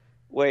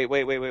 Wait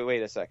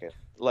a second.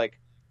 Like,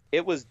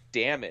 it was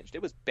damaged.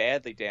 It was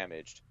badly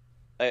damaged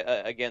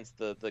against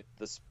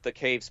the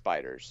cave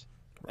spiders.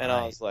 Right. And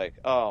I was like,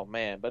 oh,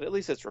 man, but at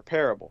least it's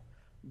repairable.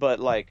 But,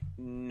 like,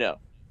 no.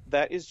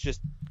 That is just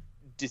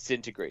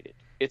disintegrated.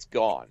 It's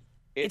gone.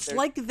 It's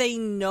like they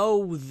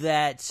know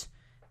that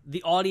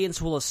the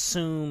audience will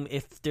assume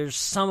if there's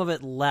some of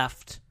it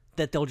left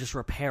that they'll just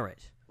repair it.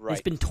 Right.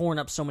 It's been torn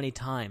up so many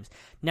times.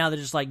 Now they're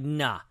just like,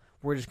 nah,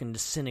 we're just going to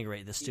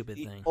disintegrate this stupid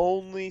thing. The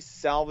only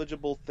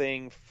salvageable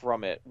thing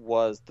from it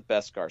was the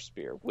Beskar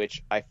Spear,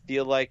 which I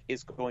feel like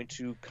is going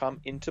to come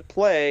into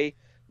play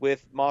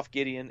with Moff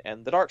Gideon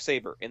and the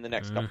Darksaber in the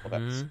next couple of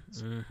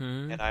episodes.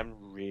 And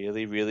I'm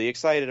really, really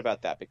excited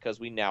about that because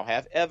we now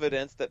have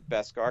evidence that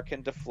Beskar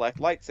can deflect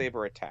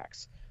lightsaber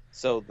attacks.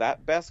 So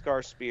that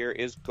Beskar Spear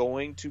is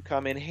going to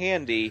come in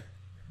handy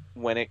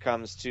when it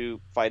comes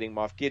to fighting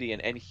Moff Gideon.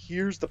 And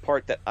here's the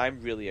part that I'm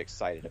really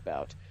excited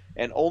about.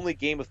 And only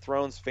Game of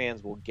Thrones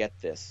fans will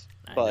get this.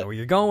 I know where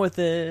you're going with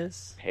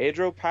this.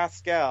 Pedro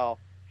Pascal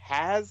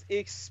has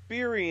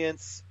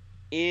experience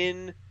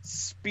in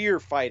spear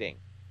fighting.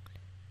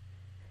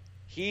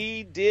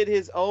 He did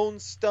his own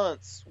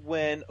stunts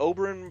when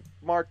Oberyn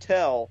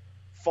Martell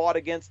fought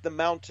against the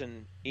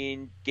Mountain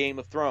in Game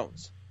of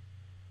Thrones.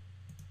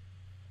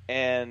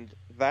 And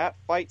that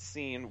fight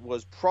scene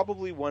was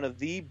probably one of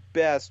the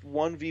best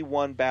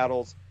 1v1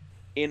 battles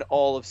in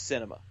all of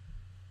cinema.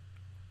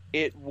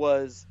 It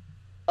was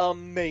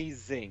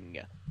amazing.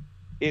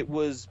 It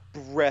was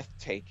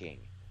breathtaking.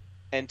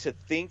 And to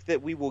think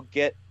that we will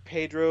get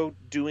Pedro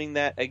doing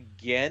that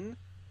again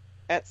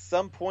at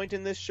some point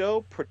in this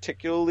show,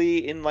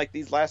 particularly in like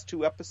these last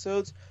 2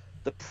 episodes,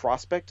 the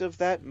prospect of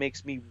that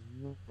makes me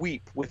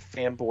weep with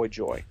fanboy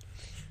joy.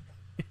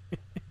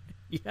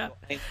 Yeah.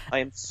 I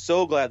am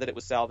so glad that it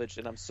was salvaged,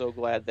 and I'm so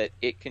glad that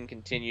it can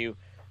continue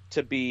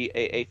to be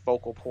a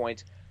focal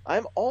point.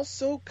 I'm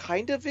also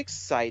kind of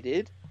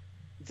excited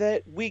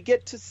that we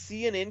get to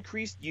see an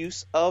increased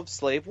use of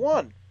Slave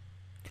One.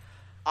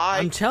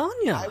 I'm telling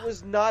you. I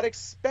was not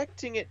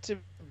expecting it to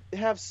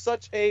have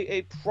such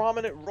a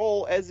prominent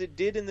role as it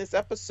did in this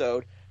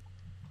episode.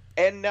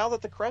 And now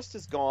that the crest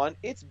is gone,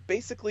 it's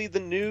basically the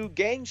new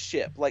gang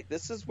ship. Like,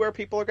 this is where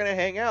people are going to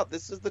hang out.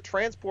 This is the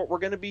transport we're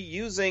going to be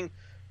using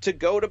to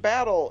go to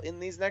battle in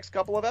these next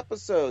couple of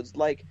episodes.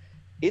 Like,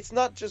 it's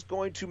not just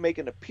going to make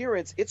an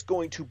appearance, it's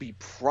going to be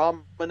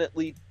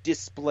prominently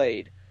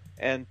displayed.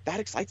 And that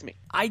excites me.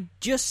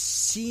 Just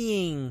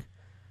seeing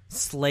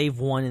Slave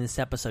One in this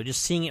episode,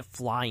 just seeing it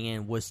fly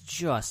in was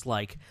just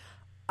like,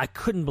 I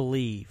couldn't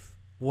believe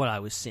what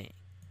I was seeing.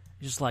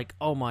 Just like,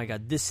 oh my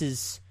god, this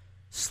is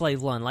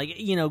Slave One. Like,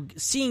 you know,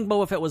 seeing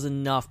Boba Fett was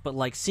enough, but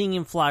like seeing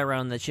him fly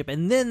around that ship,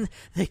 and then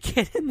they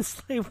get in the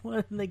Slave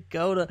One and they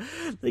go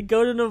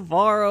to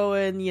Navarro,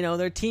 and you know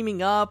they're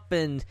teaming up,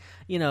 and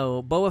you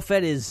know Boba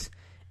Fett is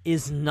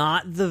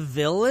not the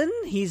villain.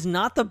 He's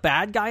not the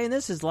bad guy in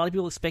this, as a lot of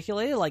people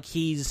speculated. Like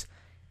he's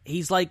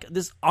like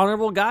this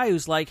honorable guy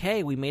who's like,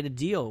 hey, we made a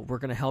deal. We're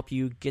gonna help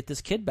you get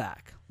this kid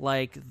back.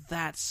 Like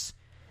that's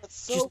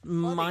so just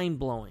mind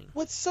blowing.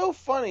 What's so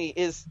funny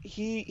is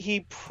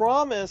he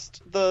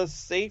promised the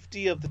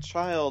safety of the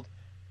child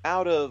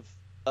out of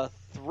a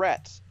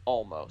threat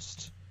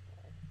almost,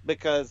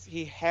 because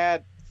he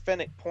had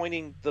Fennec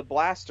pointing the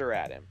blaster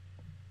at him.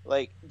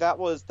 Like that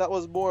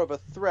was more of a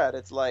threat.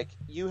 It's like,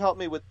 you help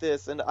me with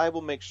this and I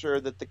will make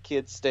sure that the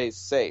kid stays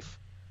safe.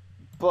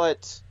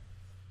 But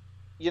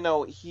you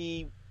know,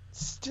 he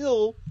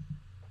still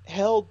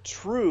held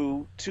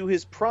true to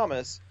his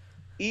promise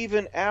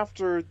even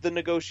after the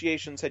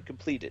negotiations had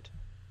completed.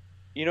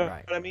 You know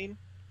what I mean?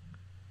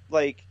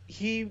 Like,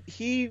 he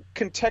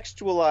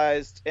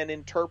contextualized and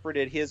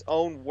interpreted his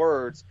own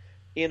words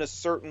in a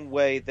certain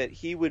way that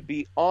he would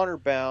be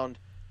honor-bound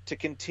to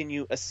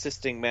continue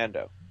assisting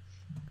Mando.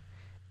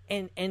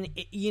 And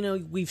you know,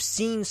 we've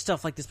seen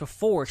stuff like this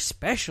before,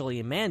 especially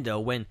in Mando,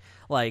 when,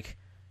 like,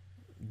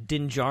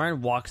 Din Djarin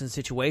walks in a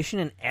situation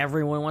and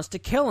everyone wants to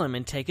kill him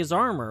and take his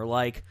armor.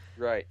 Like,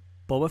 right.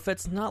 Boba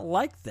Fett's not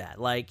like that.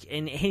 Like,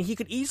 and he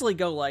could easily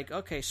go like,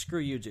 okay,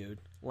 screw you,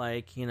 dude.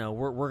 Like, you know,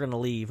 we're gonna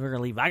leave. We're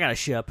gonna leave. I got a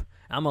ship.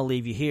 I'm gonna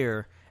leave you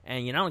here,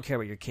 and you know, I don't care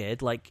about your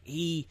kid. Like,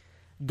 he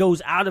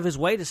goes out of his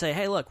way to say,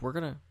 hey, look, we're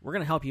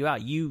gonna help you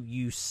out.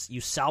 You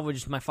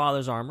salvaged my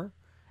father's armor,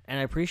 and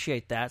I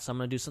appreciate that. So I'm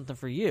gonna do something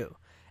for you.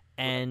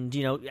 And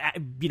you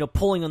know,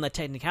 pulling on that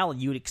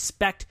technicality, you would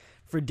expect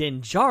for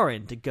Din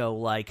Djarin to go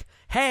like,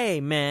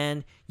 hey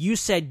man, you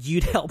said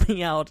you'd help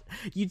me out.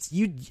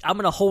 I'm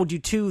gonna hold you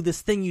to this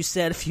thing you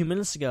said a few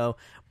minutes ago,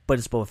 but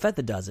it's Boba Fett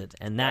that does it,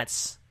 and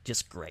that's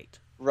just great.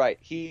 Right.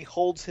 He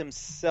holds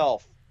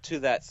himself to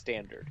that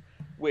standard,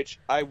 which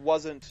I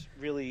wasn't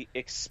really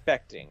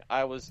expecting.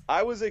 I was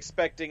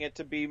expecting it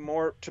to be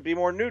more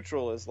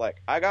neutral. Is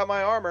like, I got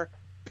my armor,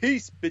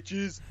 peace,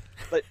 bitches.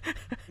 But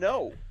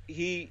no,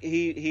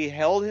 he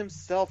held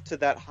himself to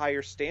that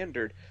higher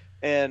standard,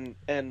 And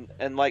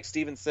like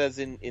Steven says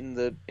in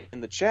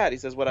the chat, he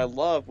says, what I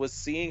loved was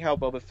seeing how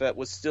Boba Fett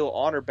was still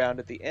honor bound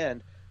at the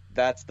end.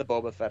 That's the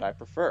Boba Fett I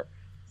prefer.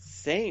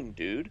 Same,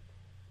 dude.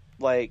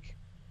 Like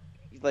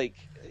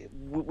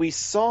we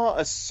saw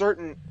a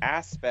certain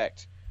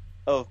aspect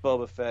of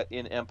Boba Fett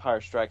in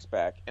Empire Strikes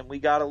Back, and we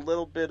got a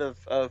little bit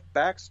of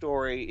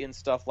backstory in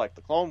stuff like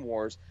the Clone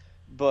Wars,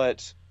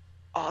 but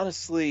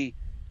honestly,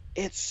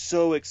 it's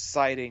so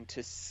exciting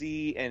to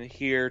see and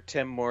hear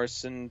Tim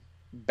Morrison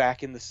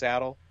back in the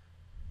saddle.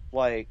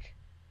 Like,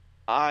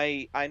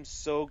 I'm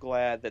so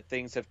glad that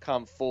things have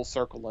come full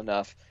circle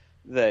enough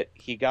that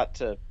he got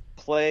to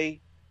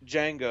play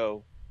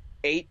Jango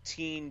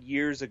 18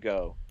 years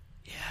ago.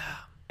 Yeah.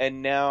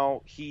 And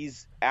now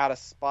he's at a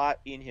spot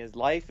in his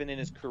life and in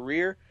his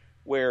career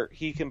where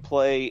he can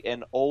play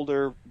an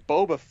older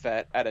Boba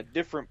Fett at a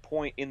different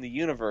point in the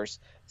universe.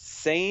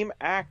 Same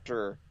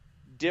actor,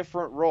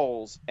 different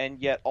roles,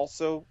 and yet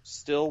also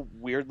still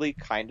weirdly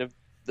kind of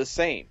the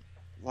same.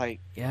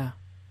 Like, yeah,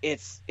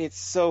 it's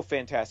so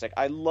fantastic.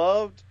 I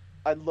loved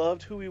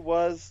who he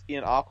was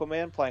in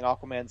Aquaman, playing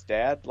Aquaman's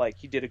dad. Like,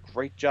 he did a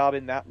great job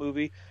in that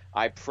movie.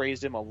 I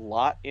praised him a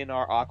lot in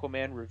our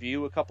Aquaman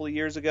review a couple of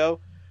years ago.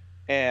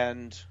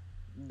 And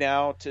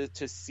now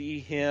to see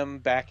him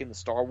back in the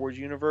Star Wars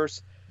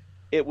universe,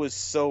 it was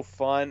so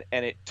fun,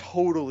 and it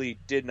totally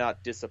did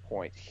not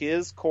disappoint.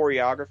 His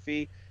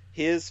choreography,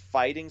 his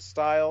fighting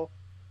style,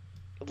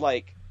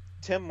 like,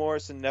 Tim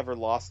Morrison never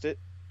lost it,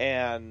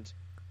 and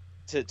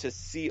to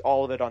see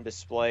all of it on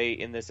display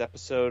in this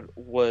episode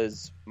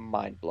was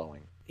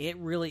mind-blowing. It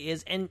really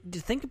is. And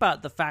to think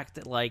about the fact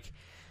that, like,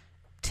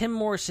 Tim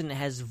Morrison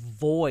has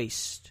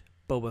voiced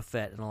Boba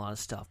Fett in a lot of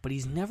stuff, but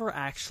he's never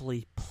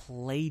actually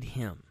played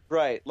him.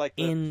 Right, like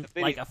in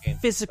the like a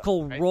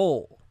physical stuff, right?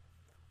 role.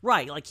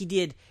 Right, like he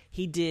did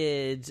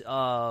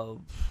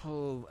video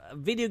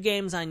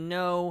games, I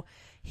know.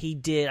 He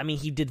did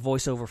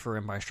voiceover for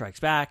Empire Strikes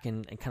Back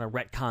and kind of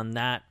retconned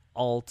that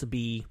all to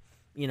be,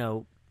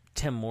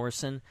 Tim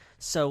Morrison.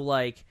 So,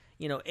 like,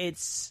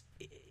 it's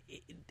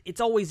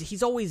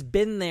he's always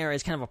been there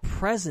as kind of a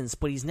presence,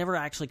 but he's never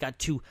actually got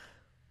to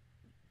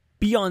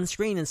be on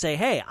screen and say,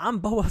 hey,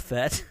 I'm Boba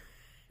Fett,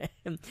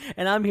 and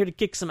I'm here to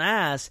kick some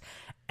ass.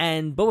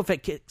 And Boba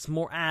Fett kicks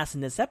more ass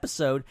in this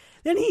episode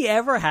than he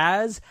ever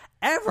has,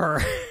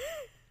 ever.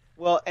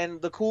 Well,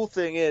 and the cool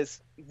thing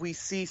is, we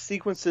see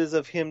sequences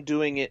of him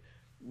doing it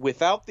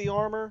without the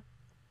armor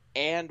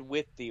and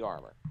with the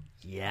armor.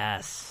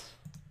 Yes.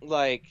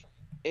 Like,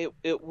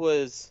 it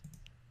was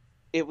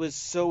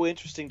so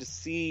interesting to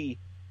see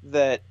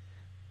that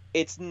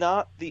it's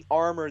not the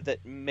armor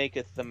that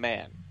maketh the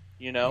man,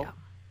 Yeah.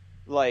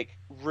 Like,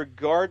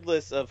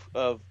 regardless of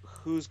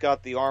who's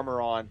got the armor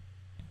on,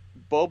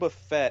 Boba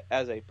Fett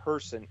as a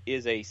person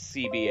is a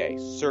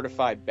CBA,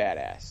 certified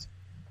badass.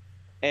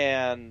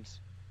 And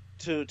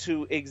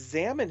to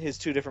examine his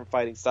two different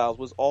fighting styles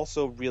was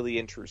also really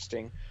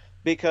interesting,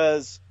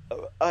 because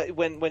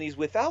when he's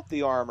without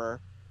the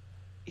armor,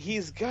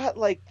 he's got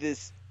like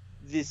this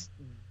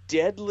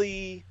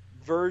deadly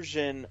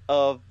version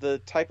of the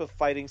type of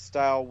fighting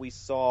style we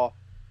saw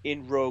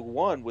in Rogue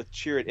One with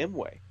Chirrut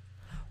Imwe.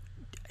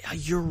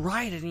 You're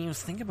right. I didn't even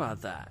think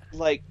about that.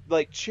 Like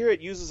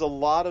Chirrut uses a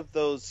lot of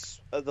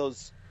those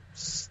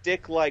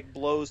stick-like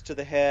blows to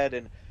the head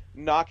and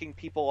knocking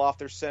people off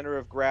their center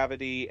of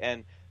gravity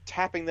and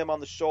tapping them on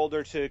the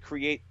shoulder to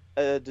create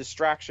a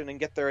distraction and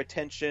get their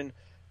attention.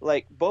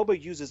 Like, Boba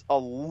uses a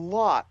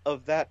lot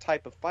of that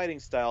type of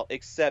fighting style,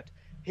 except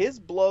his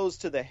blows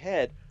to the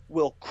head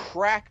will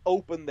crack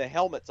open the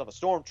helmets of a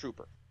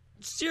stormtrooper.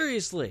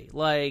 Seriously,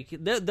 like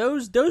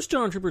those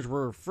stormtroopers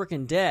were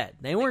freaking dead.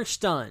 They weren't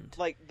stunned.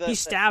 Like he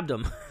stabbed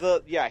them.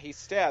 He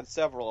stabbed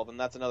several of them.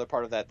 That's another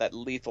part of that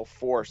lethal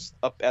force,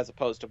 as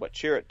opposed to what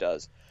Chirrut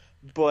does.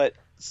 But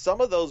some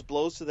of those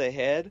blows to the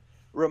head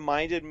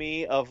reminded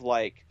me of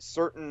like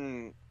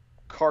certain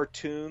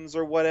cartoons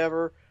or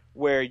whatever,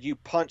 where you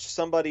punch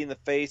somebody in the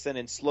face and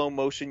in slow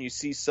motion you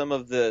see some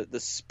of the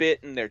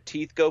spit and their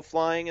teeth go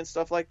flying and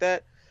stuff like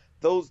that.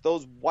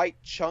 Those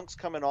white chunks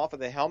coming off of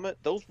the helmet,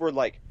 those were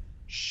like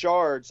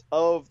shards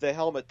of the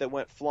helmet that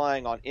went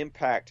flying on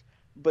impact,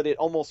 but it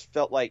almost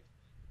felt like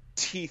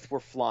teeth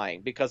were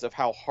flying because of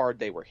how hard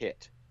they were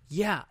hit.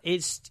 Yeah,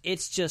 it's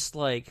just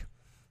like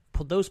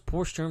those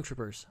poor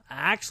stormtroopers.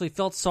 I actually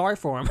felt sorry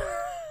for them.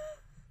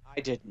 I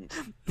didn't.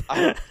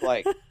 I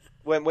like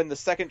when the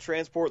second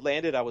transport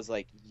landed, I was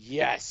like,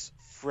 yes,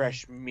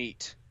 fresh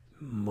meat.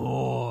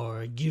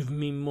 More, give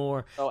me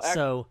more.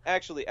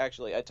 Actually,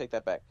 I take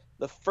that back.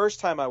 The first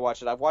time I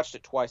watched it, I've watched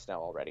it twice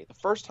now already. The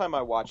first time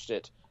I watched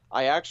it,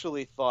 I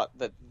actually thought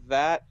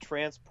that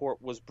transport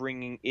was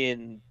bringing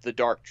in the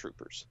Dark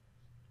Troopers.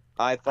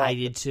 I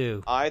did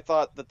too. I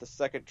thought that the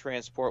second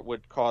transport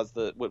would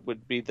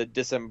would be the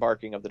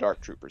disembarking of the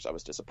Dark Troopers. I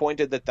was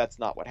disappointed that that's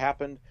not what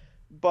happened,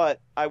 but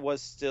I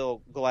was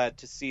still glad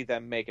to see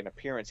them make an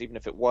appearance, even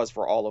if it was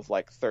for all of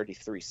like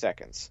 33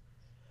 seconds.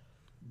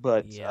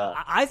 But yeah,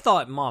 I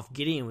thought Moff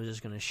Gideon was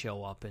just going to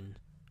show up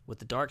with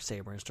the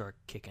Darksaber and start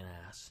kicking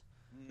ass.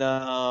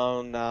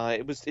 No,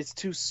 it's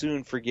too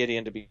soon for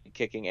Gideon to be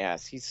kicking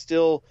ass. He's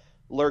still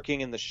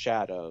lurking in the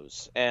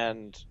shadows,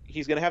 and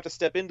he's going to have to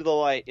step into the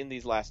light in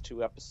these last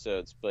 2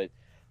 episodes, but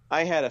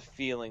I had a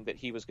feeling that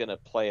he was going to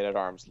play it at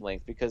arm's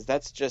length, because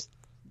that's just,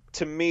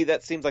 to me,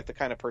 that seems like the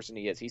kind of person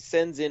he is. He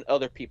sends in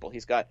other people.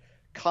 He's got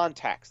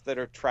contacts that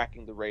are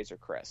tracking the Razor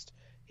Crest.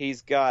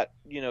 He's got,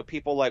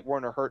 people like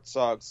Werner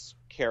Herzog's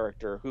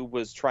character, who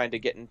was trying to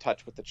get in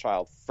touch with the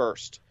child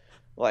first.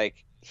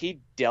 Like,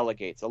 he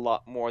delegates a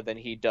lot more than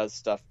he does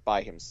stuff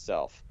by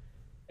himself.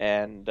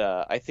 And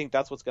I think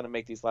that's what's going to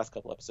make these last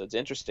couple episodes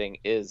interesting,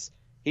 is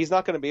he's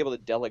not going to be able to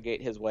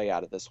delegate his way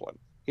out of this one.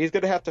 He's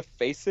going to have to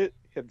face it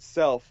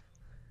himself,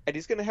 and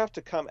he's going to have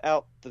to come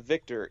out the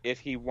victor if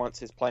he wants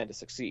his plan to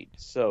succeed.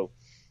 So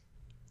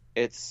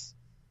it's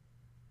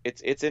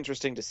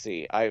interesting to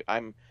see.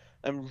 I'm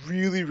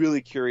really,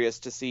 really curious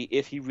to see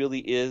if he really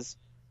is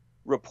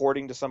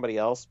reporting to somebody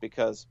else,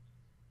 because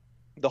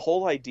the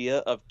whole idea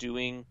of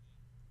doing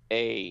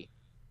a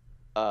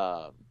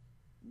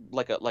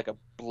like a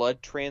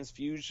blood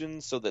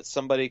transfusion so that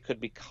somebody could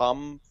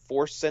become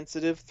force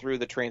sensitive through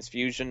the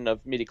transfusion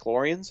of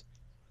midichlorians,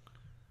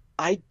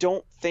 I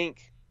don't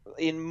think,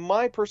 in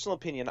my personal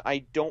opinion,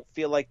 I don't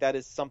feel like that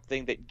is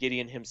something that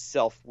Gideon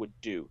himself would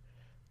do.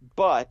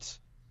 But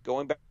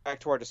going back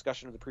to our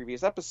discussion of the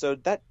previous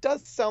episode, that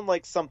does sound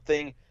like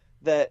something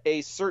that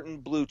a certain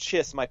blue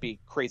chiss might be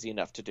crazy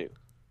enough to do.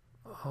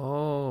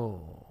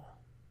 Oh,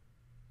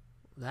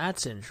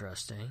 that's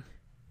interesting.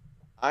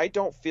 I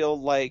don't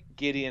feel like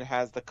Gideon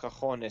has the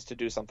cojones to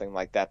do something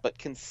like that, but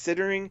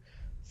considering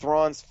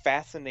Thrawn's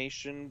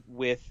fascination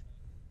with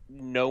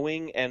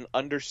knowing and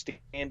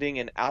understanding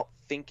and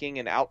outthinking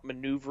and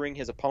outmaneuvering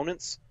his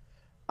opponents,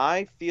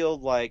 I feel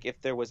like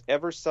if there was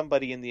ever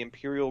somebody in the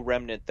Imperial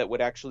Remnant that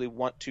would actually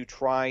want to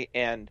try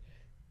and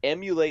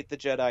emulate the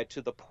Jedi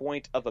to the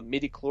point of a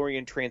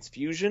midichlorian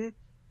transfusion,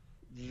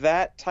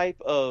 that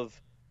type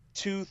of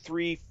 2,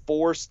 3,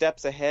 4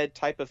 steps ahead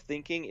type of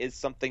thinking is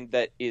something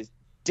that is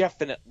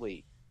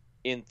definitely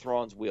in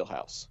Thrawn's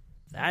wheelhouse.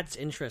 That's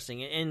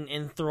interesting.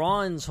 And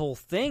Thrawn's whole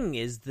thing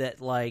is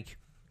that, like,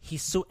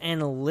 he's so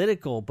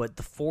analytical, but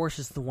the Force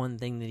is the one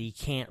thing that he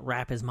can't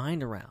wrap his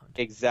mind around.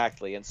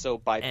 Exactly. And so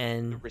by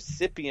being the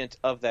recipient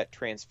of that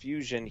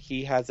transfusion,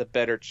 he has a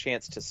better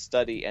chance to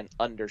study and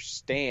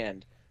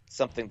understand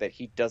something that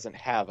he doesn't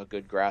have a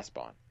good grasp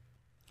on.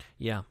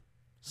 Yeah.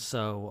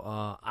 So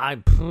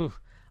I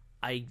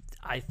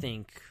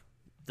think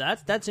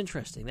that's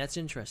interesting. That's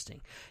interesting.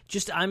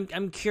 Just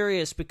I'm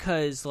curious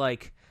because,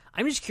 like,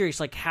 I'm just curious,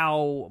 like,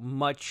 how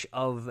much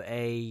of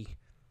a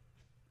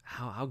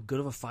how good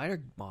of a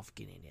fighter Moff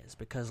Gideon is,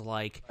 because,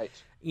 like, right.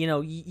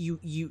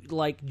 you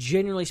like,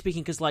 generally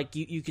speaking, because, like,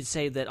 you could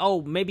say that,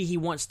 oh, maybe he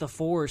wants the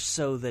Force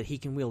so that he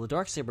can wield the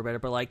Darksaber better,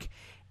 but, like,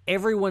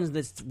 everyone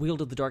that's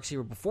wielded the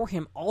Darksaber before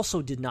him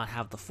also did not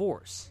have the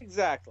Force.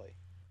 Exactly.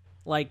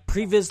 Like,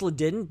 Pre Vizsla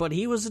didn't, but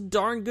he was a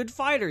darn good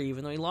fighter,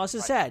 even though he lost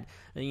his head.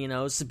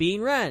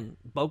 Sabine Wren,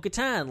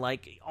 Bo-Katan,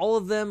 like, all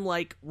of them,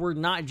 like, were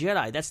not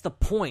Jedi. That's the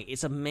point.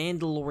 It's a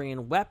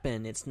Mandalorian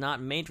weapon. It's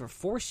not made for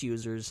Force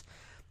users.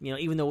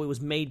 Even though it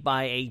was made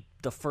by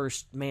the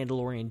first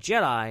Mandalorian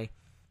Jedi,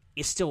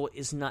 it still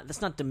is not.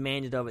 That's not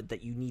demanded of it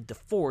that you need the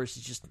Force.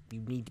 It's just you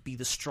need to be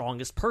the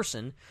strongest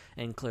person,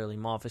 and clearly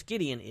Moff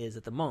Gideon is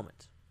at the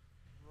moment.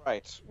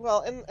 Right.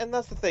 Well, and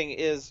that's the thing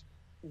is,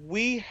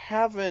 we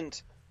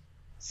haven't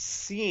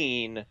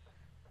seen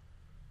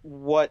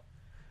what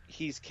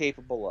he's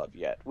capable of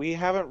yet. We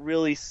haven't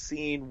really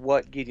seen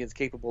what Gideon's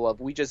capable of.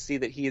 We just see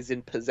that he is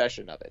in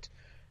possession of it.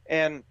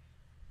 And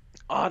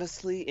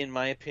honestly, in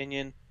my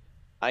opinion,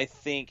 I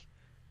think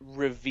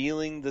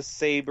revealing the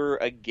saber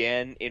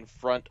again in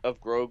front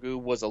of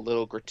Grogu was a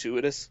little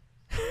gratuitous.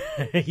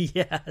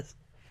 Yes.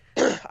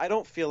 I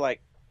don't feel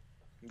like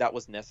that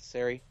was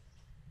necessary.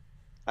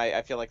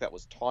 I feel like that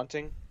was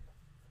taunting.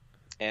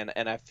 And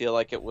I feel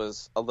like it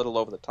was a little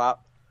over the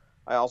top.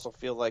 I also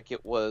feel like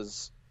it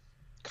was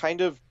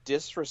kind of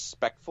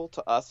disrespectful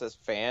to us as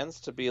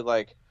fans to be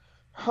like,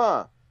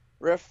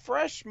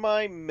 refresh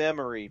my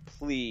memory,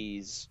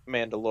 please,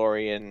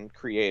 Mandalorian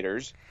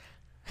creators.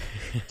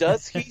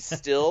 Does he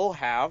still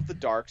have the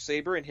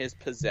Darksaber in his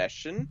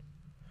possession?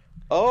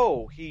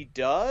 Oh, he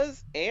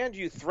does? And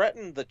you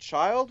threatened the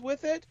child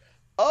with it?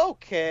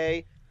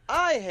 Okay,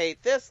 I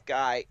hate this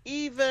guy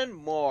even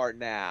more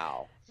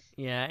now.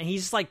 Yeah, and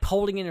he's just, like,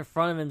 holding it in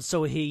front of him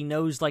so he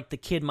knows, like, the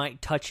kid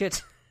might touch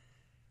it.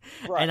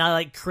 Right. And I,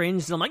 like,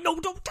 cringed, and I'm like, no,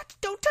 don't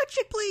touch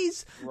it,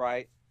 please!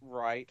 Right.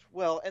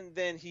 Well, and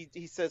then he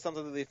says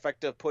something to the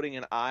effect of putting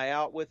an eye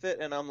out with it,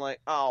 and I'm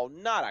like, oh,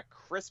 not a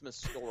Christmas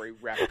Story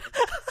reference.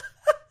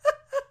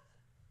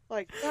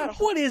 Like, that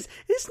whole... What is...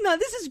 This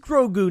is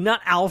Grogu, not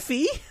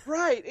Alfie.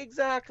 Right,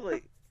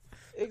 exactly.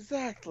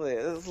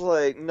 It's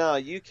like, no,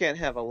 you can't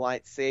have a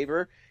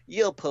lightsaber.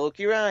 You'll poke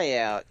your eye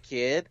out,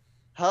 kid.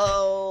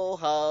 Ho,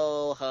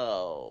 ho,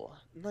 ho.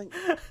 Like,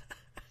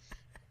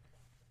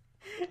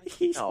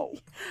 No.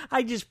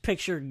 I just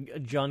picture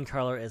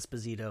Giancarlo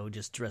Esposito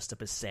just dressed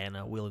up as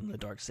Santa, wielding the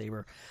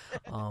Darksaber.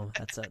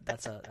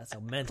 That's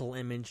a mental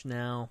image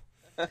now.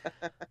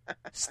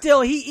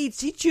 Still, he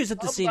chews up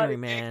the scenery,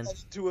 man.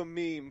 To a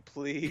meme,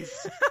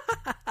 please.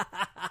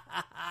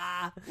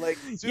 Like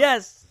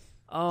yes.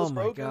 Oh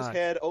my Grogu's god.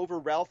 head over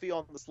Ralphie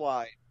on the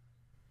slide,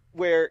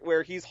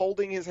 where he's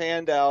holding his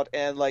hand out,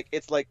 and like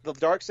it's like the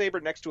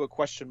Darksaber next to a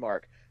question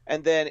mark,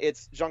 and then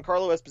it's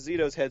Giancarlo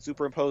Esposito's head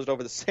superimposed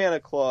over the Santa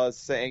Claus,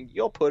 saying,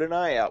 "You'll put an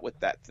eye out with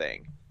that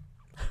thing."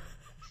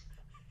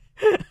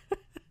 I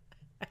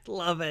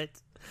love it.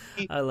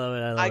 I love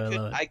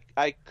it.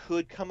 I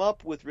could come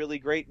up with really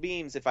great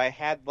memes if I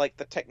had like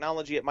the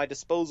technology at my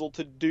disposal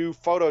to do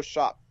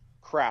Photoshop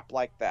crap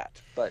like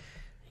that. But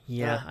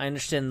yeah, I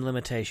understand the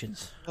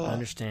limitations. I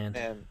understand.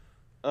 Man,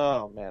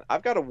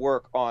 I've got to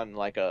work on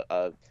like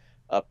a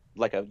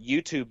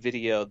YouTube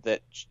video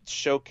that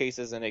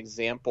showcases an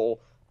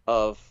example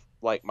of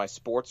like my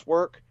sports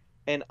work,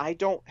 and I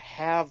don't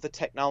have the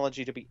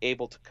technology to be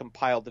able to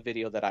compile the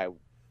video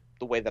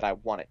the way that I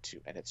want it to,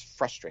 and it's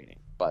frustrating.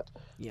 But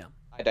yeah.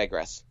 I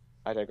digress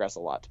a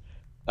lot.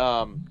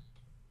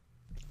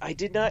 I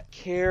did not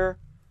care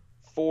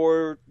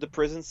for the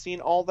prison scene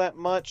all that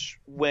much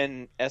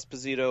when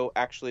Esposito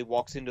actually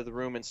walks into the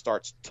room and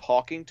starts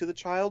talking to the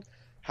child.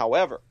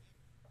 However,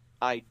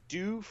 I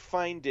do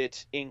find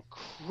it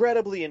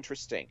incredibly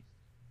interesting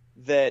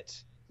that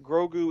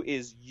Grogu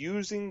is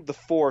using the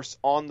Force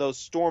on those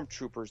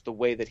stormtroopers the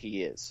way that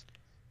he is.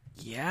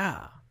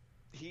 Yeah.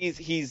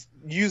 He's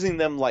using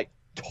them like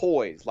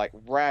toys, like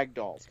rag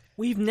dolls.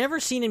 We've never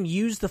seen him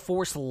use the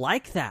Force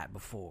like that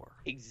before.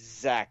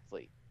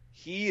 Exactly.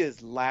 He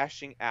is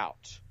lashing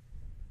out.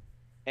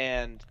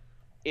 And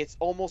it's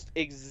almost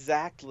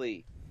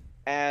exactly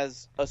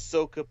as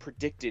Ahsoka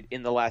predicted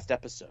in the last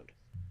episode.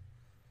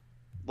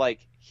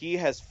 Like, he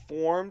has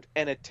formed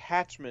an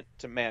attachment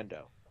to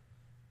Mando.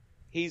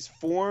 He's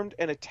formed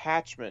an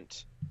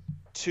attachment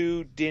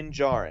to Din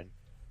Djarin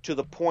to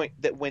the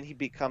point that when he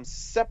becomes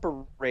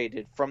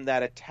separated from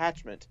that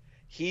attachment,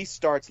 he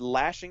starts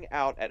lashing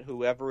out at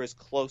whoever is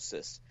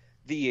closest,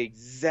 the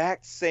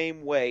exact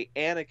same way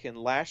Anakin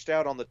lashed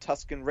out on the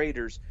Tusken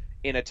Raiders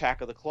in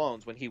Attack of the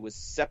Clones when he was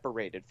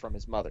separated from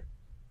his mother.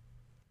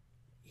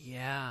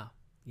 Yeah.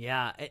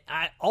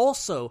 I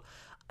also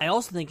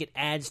think it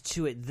adds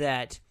to it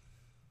that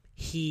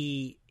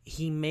he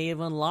may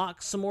have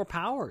unlocked some more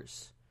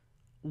powers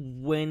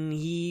when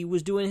he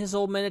was doing his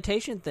whole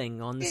meditation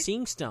thing on the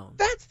Seeing Stone.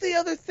 That's the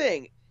other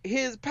thing.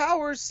 His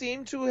powers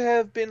seem to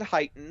have been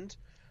heightened,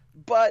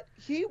 but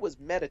he was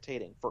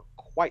meditating for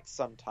quite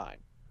some time.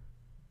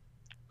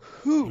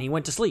 And he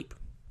went to sleep.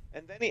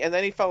 And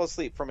then he fell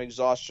asleep from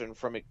exhaustion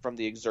from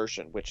the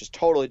exertion, which is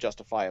totally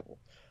justifiable.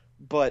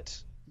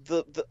 But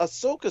the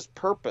Ahsoka's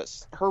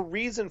purpose, her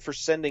reason for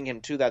sending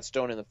him to that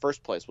stone in the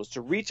first place, was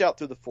to reach out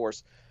through the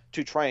Force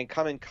to try and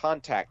come in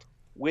contact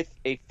with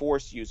a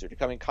Force user, to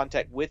come in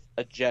contact with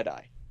a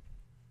Jedi.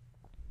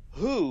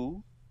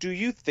 Who do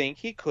you think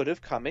he could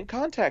have come in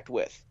contact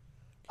with?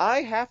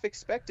 I half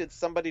expected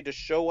somebody to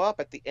show up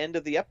at the end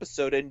of the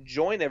episode and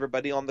join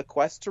everybody on the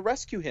quest to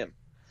rescue him.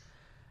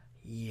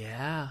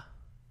 Yeah.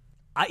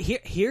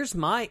 Here is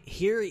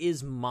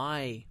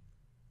my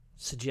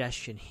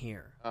suggestion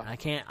here.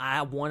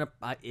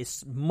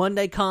 It's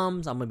Monday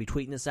comes, I'm going to be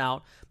tweeting this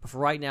out, but for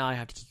right now I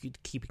have to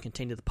keep it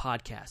contained to the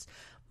podcast.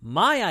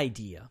 My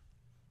idea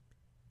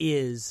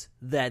is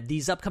that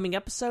these upcoming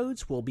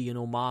episodes will be an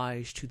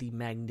homage to the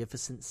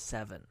Magnificent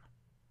Seven.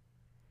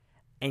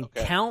 And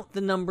count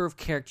the number of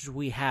characters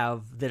we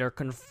have that are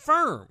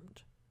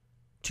confirmed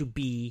to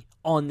be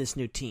on this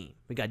new team.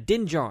 We got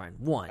Din Djarin,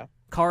 1.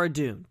 Cara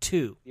Dune,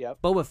 2.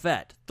 Boba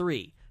Fett,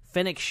 3.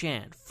 Fennec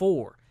Shand,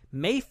 4.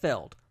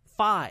 Mayfeld,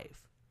 5.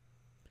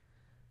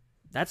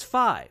 That's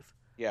 5.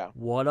 Yeah.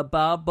 What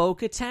about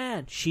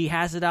Bo-Katan? She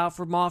has it out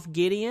for Moff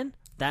Gideon.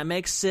 That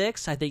makes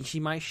 6. I think she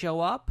might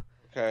show up.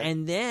 Okay.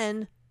 And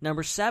then,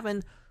 number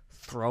 7,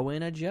 throw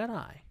in a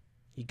Jedi.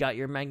 You got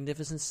your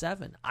Magnificent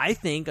Seven. I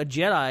think a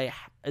Jedi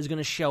is going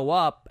to show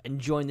up and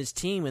join this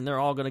team, and they're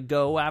all going to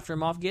go after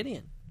Moff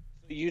Gideon.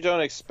 You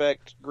don't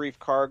expect Greef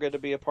Karga to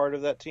be a part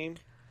of that team?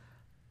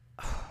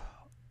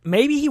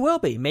 Maybe he will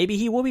be. Maybe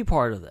he will be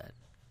part of that.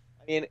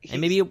 I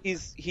mean,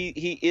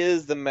 he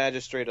is the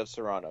Magistrate of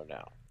Serrano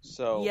now.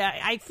 So yeah,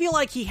 I feel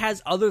like he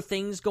has other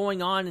things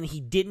going on, and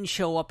he didn't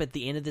show up at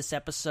the end of this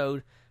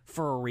episode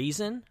for a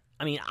reason.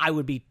 I mean, I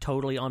would be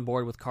totally on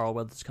board with Carl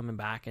Weathers coming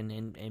back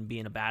and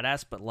being a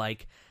badass, but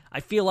like, I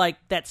feel like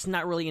that's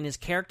not really in his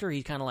character.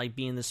 He's kind of like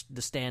being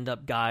the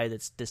stand-up guy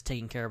that's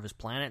taking care of his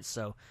planet,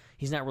 so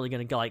he's not really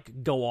going to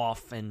like go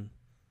off and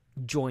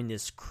join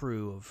this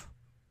crew of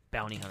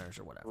bounty hunters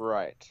or whatever.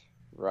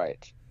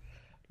 Right.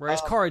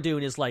 Whereas Cara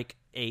Dune is like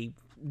a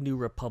New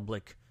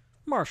Republic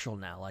marshal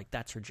now. Like,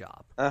 that's her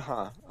job.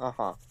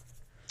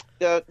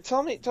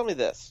 Tell me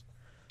this.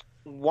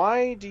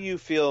 Why do you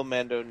feel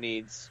Mando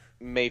needs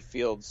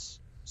Mayfield's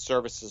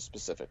services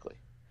specifically?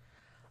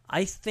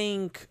 I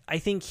think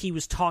he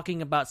was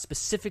talking about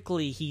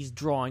specifically he's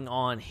drawing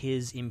on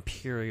his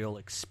Imperial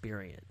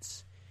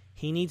experience.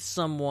 He needs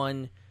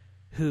someone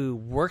who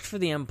worked for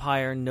the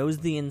Empire, knows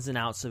the ins and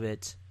outs of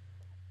it,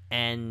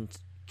 and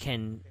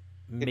can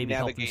maybe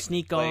help them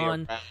sneak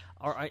on,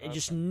 or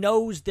just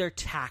knows their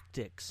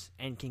tactics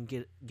and can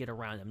get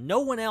around them. No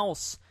one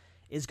else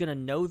is going to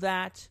know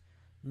that.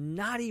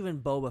 Not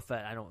even Boba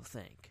Fett, I don't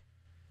think.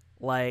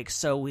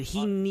 So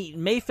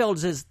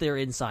Mayfeld is their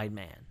inside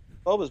man.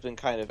 Boba's been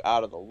kind of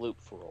out of the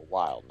loop for a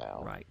while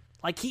now. Right.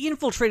 He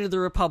infiltrated the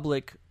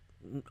Republic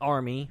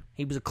army.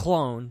 He was a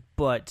clone,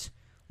 but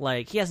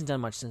he hasn't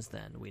done much since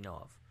then we know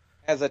of.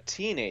 As a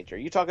teenager.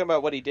 You talking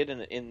about what he did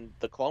in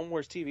the Clone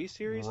Wars TV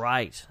series?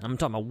 Right. I'm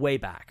talking about way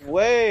back.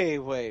 Way,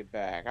 way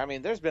back. I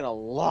mean, there's been a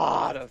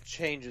lot of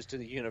changes to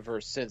the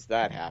universe since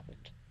that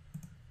happened.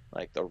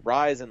 The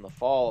rise and the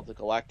fall of the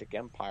Galactic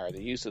Empire,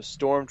 the use of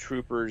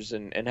stormtroopers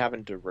and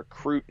having to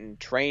recruit and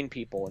train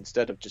people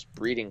instead of just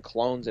breeding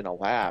clones in a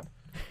lab.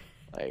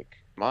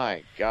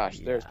 My gosh,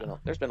 yeah.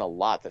 there's been a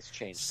lot that's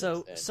changed.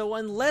 So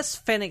unless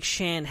Fennec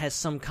Shand has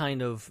some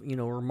kind of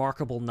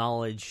remarkable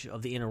knowledge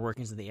of the inner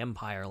workings of the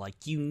Empire,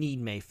 you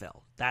need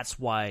Mayfeld. That's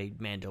why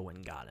Mando went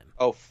and got him.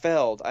 Oh,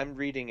 Feld. I'm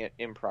reading it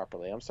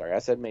improperly. I'm sorry. I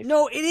said Mayfeld.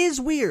 No, it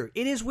is weird.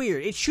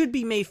 It should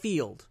be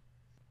Mayfield.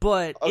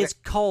 But it's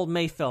called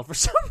Mayfeld for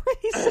some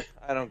reason.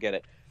 I don't get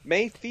it.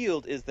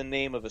 Mayfield is the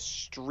name of a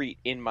street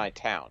in my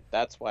town.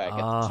 That's why I get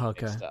the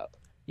two mixed up.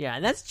 Yeah,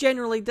 and that's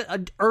generally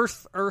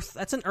Earth.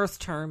 That's an Earth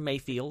term,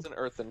 Mayfield. It's an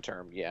earthen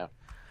term, yeah.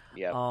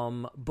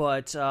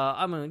 But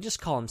I'm gonna just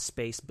call him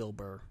Space Bill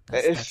Burr.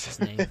 That's his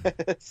name.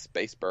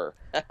 Space Burr.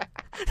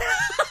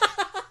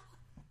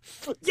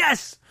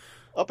 Yes.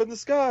 Up in the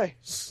sky.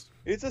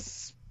 It's a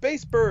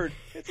space bird.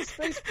 It's a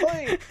space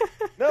plane.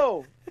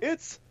 No,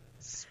 it's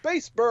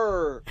Space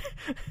Burr.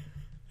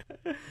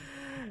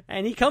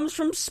 And he comes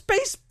from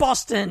Space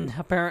Boston,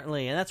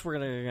 apparently, and that's where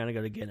we're gonna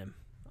go to get him.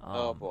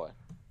 Oh boy,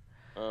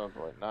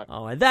 not.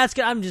 Oh, and that's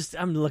good.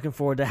 I'm looking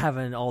forward to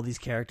having all these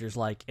characters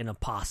in a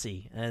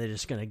posse, and they're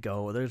just gonna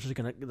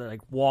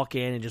walk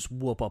in and just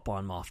whoop up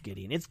on Moff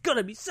Gideon. It's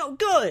gonna be so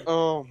good.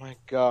 Oh my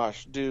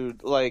gosh,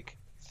 dude!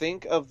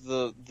 Think of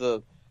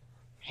the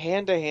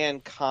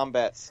hand-to-hand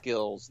combat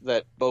skills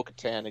that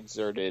Bo-Katan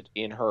exerted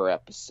in her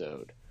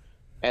episode.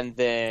 And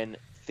then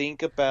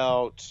think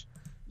about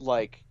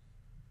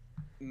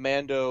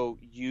Mando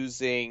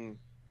using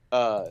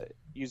I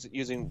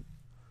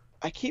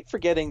keep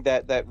forgetting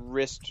that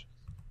wrist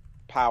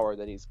power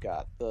that he's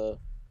got, the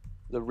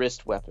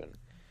wrist weapon.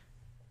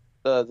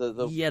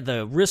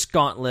 The wrist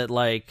gauntlet.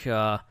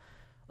 You're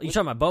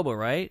talking about Boba,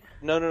 right?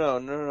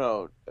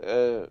 No.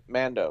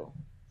 Mando.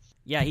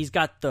 Yeah, he's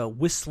got the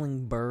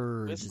whistling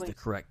birds. Is the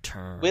correct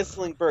term.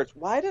 Whistling birds.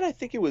 Why did I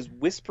think it was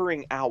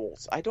whispering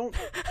owls? I don't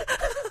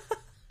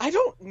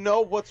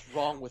know what's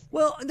wrong with me.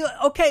 Well,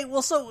 okay.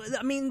 Well,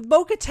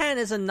 Bo-Katan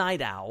is a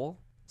night owl,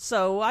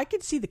 so I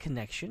can see the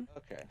connection.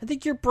 Okay. I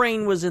think your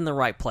brain was in the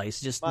right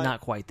place, just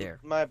not quite there.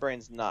 My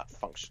brain's not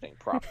functioning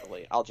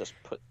properly. I'll just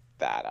put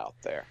that out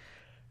there.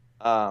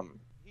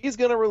 He's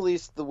going to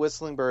release the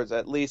whistling birds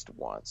at least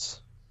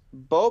once.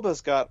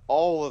 Boba's got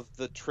all of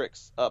the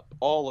tricks up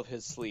all of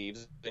his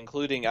sleeves,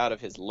 including out of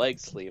his leg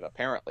sleeve,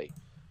 apparently.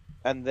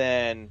 And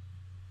then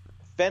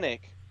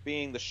Fennec,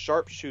 being the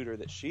sharpshooter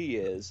that she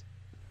is,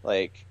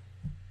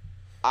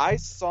 I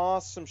saw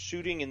some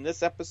shooting in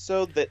this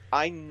episode that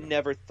I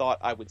never thought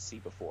I would see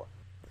before.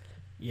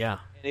 Yeah.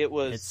 And it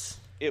was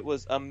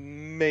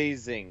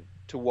amazing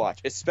to watch,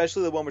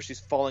 especially the one where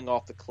she's falling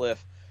off the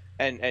cliff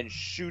and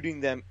shooting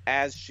them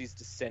as she's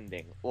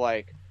descending.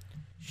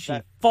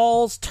 She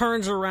falls,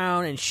 turns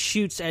around, and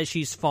shoots as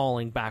she's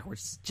falling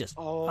backwards. Just,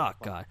 oh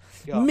God.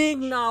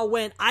 Ming-Na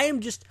Wen.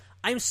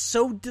 I'm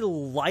so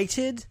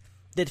delighted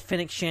that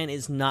Fennec Shand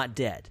is not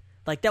dead.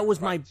 That was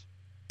my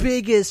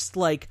biggest,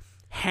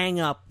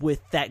 hang-up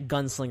with that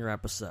Gunslinger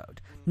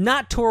episode.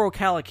 Not Toro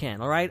Calican,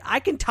 all right? I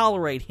can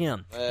tolerate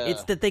him.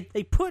 It's that they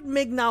put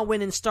Ming-Na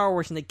Wen in Star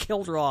Wars and they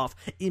killed her off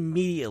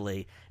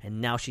immediately,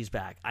 and now she's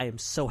back. I am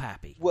so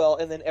happy. Well,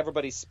 and then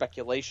everybody's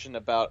speculation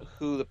about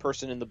who the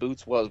person in the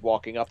boots was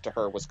walking up to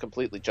her was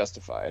completely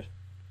justified.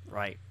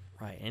 Right.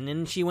 And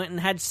then she went and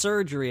had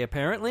surgery,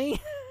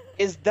 apparently.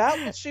 Is that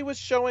what she was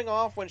showing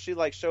off when she,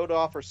 showed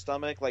off her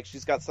stomach?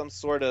 She's got some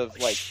sort of,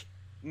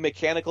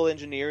 mechanical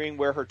engineering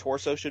where her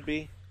torso should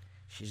be?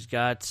 She's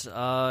got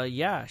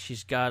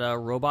a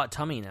robot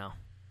tummy now.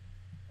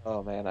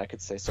 Oh, man, I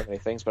could say so many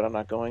things, but I'm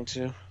not going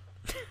to.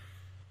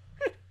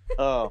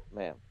 Oh,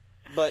 man.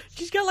 But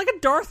she's got a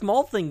Darth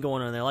Maul thing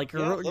going on there.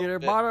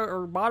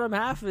 Her bottom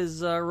half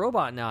is a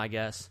robot now, I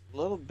guess. A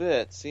little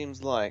bit,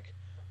 seems like.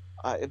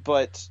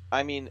 But,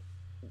 I mean,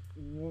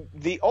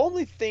 the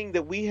only thing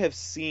that we have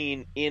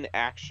seen in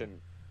action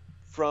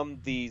from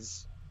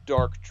these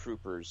Dark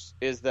Troopers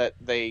is that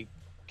they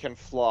can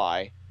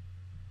fly,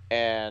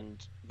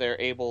 and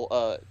they're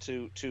able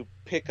to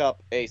pick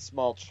up a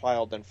small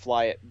child and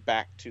fly it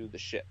back to the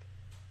ship.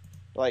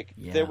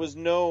 There was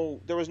no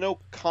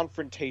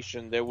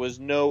confrontation. There was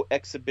no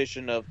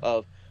exhibition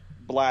of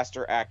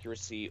blaster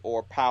accuracy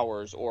or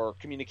powers or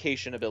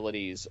communication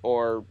abilities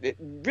or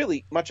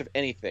really much of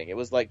anything. It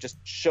was like just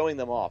showing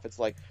them off. It's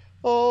like,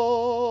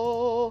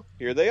 oh,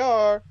 here they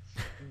are.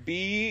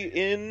 Be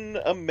in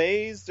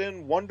amazed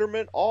and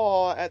wonderment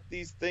awe at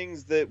these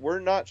things that we're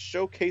not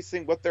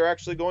showcasing what they're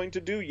actually going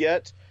to do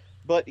yet,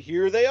 but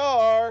here they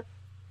are.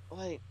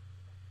 Like,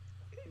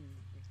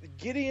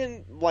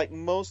 Gideon, like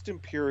most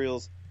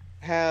Imperials,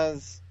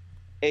 has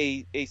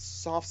a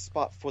soft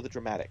spot for the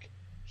dramatic.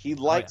 He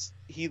likes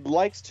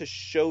to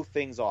show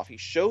things off. He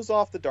shows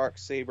off the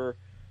Darksaber,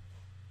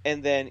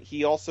 and then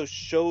he also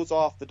shows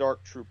off the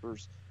Dark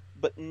Troopers,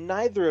 but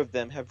neither of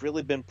them have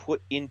really been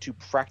put into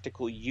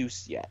practical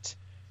use yet.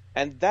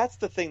 And that's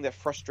the thing that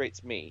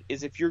frustrates me,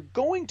 is if you're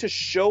going to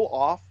show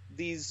off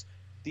these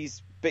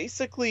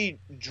basically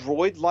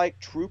droid-like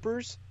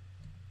troopers,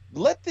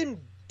 let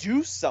them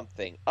do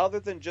something other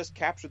than just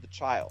capture the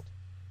child.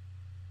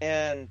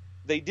 And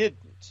they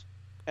didn't.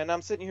 And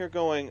I'm sitting here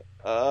going,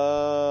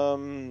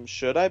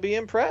 should I be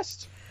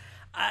impressed?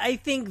 I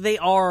think they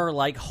are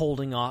like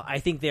holding off. I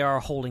think they are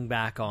holding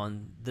back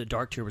on the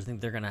Dark Troopers. I think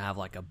they're going to have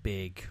like a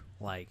big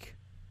like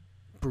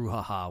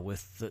brouhaha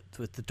with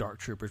the Dark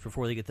Troopers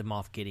before they get them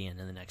off Gideon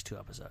in the next 2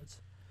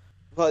 episodes.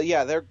 Well,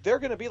 yeah, they're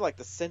going to be like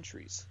the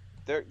sentries.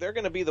 They're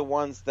going to be the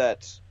ones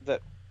that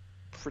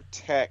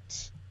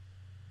protect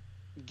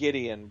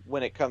Gideon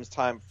when it comes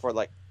time for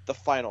like the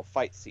final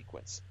fight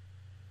sequence.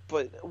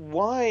 But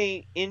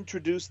why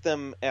introduce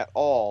them at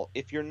all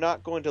if you're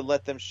not going to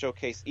let them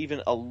showcase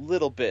even a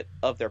little bit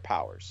of their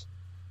powers?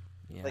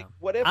 Yeah. Like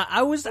whatever.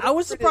 I was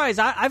surprised.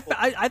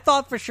 I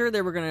thought for sure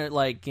they were gonna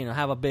like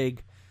have a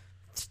big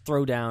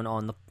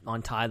throwdown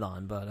on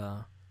Tython,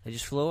 but they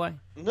just flew away.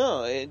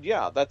 No,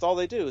 yeah, that's all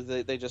they do.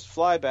 Is they just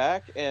fly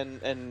back,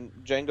 and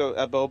Jango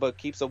Boba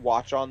keeps a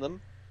watch on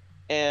them,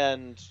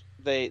 and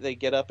they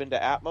get up into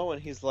Atmo,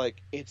 and he's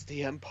like, "It's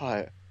the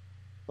Empire."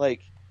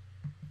 Like,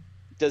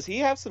 does he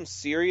have some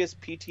serious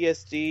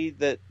PTSD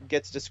that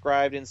gets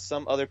described in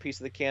some other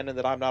piece of the canon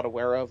that I'm not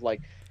aware of?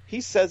 Like,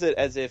 he says it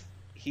as if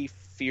he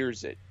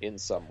fears it in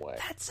some way.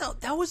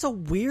 That was a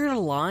weird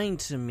line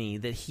to me,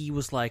 that he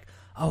was like,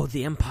 "Oh,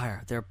 the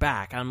Empire, they're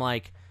back." I'm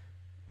like,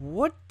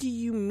 what do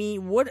you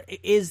mean? What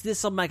is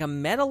this? Like a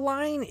meta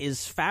line? Is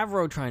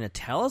Favreau trying to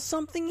tell us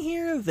something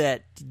here?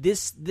 That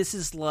this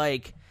is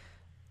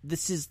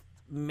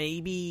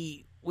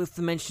maybe with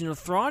the mention of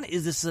Thrawn?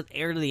 Is this an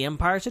heir to the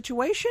Empire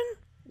situation,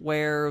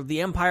 where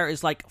the Empire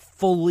is like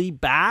fully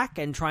back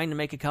and trying to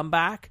make a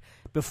comeback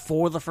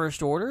before the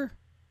First Order?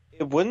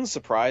 It wouldn't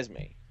surprise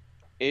me.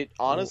 It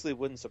honestly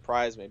wouldn't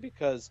surprise me,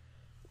 because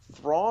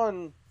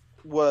Thrawn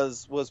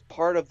was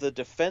part of the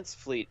defense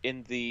fleet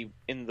in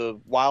the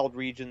wild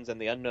regions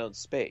and the unknown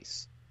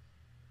space.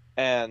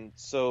 And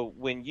so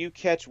when you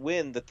catch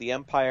wind that the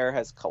Empire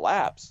has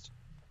collapsed,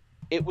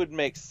 it would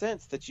make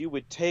sense that you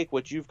would take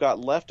what you've got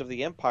left of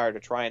the Empire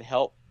to try and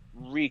help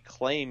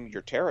reclaim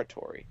your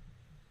territory.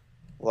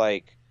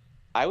 Like,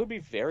 I would be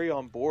very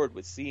on board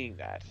with seeing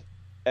that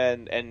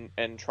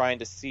and trying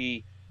to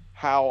see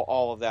how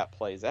all of that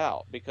plays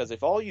out. Because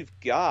if all you've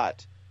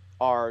got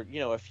are,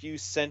 a few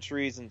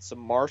sentries and some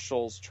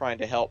marshals trying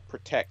to help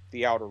protect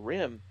the Outer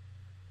Rim,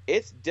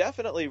 it's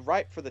definitely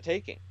ripe for the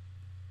taking.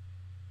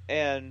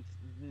 And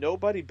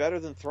nobody better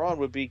than Thrawn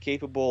would be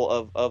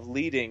capable of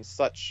leading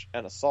such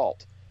an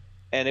assault.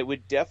 And it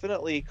would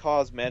definitely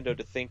cause Mando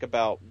to think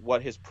about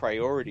what his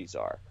priorities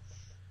are.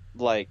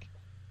 Like,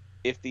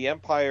 if the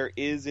Empire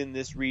is in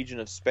this region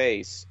of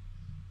space,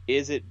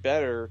 is it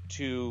better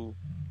to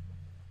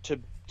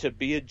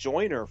be a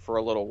joiner for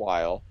a little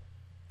while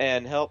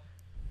and help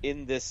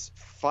in this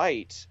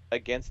fight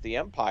against the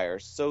Empire,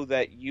 so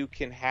that you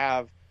can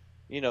have,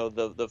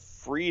 the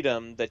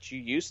freedom that you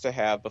used to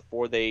have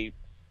before they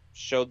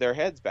showed their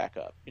heads back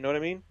up? You know what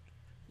I mean?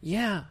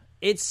 Yeah,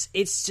 it's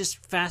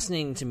just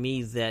fascinating to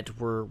me that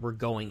we're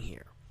going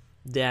here.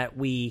 That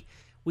we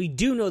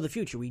do know the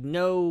future. We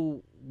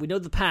know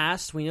the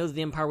past. We know that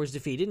the Empire was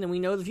defeated, and we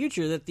know the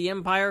future, that the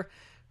Empire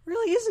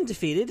really isn't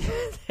defeated.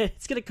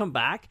 It's going to come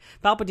back.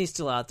 Palpatine's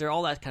still out there,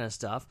 all that kind of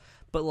stuff.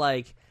 But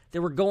like, they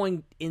were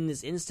going in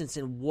this instance,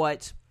 and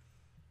what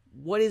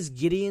is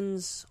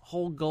Gideon's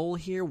whole goal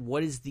here?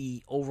 What is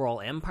the overall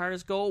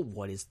Empire's goal?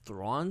 What is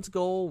Thrawn's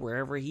goal,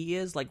 wherever he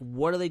is? Like,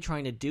 what are they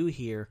trying to do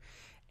here?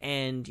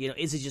 And,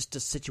 is it just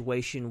a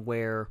situation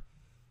where,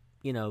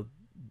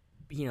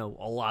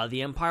 a lot of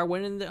the Empire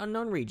went in the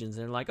unknown regions,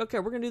 and they're like, okay,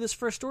 we're going to do this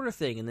First Order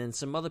thing, and then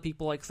some other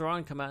people like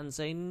Thrawn come out and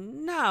say,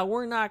 no,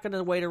 we're not going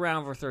to wait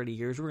around for 30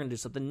 years, we're going to do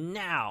something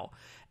now.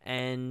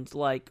 And,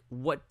 like,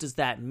 what does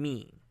that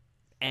mean?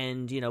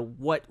 And,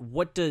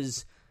 what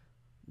does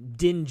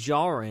Din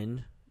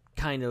Djarin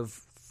kind of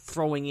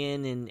throwing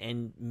in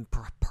and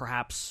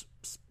perhaps,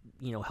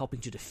 helping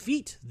to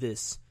defeat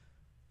this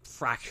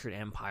fractured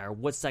Empire,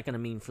 what's that going to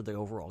mean for the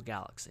overall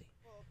galaxy?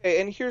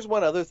 Okay, and here's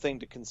one other thing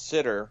to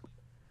consider.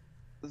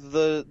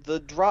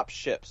 The drop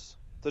ships,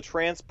 the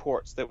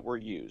transports that were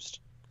used,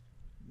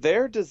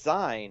 their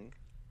design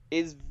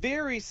is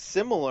very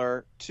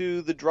similar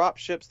to the drop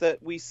ships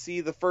that we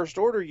see the First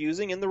Order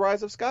using in The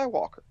Rise of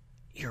Skywalker.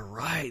 You're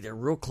right. They're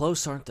real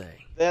close, aren't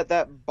they?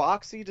 That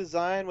boxy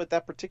design with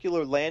that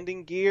particular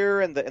landing gear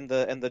and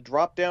the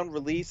drop down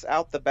release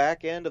out the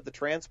back end of the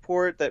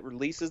transport that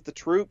releases the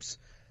troops,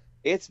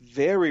 it's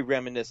very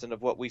reminiscent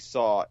of what we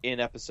saw in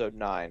Episode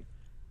 9.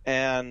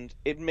 And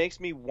it makes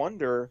me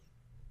wonder,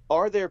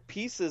 are there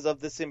pieces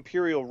of this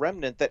Imperial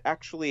remnant that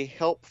actually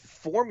help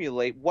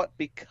formulate what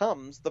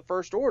becomes the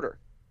First Order?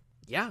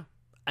 Yeah.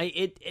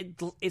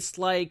 It's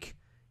like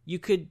you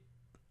could,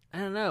 I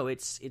don't know,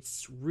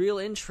 it's real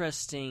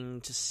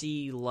interesting to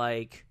see,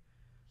 like,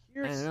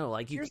 I don't know,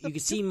 like you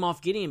could see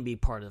Moff Gideon be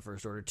part of the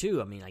First Order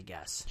too, I mean, I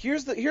guess.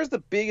 Here's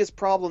the biggest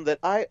problem that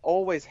I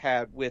always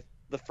had with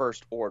the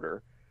First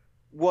Order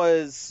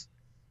was,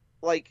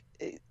 like,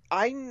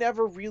 I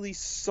never really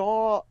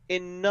saw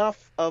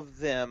enough of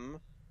them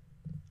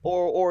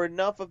or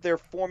enough of their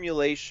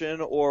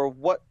formulation or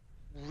what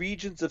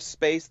regions of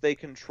space they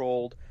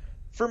controlled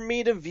for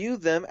me to view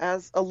them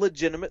as a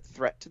legitimate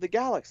threat to the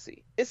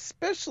galaxy,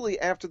 especially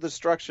after the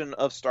destruction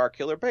of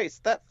Starkiller Base.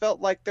 That felt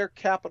like their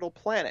capital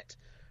planet.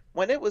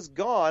 When it was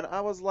gone,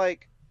 I was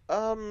like,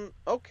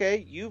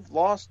 okay, you've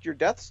lost your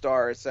Death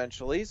Star,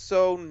 essentially,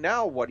 so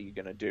now what are you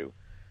going to do?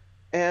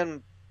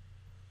 And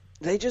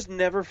they just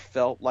never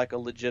felt like a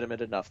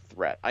legitimate enough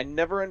threat. I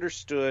never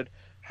understood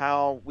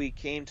how we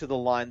came to the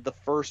line, the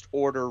First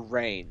Order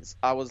reigns.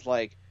 I was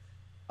like,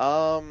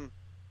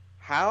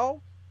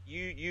 how?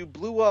 You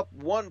blew up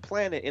one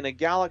planet in a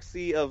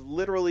galaxy of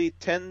literally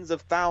tens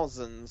of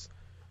thousands.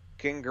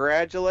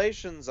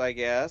 Congratulations, I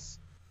guess.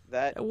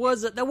 That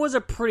was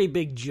a pretty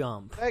big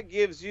jump. That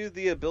gives you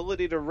the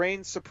ability to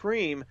reign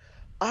supreme.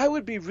 I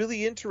would be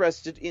really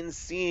interested in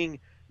seeing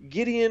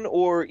Gideon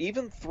or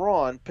even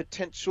Thrawn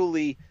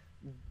potentially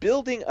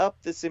building up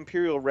this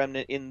Imperial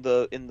remnant in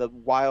the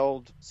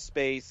wild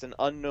space and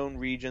unknown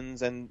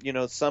regions and, you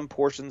know, some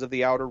portions of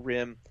the Outer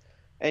Rim,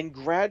 and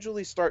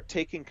gradually start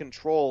taking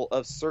control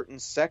of certain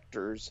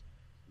sectors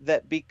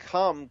that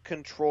become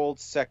controlled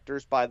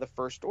sectors by the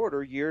First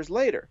Order years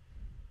later.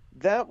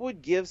 That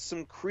would give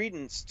some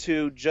credence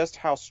to just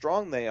how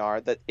strong they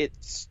are, that it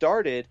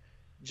started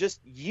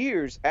just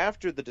years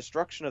after the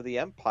destruction of the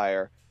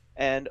Empire,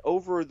 and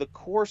over the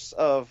course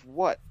of,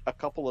 a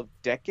couple of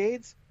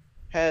decades,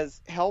 has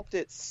helped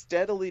it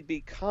steadily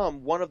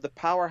become one of the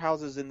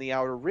powerhouses in the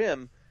Outer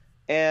Rim,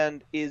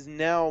 and is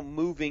now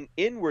moving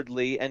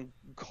inwardly and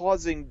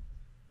causing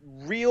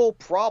real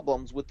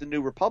problems with the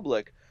New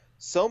Republic,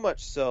 so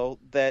much so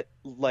that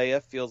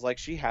Leia feels like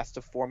she has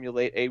to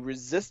formulate a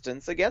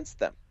resistance against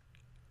them.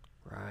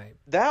 Right.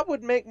 That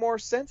would make more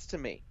sense to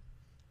me.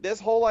 This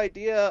whole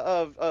idea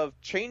of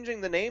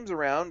changing the names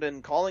around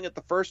and calling it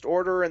the First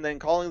Order and then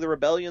calling the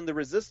Rebellion the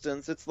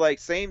Resistance, it's like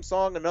same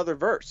song, another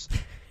verse.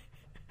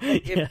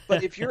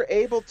 But if you're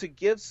able to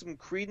give some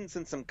credence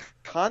and some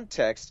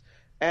context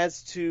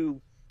as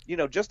to, you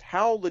know, just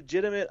how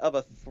legitimate of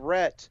a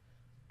threat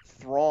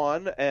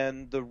Thrawn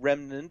and the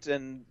Remnant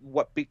and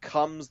what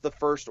becomes the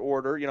First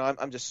Order, you know,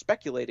 I'm just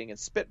speculating and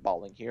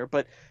spitballing here,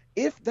 but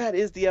if that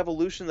is the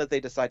evolution that they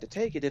decide to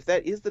take it, if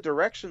that is the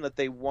direction that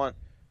they want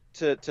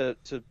to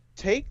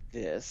take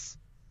this,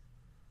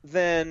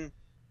 then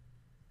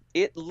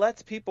it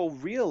lets people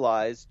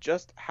realize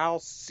just how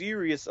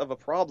serious of a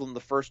problem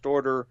the First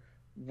Order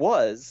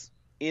was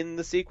in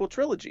the sequel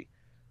trilogy.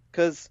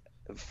 Because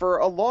for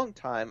a long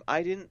time,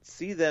 I didn't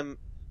see them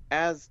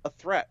as a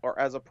threat or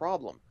as a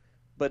problem.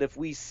 But if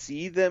we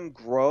see them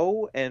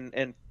grow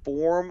and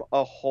form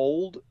a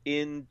hold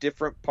in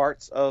different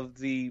parts of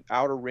the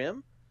Outer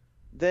Rim,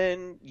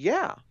 then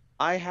yeah,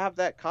 I have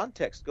that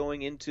context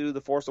going into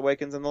The Force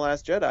Awakens and The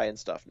Last Jedi and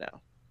stuff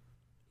now.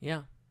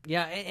 Yeah.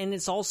 Yeah, and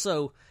it's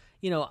also,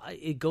 you know,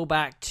 it go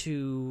back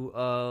to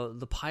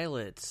the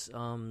pilot,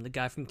 the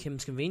guy from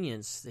Kim's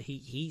Convenience.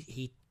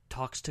 He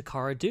talks to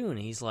Cara Dune.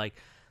 He's like,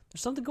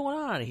 "There's something going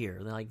on out here."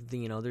 Like,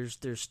 you know, there's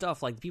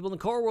stuff like people in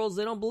the core worlds,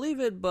 they don't believe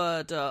it,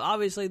 but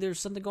obviously there's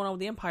something going on with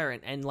the Empire,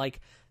 and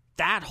like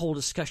that whole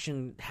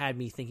discussion had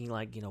me thinking,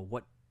 like, you know,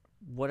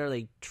 what are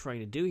they trying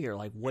to do here?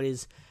 Like, what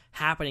is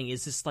happening?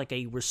 Is this like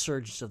a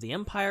resurgence of the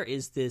Empire?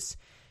 Is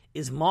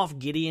Moff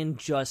Gideon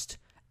just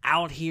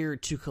out here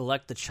to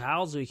collect the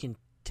child so he can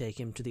take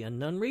him to the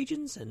unknown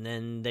regions, and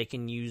then they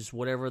can use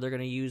whatever they're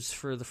going to use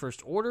for the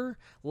First Order?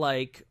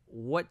 Like,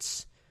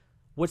 what's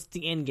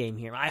the end game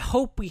here? I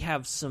hope we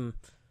have some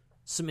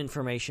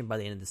information by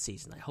the end of the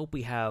season. I hope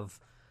we have.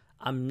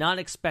 I'm not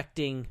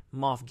expecting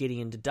Moff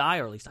Gideon to die,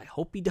 or at least I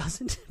hope he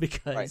doesn't,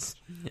 because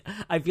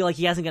I feel like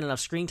he hasn't got enough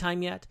screen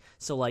time yet.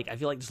 So, like, I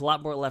feel like there's a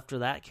lot more left for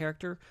that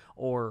character,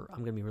 or I'm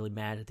going to be really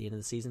mad at the end of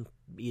the season.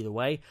 Either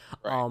way.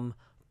 Right.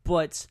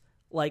 But,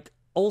 like,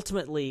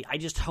 ultimately, I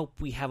just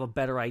hope we have a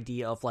better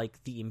idea of,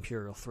 like, the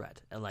Imperial threat,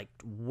 and, like,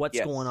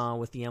 what's going on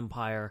with the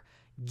Empire.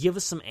 Give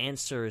us some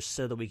answers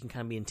so that we can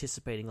kind of be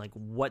anticipating, like,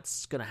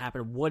 what's going to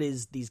happen. What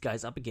is these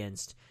guys up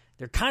against?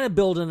 They're kind of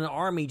building an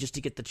army just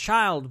to get the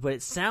child, but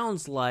it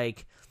sounds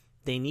like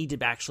they need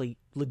to actually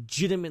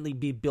legitimately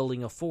be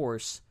building a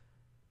force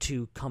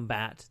to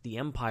combat the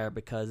Empire,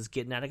 because it's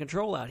getting out of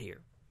control out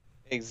here.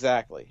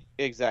 Exactly.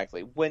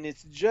 When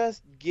it's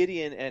just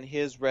Gideon and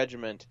his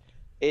regiment,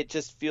 it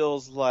just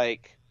feels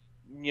like,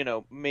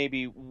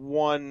 maybe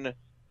one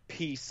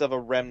piece of a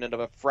remnant, of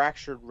a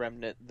fractured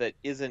remnant that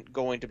isn't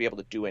going to be able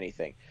to do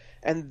anything.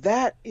 And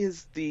that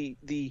is the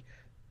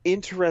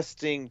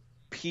interesting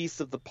piece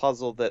of the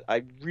puzzle that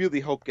I really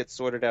hope gets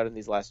sorted out in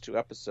these last 2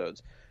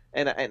 episodes.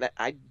 And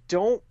I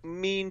don't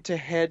mean to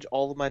hedge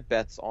all of my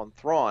bets on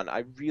Thrawn.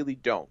 I really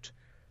don't.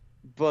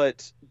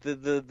 But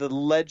the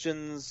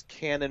Legends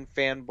canon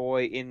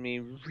fanboy in me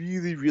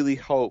really, really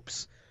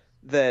hopes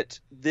that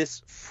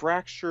this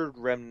fractured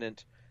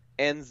remnant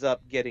ends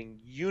up getting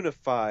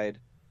unified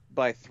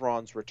by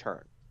Thrawn's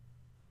return.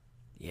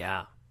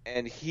 Yeah.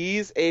 And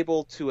he's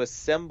able to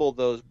assemble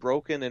those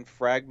broken and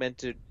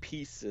fragmented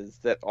pieces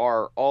that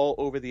are all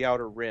over the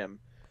Outer Rim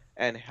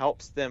and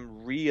helps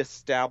them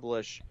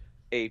reestablish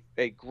a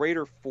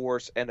greater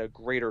force and a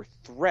greater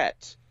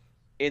threat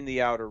in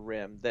the Outer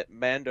Rim that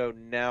Mando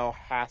now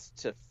has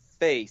to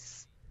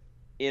face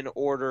in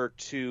order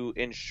to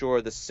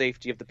ensure the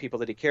safety of the people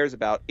that he cares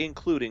about,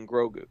 including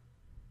Grogu.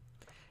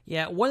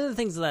 Yeah, one of the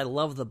things that I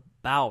love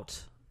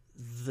about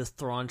the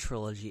Thrawn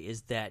trilogy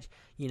is that,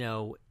 it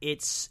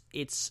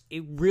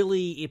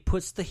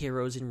puts the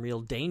heroes in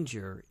real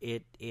danger.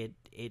 It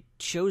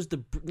shows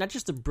not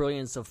just the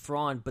brilliance of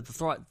Thrawn, but the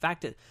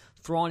fact that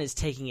Thrawn is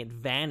taking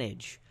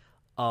advantage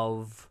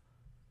of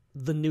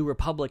the New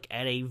Republic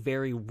at a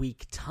very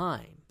weak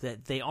time.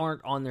 That they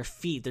aren't on their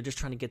feet; they're just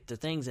trying to get their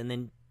things, and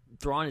then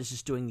Thrawn is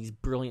just doing these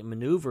brilliant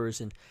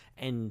maneuvers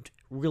and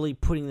really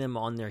putting them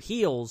on their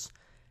heels.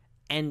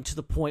 And to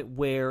the point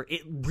where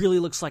it really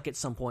looks like at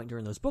some point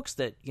during those books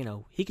that,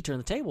 he could turn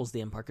the tables, the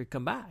Empire could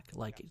come back.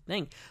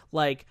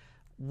 Like,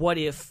 what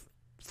if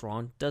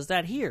Thrawn does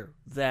that here?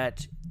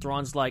 That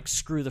Thrawn's like,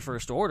 screw the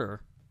First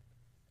Order.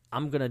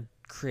 I'm going to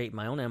create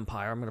my own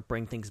empire. I'm going to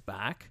bring things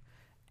back.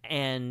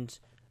 And,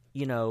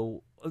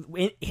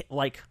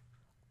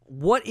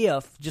 what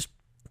if, just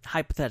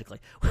hypothetically,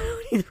 we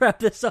need to wrap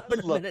this up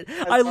in a minute.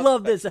 I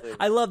love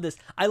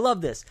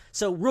this.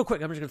 So real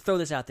quick, I'm just going to throw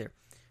this out there.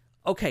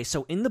 Okay,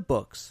 so in the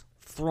books,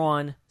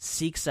 Thrawn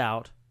seeks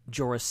out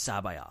Jorah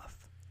Sabayoth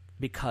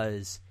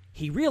because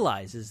he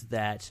realizes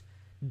that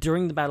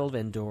during the Battle of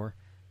Endor,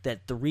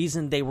 that the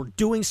reason they were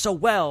doing so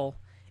well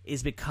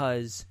is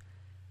because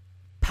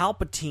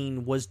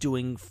Palpatine was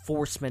doing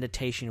Force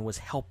meditation and was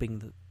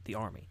helping the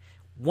army.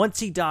 Once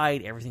he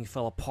died, everything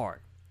fell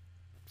apart.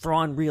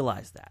 Thrawn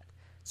realized that.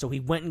 So he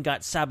went and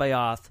got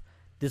Sabayoth,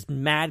 this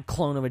mad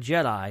clone of a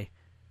Jedi,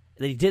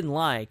 that he didn't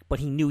like, but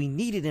he knew he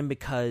needed him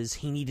because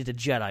he needed a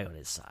Jedi on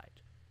his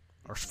side,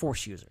 or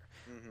Force user.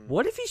 Mm-hmm.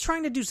 What if he's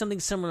trying to do something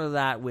similar to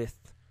that with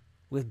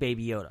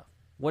Baby Yoda?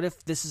 What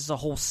if this is a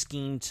whole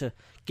scheme to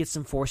get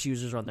some Force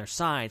users on their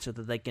side so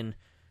that they can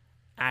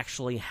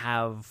actually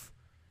have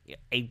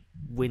a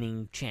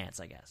winning chance,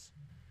 I guess?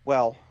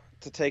 Well,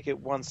 to take it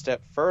one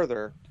step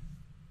further,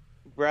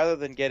 rather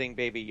than getting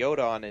Baby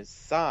Yoda on his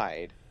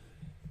side,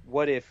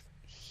 what if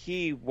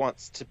he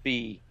wants to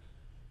be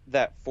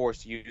that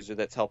Force user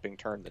that's helping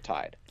turn the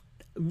tide?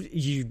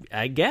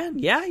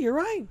 Yeah, you're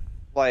right.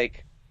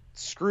 Like,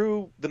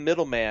 screw the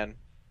middleman.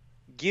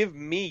 Give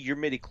me your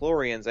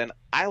midichlorians, and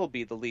I'll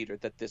be the leader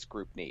that this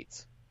group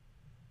needs.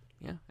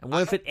 Yeah. And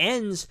what if it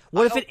ends?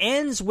 What if it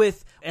ends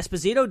with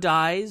Esposito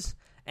dies,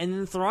 and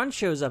then Thrawn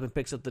shows up and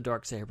picks up the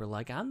Darksaber?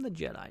 Like, I'm the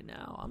Jedi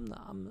now.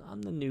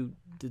 I'm the new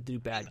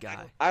bad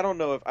guy. I don't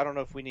know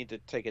if we need to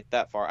take it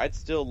that far. I'd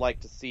still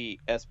like to see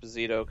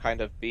Esposito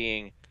kind of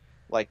being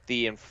like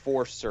the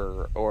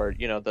enforcer, or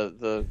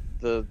the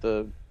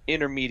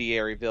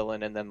intermediary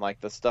villain, and then like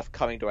the stuff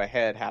coming to a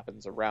head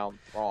happens around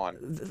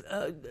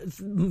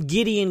Thrawn.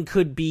 Gideon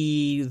could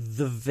be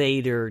the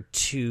Vader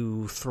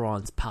to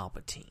Thrawn's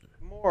Palpatine,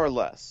 more or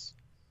less.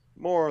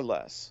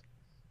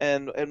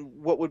 And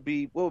what would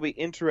be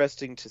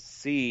interesting to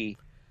see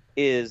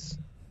is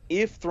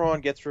if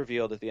Thrawn gets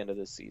revealed at the end of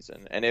this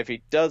season, and if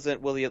he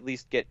doesn't, will he at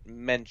least get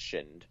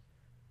mentioned?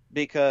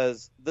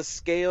 Because the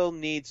scale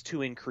needs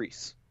to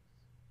increase.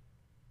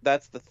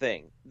 That's the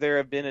thing. There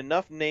have been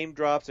enough name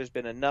drops. There's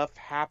been enough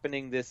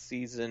happening this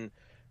season.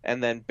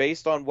 And then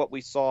based on what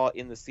we saw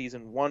in the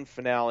season 1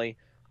 finale,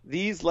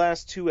 these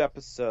last 2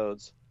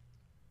 episodes,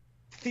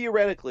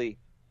 theoretically,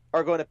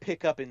 are going to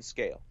pick up in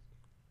scale.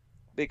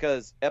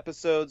 Because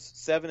episodes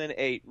 7 and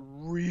 8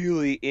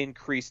 really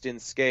increased in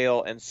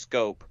scale and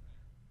scope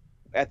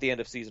at the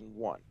end of season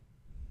 1.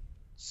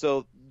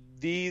 So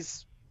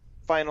these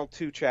final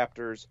 2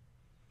 chapters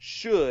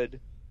should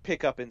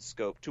pick up in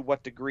scope. To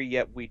what degree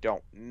yet, we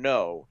don't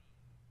know.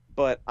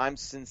 But I'm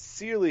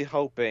sincerely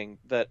hoping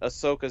that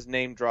Ahsoka's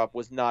name drop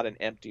was not an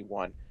empty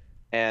one,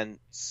 and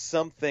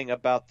something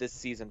about this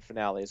season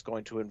finale is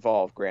going to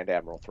involve Grand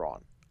Admiral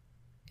Thrawn.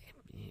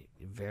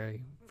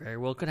 Very, very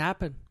well could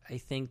happen. I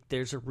think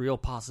there's a real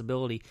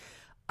possibility.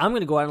 I'm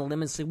going to go out on a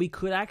limb and say we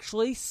could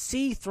actually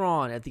see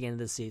Thrawn at the end of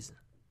the season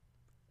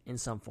in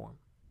some form.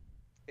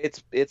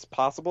 It's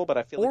possible, but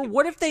I feel like... Or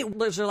what if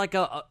there's like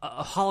a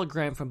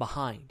hologram from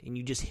behind, and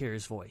you just hear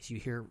his voice? You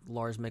hear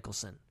Lars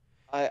Mikkelsen.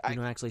 You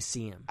don't actually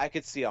see him. I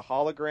could see a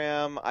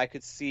hologram. I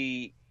could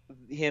see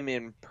him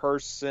in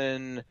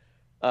person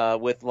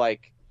with,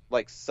 like,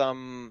 like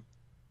some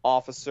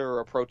officer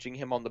approaching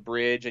him on the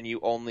bridge, and you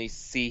only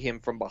see him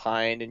from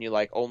behind, and you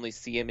like only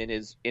see him in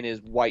his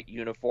white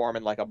uniform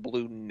and like a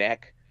blue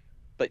neck,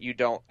 but you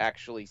don't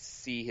actually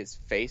see his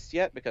face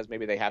yet because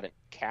maybe they haven't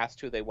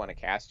cast who they want to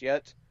cast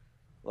yet.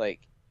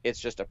 Like, it's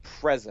just a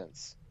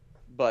presence,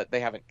 but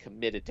they haven't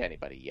committed to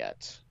anybody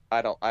yet.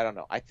 I don't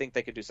know. I think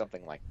they could do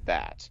something like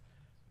that.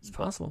 It's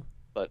possible.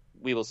 But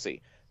we will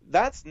see.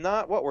 That's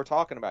not what we're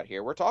talking about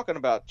here. We're talking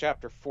about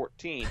chapter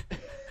 14.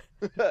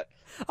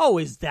 Oh,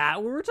 is that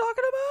what we're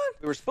talking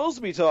about? We were supposed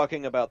to be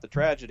talking about the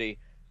tragedy,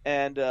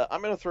 and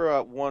I'm going to throw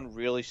out one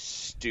really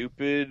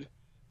stupid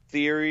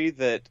theory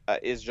that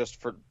is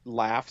just for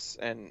laughs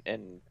and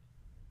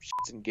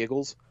shits and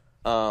giggles.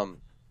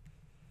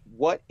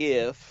 What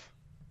if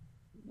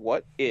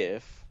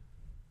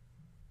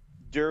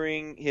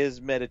during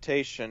his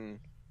meditation,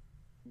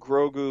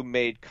 Grogu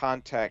made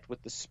contact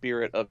with the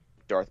spirit of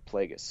Darth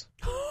Plagueis?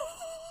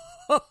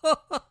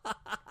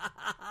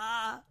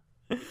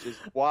 Which is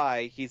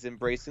why he's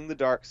embracing the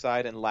dark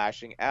side and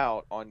lashing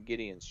out on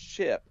Gideon's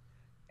ship,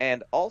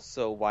 and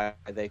also why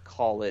they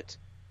call it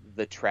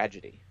the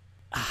tragedy.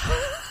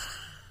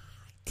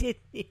 Didn't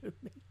even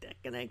make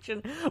that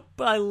connection,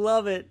 but I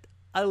love it.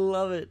 I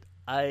love it.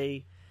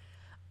 I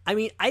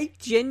mean, I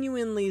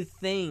genuinely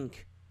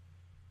think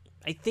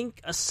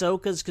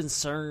Ahsoka's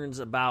concerns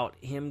about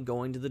him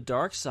going to the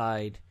dark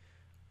side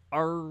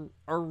are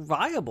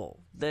viable.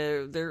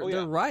 They're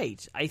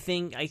right. I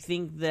think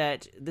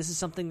that this is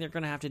something they're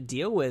going to have to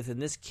deal with, and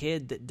this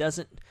kid that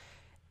doesn't,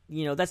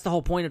 that's the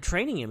whole point of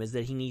training him, is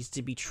that he needs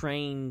to be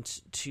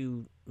trained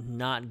to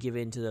not give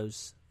in to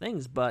those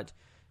things. But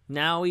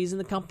now he's in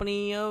the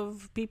company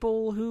of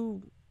people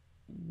who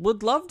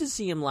would love to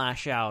see him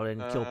lash out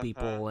and kill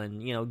people,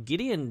 and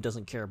Gideon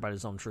doesn't care about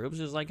his own troops.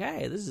 He's like,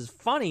 hey, this is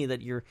funny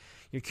that you're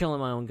killing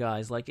my own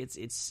guys. Like,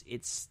 it's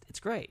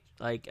great.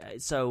 Like,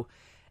 so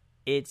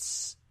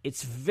it's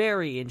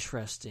very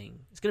interesting.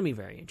 It's going to be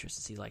very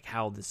interesting to see like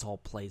how this all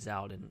plays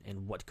out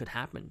and what could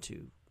happen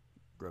to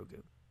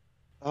Grogu.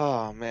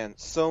 Oh man,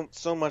 so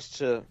much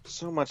to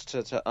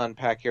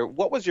unpack here.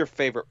 What was your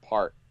favorite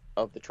part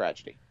of the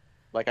tragedy?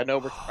 Like, I know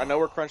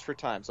we're crunched for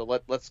time,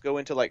 so let's go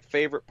into like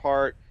favorite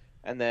part,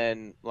 and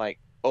then like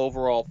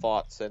overall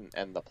thoughts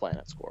and the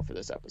planet score for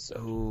this episode.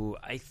 Ooh,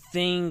 I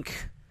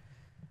think,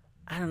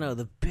 I don't know,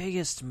 the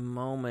biggest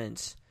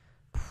moment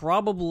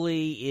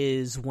probably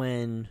is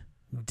when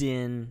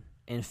Din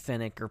and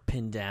Fennec are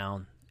pinned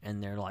down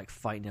and they're like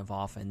fighting him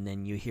off, and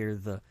then you hear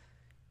the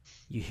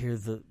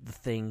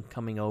thing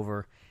coming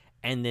over,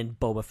 and then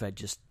Boba Fett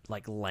just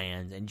like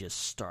lands and just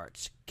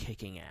starts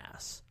kicking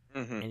ass.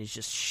 Mm-hmm. And he's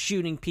just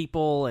shooting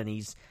people,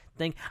 and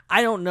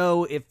I don't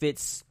know if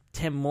it's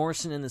Tim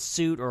Morrison in the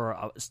suit or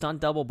a stunt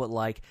double, but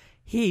like,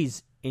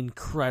 he's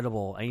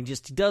incredible. And he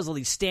does all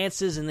these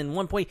stances, and then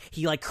one point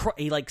he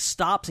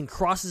stops and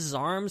crosses his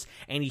arms,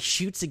 and he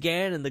shoots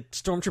again, and the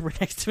stormtrooper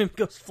next to him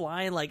goes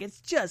flying. Like,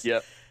 it's just,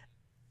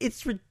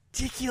 It's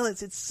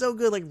ridiculous. It's so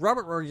good. Like,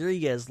 Robert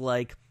Rodriguez,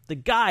 like, the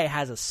guy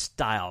has a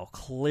style,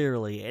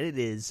 clearly, and it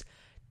is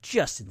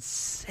just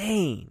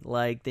insane.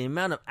 Like, the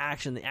amount of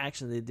action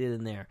they did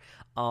in there.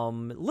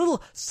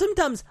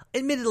 Sometimes,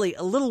 admittedly,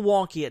 a little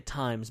wonky at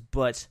times,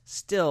 but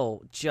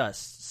still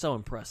just so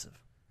impressive.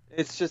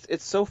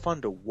 It's so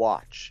fun to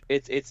watch.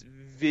 It's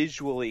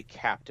visually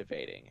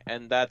captivating,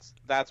 and that's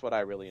what I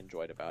really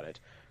enjoyed about it.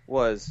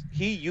 Was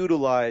he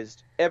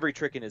utilized every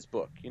trick in his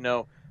book?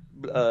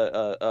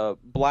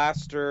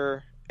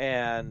 Blaster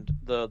and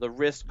the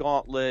wrist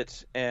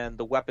gauntlet and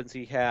the weapons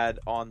he had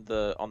on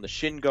the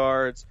shin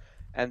guards,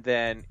 and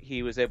then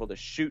he was able to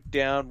shoot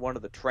down one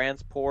of the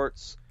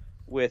transports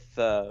with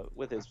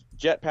his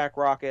jetpack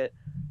rocket.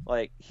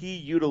 Like, he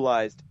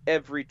utilized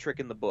every trick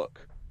in the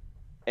book,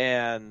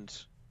 and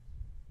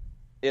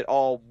it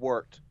all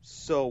worked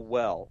so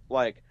well.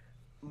 Like,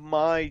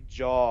 my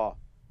jaw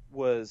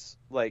was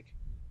like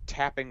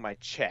tapping my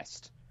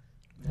chest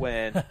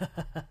when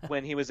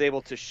he was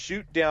able to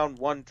shoot down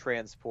one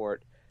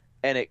transport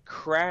and it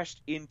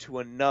crashed into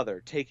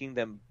another, taking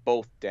them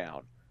both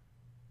down.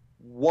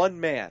 One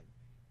man,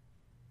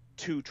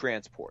 2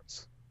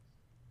 transports.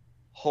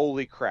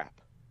 Holy crap.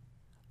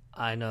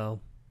 I know.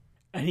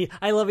 And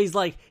I love he's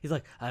like,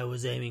 I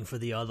was aiming for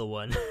the other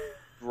one.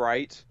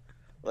 Right?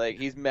 Like,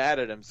 he's mad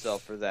at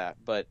himself for that,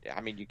 but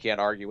I mean, you can't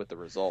argue with the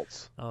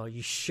results. Oh,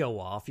 you show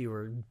off. You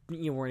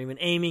weren't even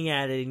aiming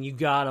at it, and you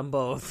got them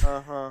both.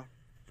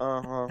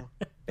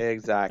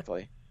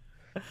 Exactly.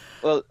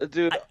 Well,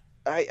 dude,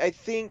 I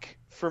think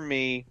for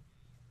me,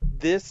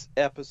 this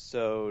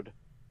episode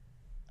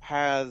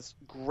has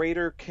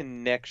greater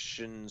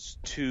connections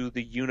to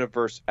the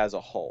universe as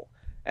a whole.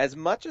 As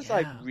much as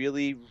I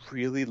really,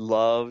 really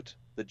loved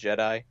the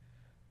Jedi,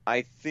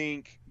 I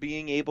think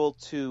being able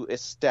to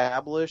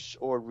establish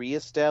or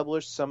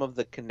reestablish some of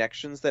the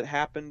connections that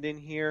happened in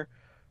here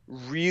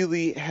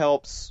really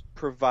helps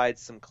provide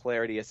some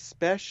clarity,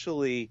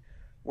 especially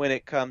when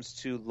it comes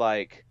to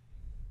like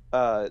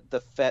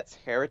the Fett's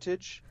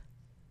heritage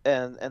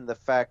and the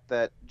fact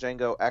that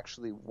Jango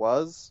actually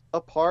was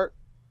a part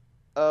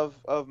of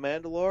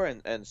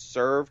Mandalore and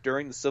served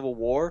during the Civil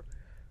War,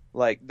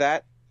 like,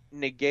 that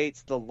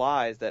negates the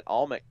lies that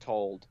Almec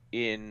told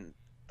in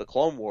the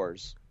Clone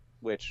Wars,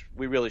 which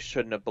we really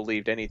shouldn't have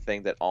believed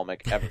anything that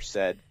Almec ever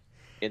said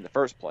in the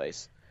first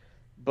place.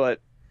 But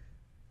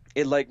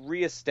it, like,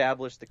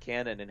 reestablished the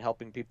canon and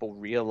helping people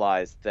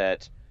realize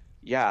that,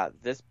 yeah,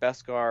 this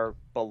Beskar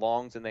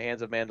belongs in the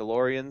hands of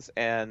Mandalorians,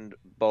 and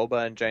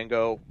Boba and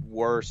Jango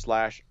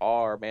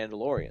were/are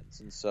Mandalorians.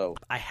 And so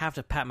I have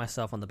to pat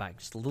myself on the back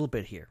just a little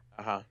bit here.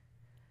 Uh-huh.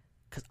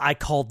 Because I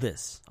called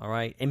this, all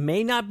right? It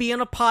may not be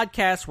on a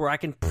podcast where I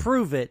can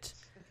prove it,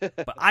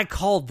 but I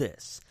called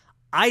this.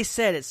 I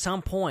said at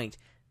some point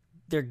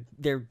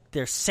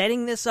they're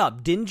setting this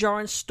up. Din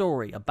Djarin's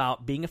story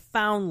about being a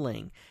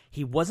foundling.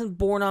 He wasn't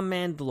born on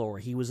Mandalore.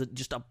 He was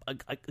just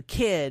a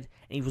kid,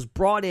 and he was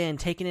brought in,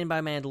 taken in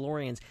by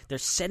Mandalorians. They're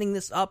setting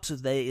this up so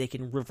they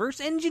can reverse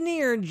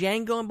engineer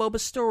Jango and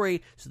Boba's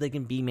story so they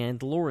can be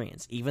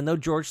Mandalorians, even though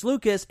George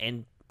Lucas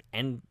and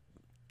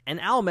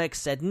Almec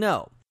said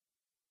no.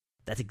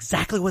 That's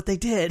exactly what they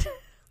did.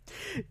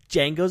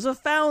 Jango's a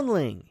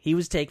foundling. He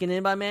was taken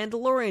in by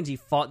Mandalorians. He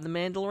fought in the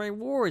Mandalorian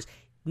Wars.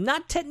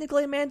 Not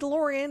technically a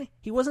Mandalorian.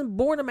 He wasn't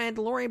born a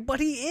Mandalorian, but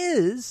he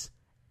is.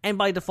 And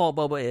by default,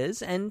 Boba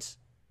is. And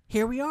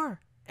here we are.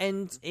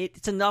 And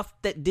it's enough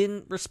that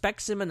Din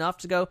respects him enough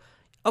to go,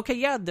 okay,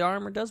 yeah, the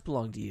armor does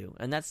belong to you.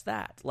 And that's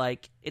that.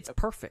 Like, it's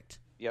perfect.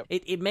 Yep.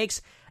 It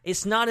makes,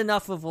 it's not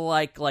enough of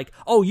like,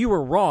 oh, you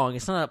were wrong.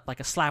 It's not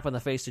like a slap in the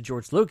face to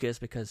George Lucas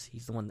because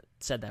he's the one that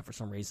said that for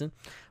some reason.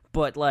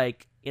 But,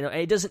 like, you know,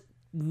 it doesn't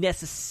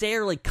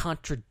necessarily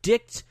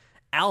contradict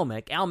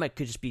Almec. Almec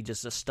could just be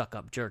just a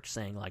stuck-up jerk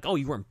saying, like, oh,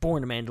 you weren't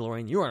born a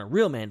Mandalorian. You weren't a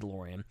real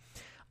Mandalorian.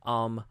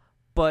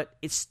 But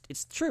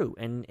it's true.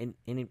 And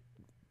it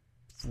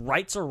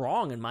rights are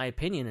wrong, in my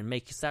opinion, and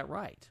makes that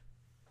right.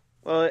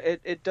 Well,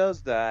 it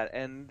does that.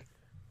 And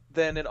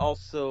then it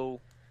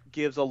also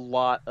gives a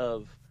lot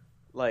of,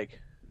 like,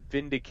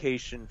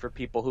 vindication for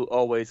people who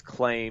always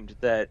claimed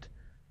that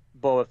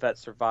Boba Fett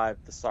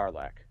survived the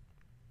Sarlacc.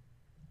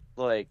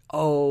 Like,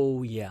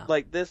 oh yeah,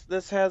 like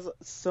this has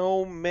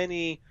so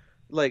many,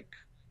 like,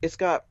 it's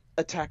got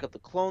Attack of the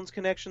Clones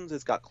connections,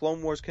 it's got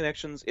Clone Wars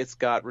connections, it's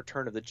got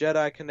Return of the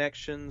Jedi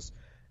connections,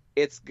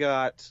 it's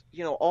got,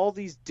 you know, all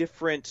these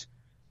different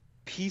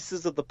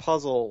pieces of the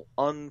puzzle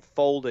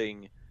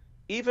unfolding.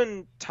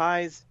 Even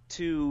ties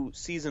to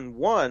season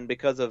 1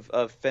 because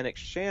of Fennec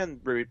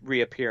Shand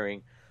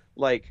reappearing.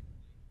 Like,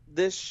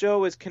 this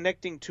show is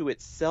connecting to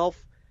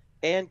itself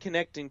and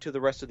connecting to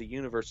the rest of the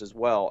universe as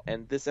well.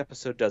 And this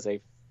episode does a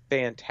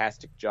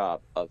fantastic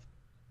job of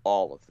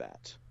all of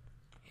that.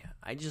 Yeah,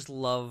 I just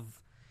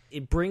love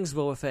it. Brings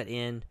Boba Fett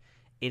in.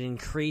 It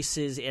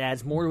increases. It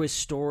adds more to his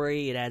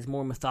story. It adds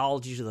more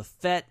mythology to the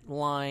Fett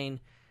line.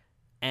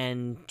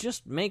 And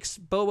just makes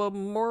Boba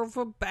more of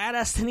a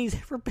badass than he's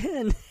ever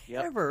been.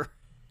 Yep. Ever.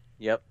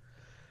 Yep.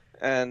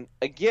 And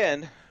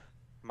again,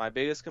 my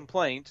biggest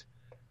complaint,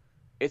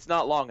 it's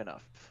not long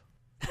enough.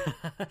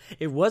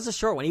 It was a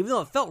short one. Even though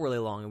it felt really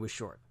long, it was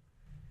short.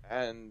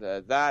 And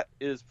that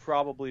is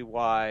probably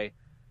why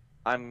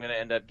I'm going to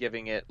end up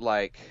giving it,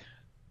 like,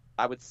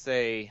 I would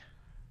say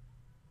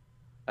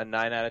a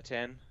 9 out of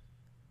 10.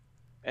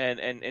 And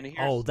here's...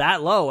 Oh,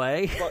 that low,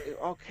 eh? Well,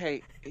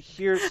 okay,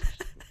 here's...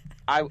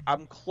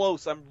 I'm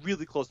close. I'm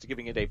really close to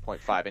giving it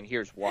 8.5, and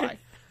here's why.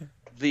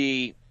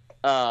 The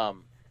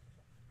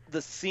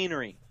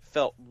scenery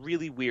felt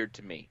really weird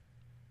to me.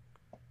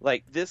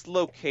 Like, this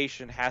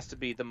location has to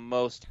be the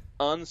most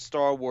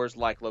un-Star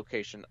Wars-like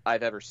location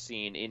I've ever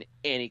seen in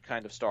any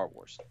kind of Star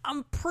Wars.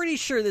 I'm pretty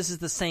sure this is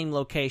the same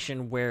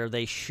location where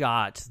they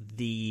shot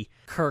the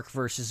Kirk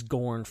versus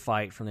Gorn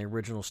fight from the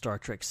original Star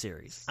Trek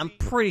series. I'm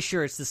pretty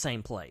sure it's the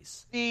same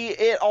place.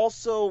 It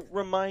also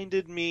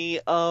reminded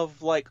me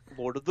of, like,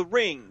 Lord of the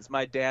Rings.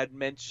 My dad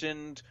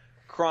mentioned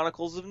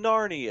Chronicles of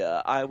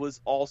Narnia. I was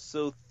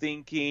also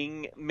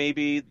thinking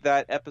maybe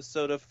that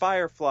episode of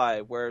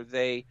Firefly where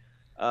they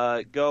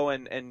go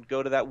and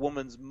go to that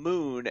woman's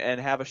moon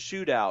and have a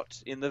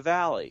shootout in the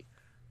valley.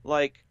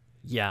 I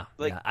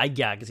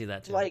can see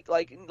that too.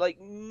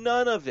 Like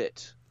none of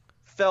it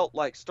felt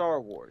like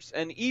Star Wars.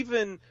 And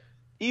even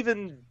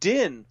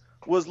Din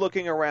was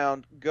looking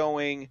around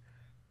going,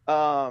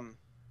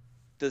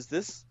 does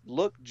this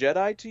look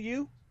Jedi to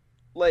you?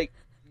 Like,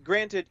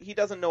 granted, he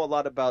doesn't know a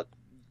lot about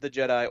the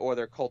Jedi or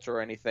their culture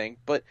or anything,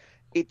 but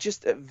it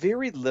just,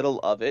 very little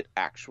of it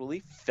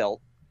actually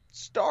felt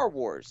Star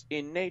Wars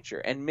in nature.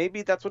 And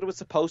maybe that's what it was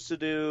supposed to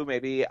do.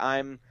 Maybe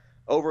I'm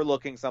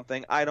overlooking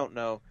something. I don't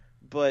know.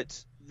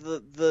 But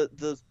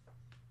the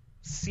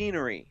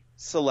scenery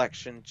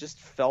selection just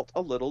felt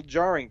a little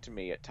jarring to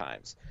me at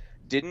times.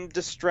 Didn't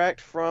distract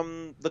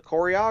from the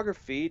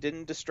choreography,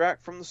 didn't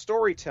distract from the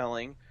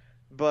storytelling,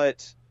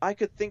 but I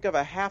could think of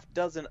a half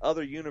dozen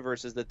other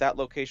universes that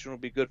location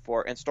would be good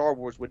for, and Star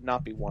Wars would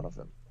not be one of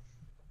them.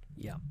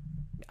 Yeah.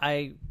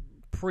 I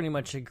pretty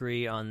much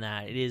agree on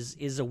that. It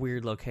is a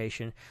weird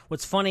location.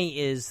 What's funny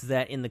is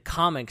that in the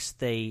comics,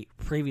 they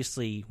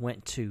previously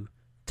went to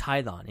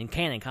Tython, in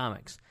canon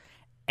comics,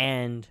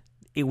 and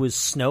it was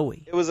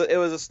snowy. It was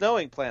a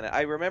snowing planet.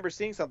 I remember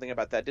seeing something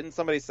about that. Didn't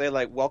somebody say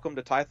like "Welcome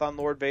to Tython,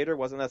 Lord Vader"?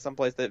 Wasn't that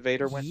someplace that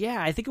Vader went?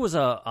 Yeah, I think it was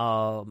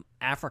a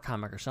Afro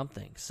comic or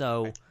something.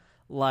 So,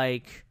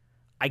 like,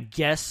 I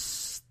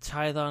guess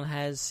Tython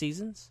has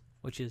seasons,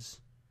 which is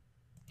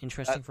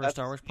interesting for a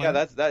Star Wars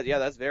planet.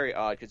 That's very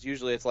odd because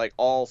usually it's like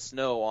all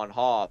snow on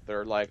Hoth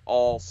or like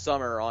all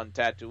summer on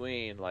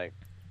Tatooine. Like,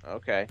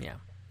 okay, yeah.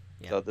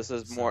 So this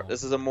is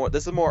a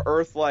more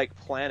Earth-like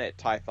planet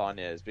Tython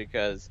is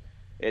because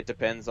it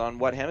depends on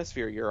what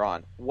hemisphere you're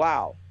on.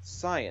 Wow,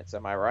 science,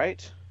 am I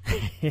right?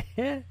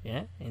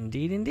 Yeah,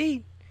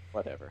 indeed.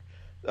 Whatever.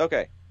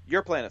 Okay,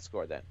 your planet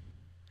score then.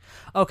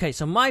 Okay,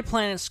 so my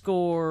planet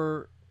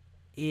score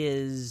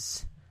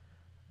is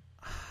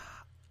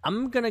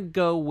I'm gonna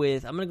go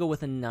with a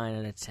 9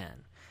 out of 10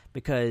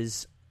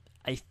 because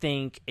I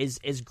think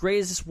as great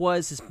as this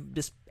was,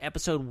 this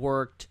episode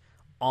worked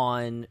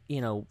on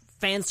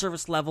fan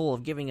service level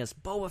of giving us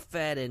Boba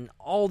Fett and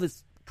all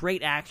this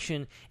great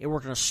action. It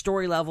worked on a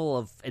story level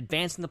of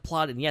advancing the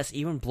plot, and yes,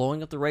 even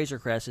blowing up the Razor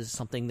Crest is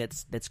something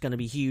that's going to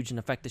be huge and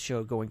affect the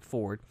show going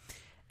forward.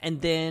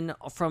 And then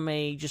from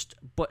a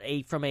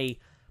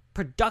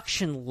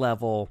production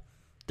level,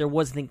 there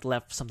was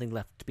something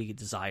left to be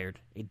desired.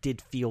 It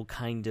did feel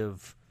kind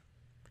of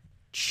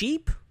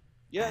cheap,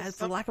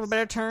 for lack of a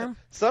better term.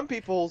 Some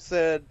people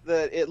said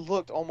that it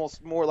looked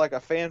almost more like a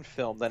fan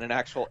film than an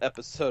actual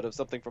episode of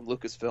something from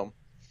Lucasfilm.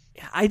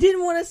 I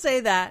didn't want to say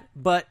that,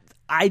 but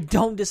I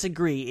don't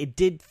disagree. It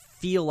did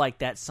feel like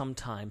that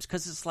sometimes,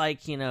 because it's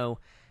like,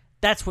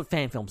 that's what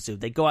fan films do.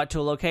 They go out to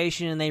a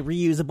location and they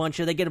reuse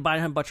they get a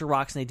bunch of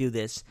rocks and they do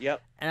this.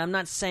 Yep. And I'm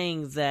not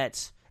saying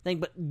that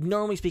thing, but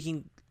normally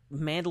speaking,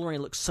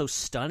 Mandalorian looks so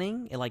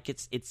stunning.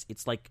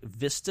 It's like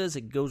vistas.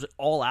 It goes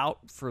all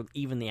out for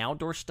even the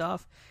outdoor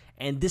stuff.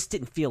 And this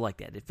didn't feel like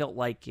that. It felt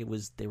like they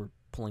were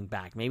pulling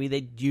back. Maybe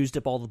they used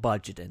up all the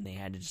budget and they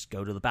had to just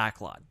go to the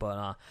backlot.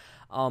 But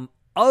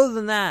other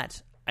than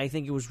that, I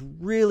think it was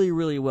really,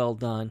 really well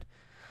done.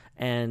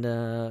 And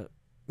 9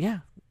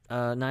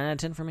 out of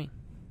 10 for me.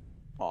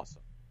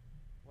 Awesome.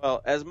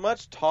 Well, as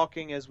much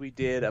talking as we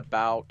did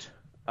about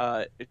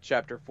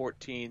Chapter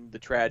 14, the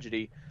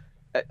tragedy,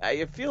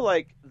 I feel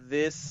like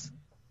this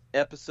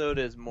episode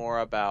is more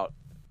about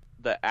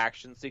the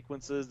action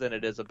sequences than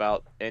it is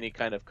about any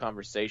kind of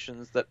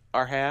conversations that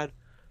are had.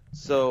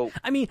 So,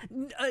 I mean,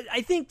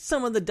 I think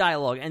some of the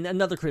dialogue, and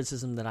another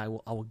criticism that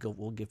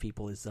will give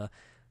people is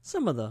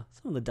some of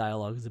the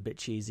dialogue is a bit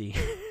cheesy.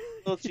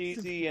 A little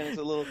cheesy, and it's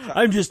a little...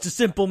 I'm just a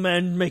simple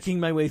man making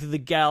my way through the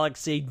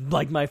galaxy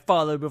like my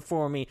father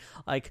before me.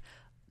 Like,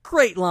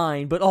 great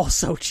line, but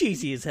also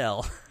cheesy as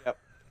hell.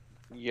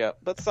 Yep,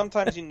 but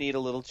sometimes you need a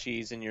little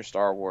cheese in your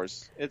Star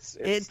Wars. It's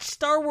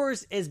Star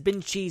Wars has been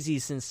cheesy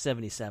since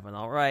 1977,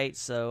 all right?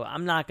 So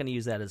I'm not going to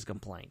use that as a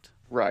complaint.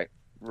 Right.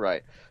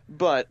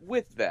 But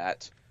with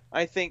that,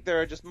 I think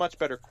there are just much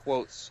better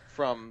quotes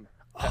from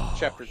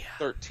Chapter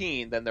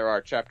 13 than there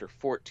are Chapter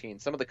 14.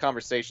 Some of the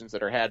conversations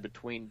that are had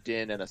between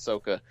Din and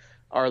Ahsoka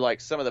are like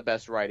some of the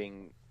best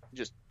writing,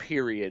 just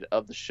period,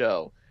 of the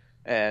show.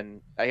 And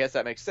I guess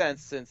that makes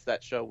sense since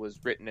that show was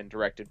written and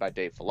directed by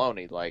Dave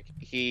Filoni. Like,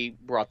 he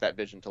brought that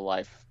vision to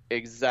life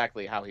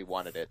exactly how he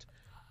wanted it.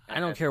 I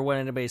don't care what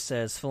anybody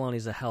says,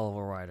 Filoni's a hell of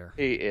a writer.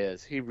 He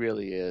is. He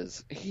really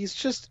is.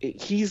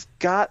 He's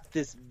got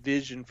this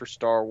vision for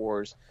Star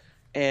Wars,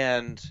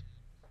 and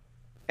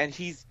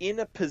he's in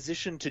a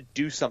position to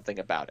do something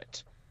about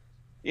it.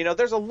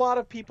 There's a lot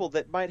of people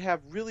that might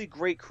have really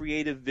great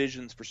creative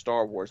visions for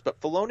Star Wars,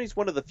 but Filoni's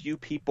one of the few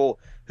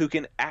people who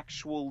can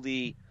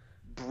actually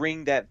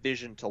bring that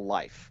vision to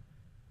life.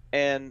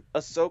 And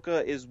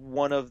Ahsoka is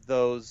one of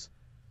those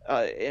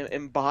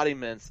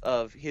embodiments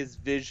of his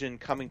vision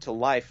coming to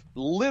life,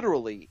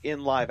 literally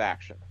in live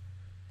action.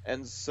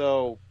 And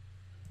so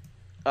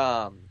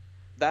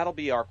that'll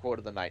be our quote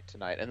of the night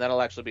tonight, and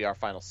that'll actually be our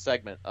final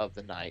segment of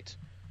the night.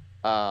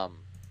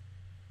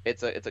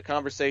 It's a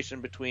conversation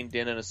between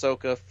Din and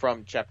Ahsoka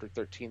from Chapter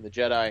 13, The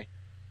Jedi,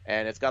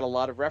 and it's got a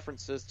lot of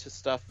references to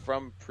stuff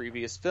from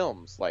previous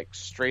films, like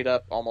straight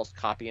up almost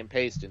copy and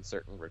paste in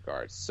certain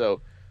regards.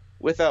 So,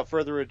 without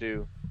further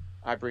ado,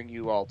 I bring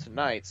you all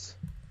tonight's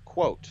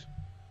quote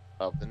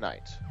of the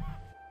night.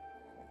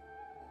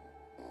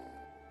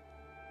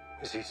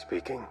 Is he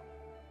speaking?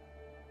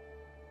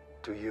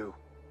 Do you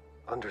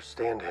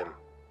understand him?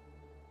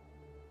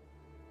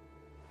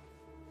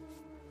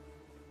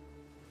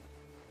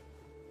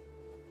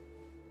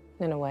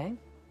 In a way,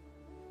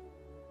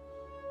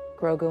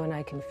 Grogu and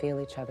I can feel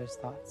each other's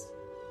thoughts.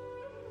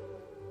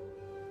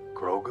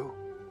 Grogu?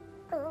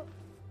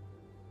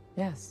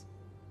 Yes.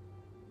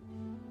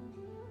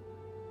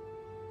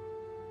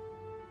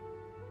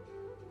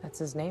 That's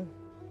his name.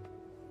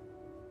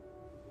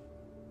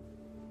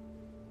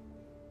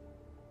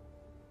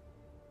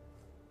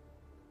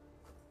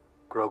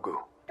 Grogu.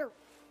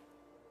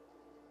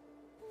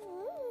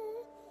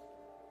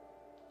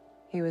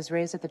 He was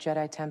raised at the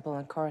Jedi Temple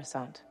in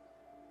Coruscant.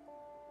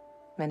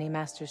 Many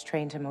masters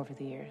trained him over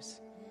the years.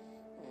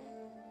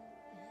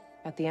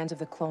 At the end of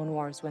the Clone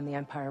Wars, when the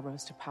Empire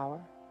rose to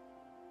power,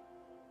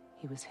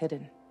 He was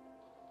hidden.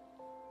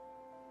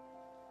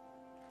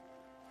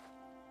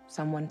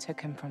 Someone took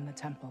him from the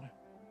temple.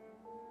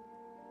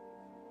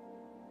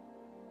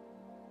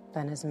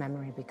 Then his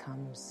memory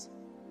becomes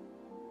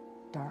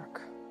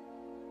dark.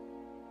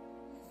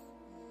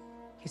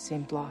 He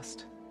seemed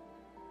lost.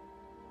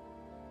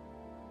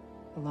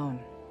 Alone.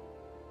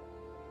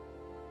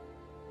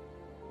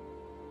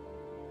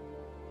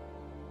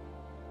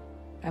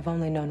 I've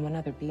only known one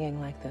other being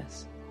like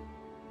this.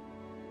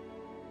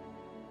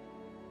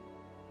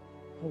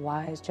 A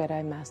wise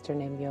Jedi Master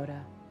named Yoda.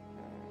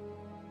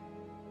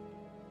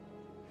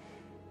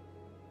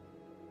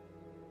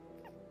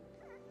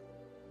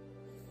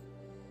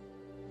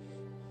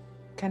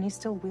 Can he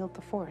still wield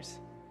the Force?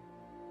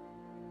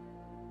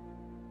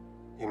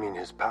 You mean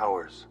his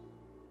powers?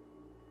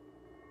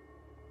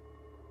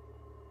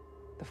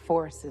 The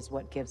Force is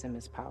what gives him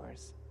his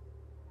powers.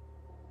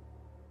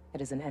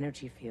 It is an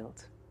energy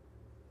field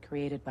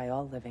created by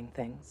all living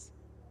things.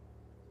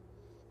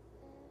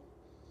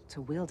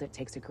 To wield it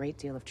takes a great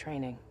deal of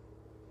training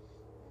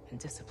and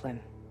discipline.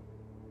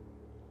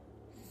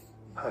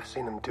 I've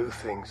seen him do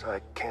things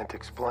I can't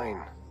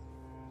explain.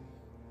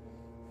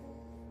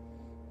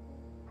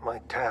 My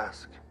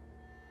task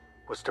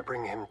was to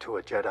bring him to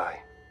a Jedi.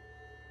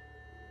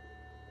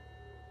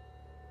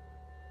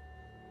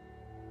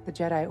 The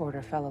Jedi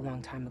Order fell a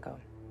long time ago.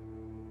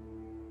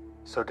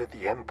 So did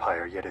the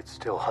Empire, yet it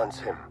still hunts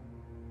him.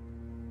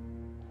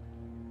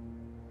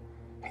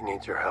 He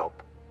needs your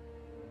help.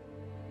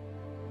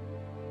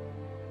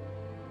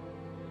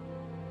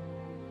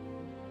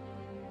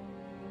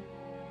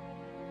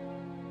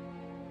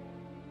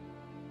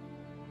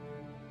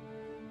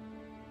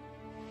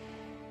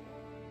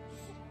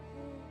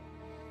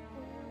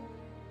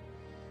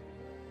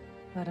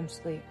 Let him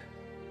sleep.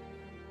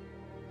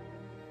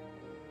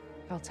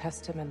 I'll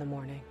test him in the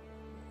morning.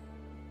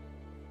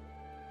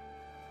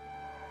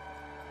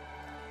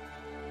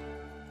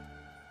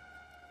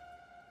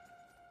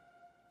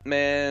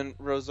 Man,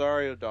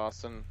 Rosario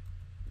Dawson,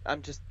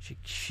 I'm just...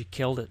 She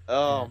killed it.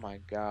 Oh my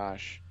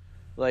gosh.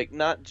 Like,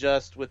 not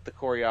just with the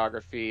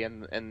choreography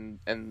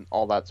and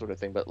all that sort of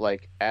thing, but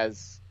like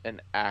as an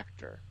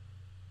actor.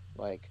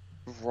 Like,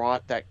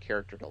 brought that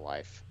character to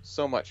life.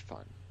 So much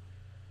fun.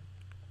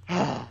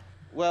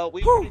 Well,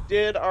 we already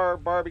did our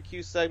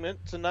barbecue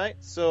segment tonight,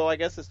 so I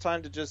guess it's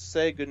time to just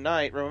say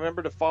goodnight.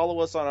 Remember to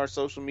follow us on our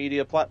social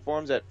media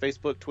platforms at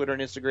Facebook, Twitter,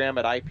 and Instagram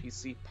at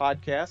IPC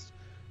Podcast.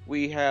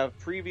 We have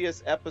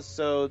previous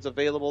episodes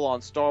available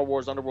on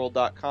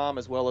StarWarsUnderworld.com,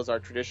 as well as our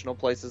traditional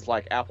places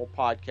like Apple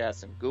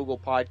Podcasts and Google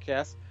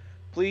Podcasts.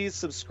 Please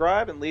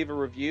subscribe and leave a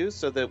review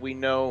so that we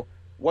know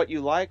what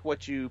you like,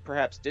 what you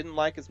perhaps didn't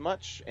like as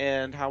much,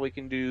 and how we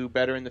can do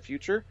better in the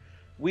future.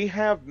 We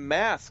have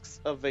masks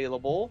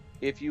available.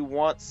 If you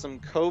want some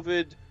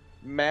COVID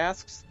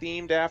masks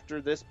themed after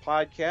this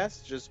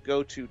podcast, just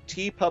go to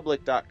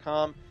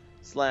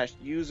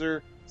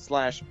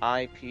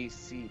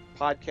tpublic.com/user/IPC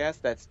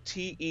podcast. That's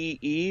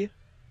TEE,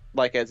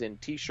 like as in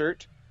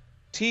t-shirt,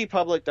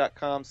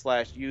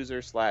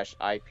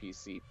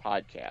 tpublic.com/user/IPC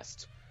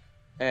podcast.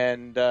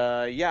 And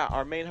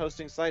our main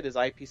hosting site is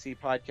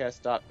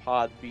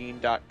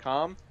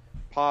ipcpodcast.podbean.com.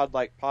 Pod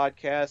like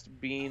podcast,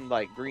 bean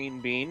like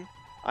green bean.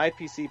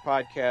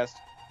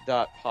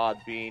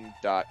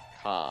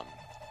 ipcpodcast.podbean.com.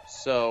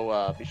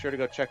 So be sure to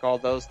go check all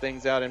those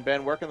things out. And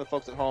Ben, where can the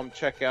folks at home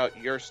check out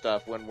your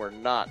stuff when we're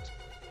not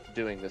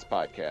doing this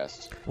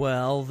podcast?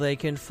 Well, they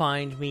can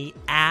find me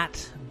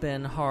at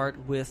Ben Hart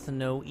with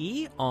no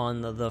E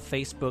on the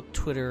Facebook,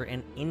 Twitter,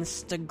 and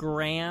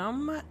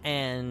Instagram.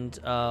 And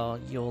I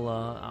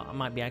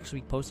might be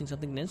actually posting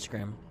something to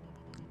Instagram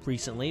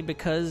recently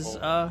because,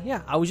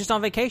 I was just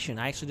on vacation.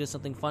 I actually did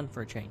something fun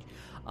for a change.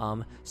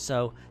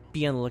 So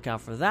be on the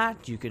lookout for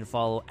that. You can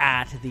follow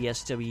at the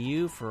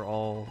SWU for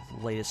all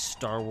the latest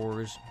Star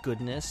Wars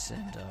goodness,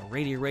 and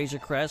Radio Razor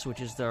Crest,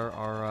 which is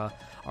our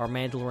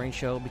Mandalorian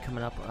show, will be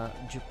coming up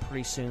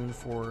pretty soon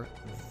for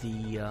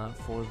the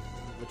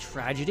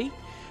tragedy.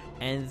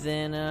 And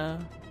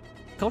then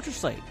Culture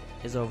Slate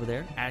is over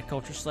there at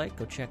Culture Slate.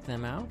 Go check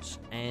them out.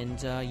 And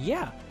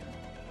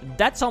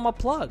that's all my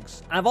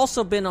plugs. I've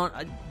also been on.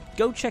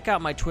 Go check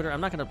out my Twitter.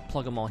 I'm not going to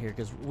plug them all here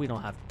because we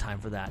don't have time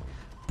for that.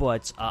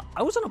 But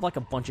I was on like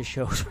a bunch of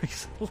shows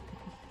recently.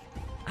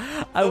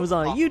 I was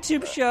on a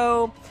YouTube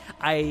show.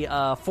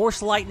 I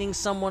Force Lightning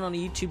someone on a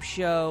YouTube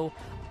show.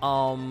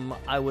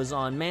 I was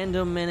on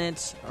Mando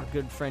Minutes, our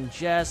good friend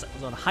Jess. I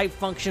was on Hype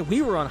Function.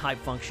 We were on Hype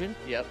Function.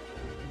 Yep.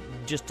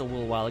 Just a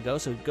little while ago.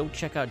 So go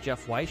check out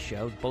Jeff White's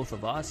show. Both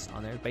of us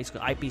on there. Basically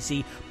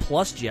IPC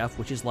plus Jeff,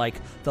 which is like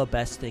the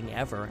best thing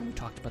ever. And we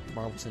talked about the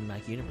Marvel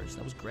Cinematic Universe.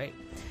 That was great.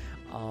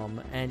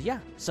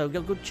 So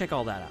go check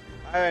all that out.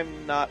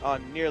 I'm not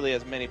on nearly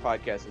as many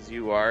podcasts as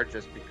you are,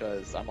 just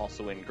because I'm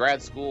also in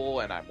grad school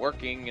and I'm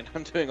working and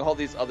I'm doing all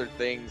these other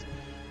things,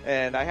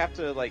 and I have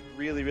to like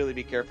really, really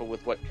be careful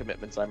with what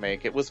commitments I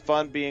make. It was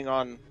fun being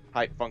on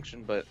Hype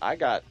Function, but I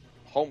got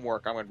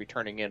homework I'm going to be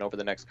turning in over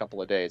the next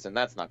couple of days, and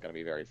that's not going to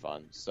be very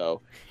fun.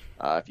 So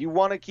if you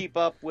want to keep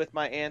up with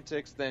my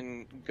antics,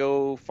 then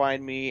go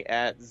find me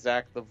at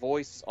Zach the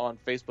Voice on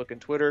Facebook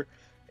and Twitter.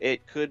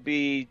 It could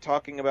be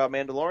talking about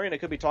Mandalorian, it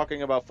could be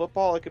talking about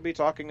football, it could be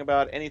talking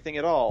about anything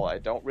at all. I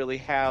don't really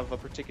have a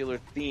particular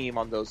theme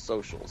on those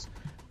socials.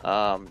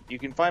 You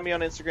can find me on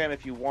Instagram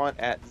if you want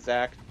at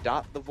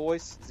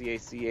Zach.thevoice,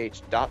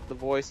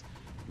 ZACH.thevoice.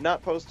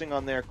 Not posting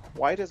on there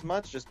quite as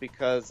much just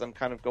because I'm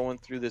kind of going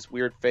through this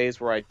weird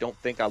phase where I don't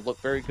think I look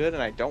very good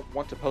and I don't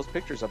want to post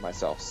pictures of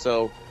myself.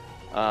 So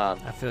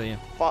I feel you.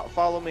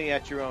 Follow me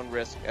at your own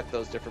risk at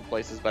those different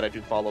places, but I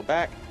do follow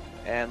back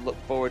and look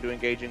forward to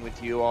engaging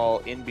with you all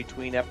in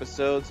between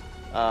episodes.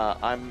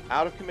 I'm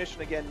out of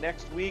commission again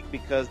next week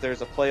because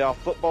there's a playoff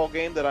football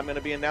game that I'm going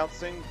to be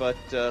announcing, but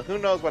who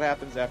knows what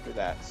happens after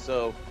that.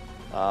 So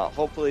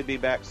hopefully be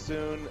back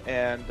soon,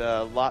 and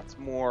lots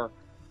more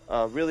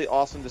really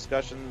awesome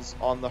discussions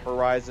on the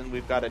horizon.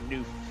 We've got a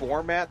new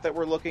format that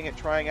we're looking at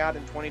trying out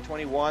in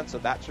 2021, so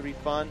that should be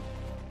fun.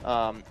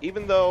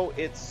 Even though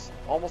it's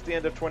almost the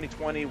end of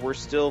 2020, we're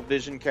still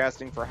vision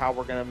casting for how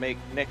we're going to make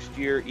next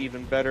year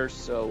even better,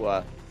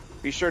 so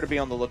be sure to be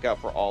on the lookout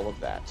for all of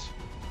that.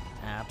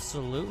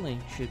 Absolutely.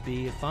 Should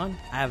be fun.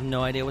 I have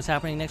no idea what's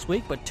happening next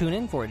week, but tune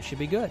in for it. It should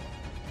be good.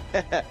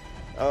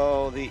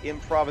 Oh, the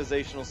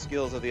improvisational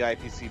skills of the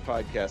IPC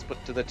podcast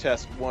put to the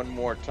test one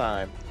more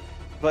time.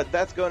 But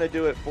that's going to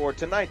do it for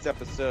tonight's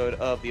episode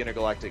of the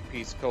Intergalactic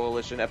Peace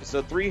Coalition.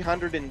 Episode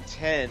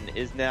 310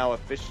 is now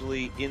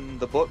officially in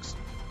the books.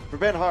 For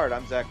Ben Hart,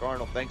 I'm Zach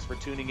Arnold. Thanks for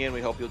tuning in.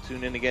 We hope you'll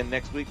tune in again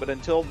next week. But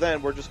until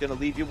then, we're just going to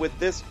leave you with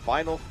this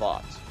final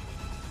thought.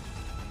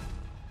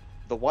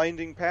 The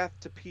winding path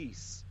to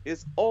peace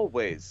is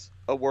always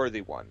a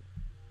worthy one,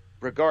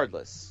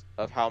 regardless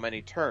of how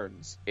many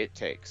turns it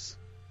takes.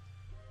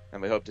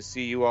 And we hope to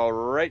see you all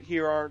right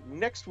here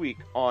next week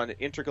on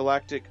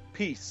Intergalactic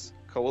Peace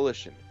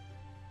Coalition.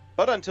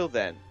 But until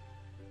then,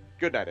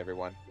 good night,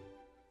 everyone.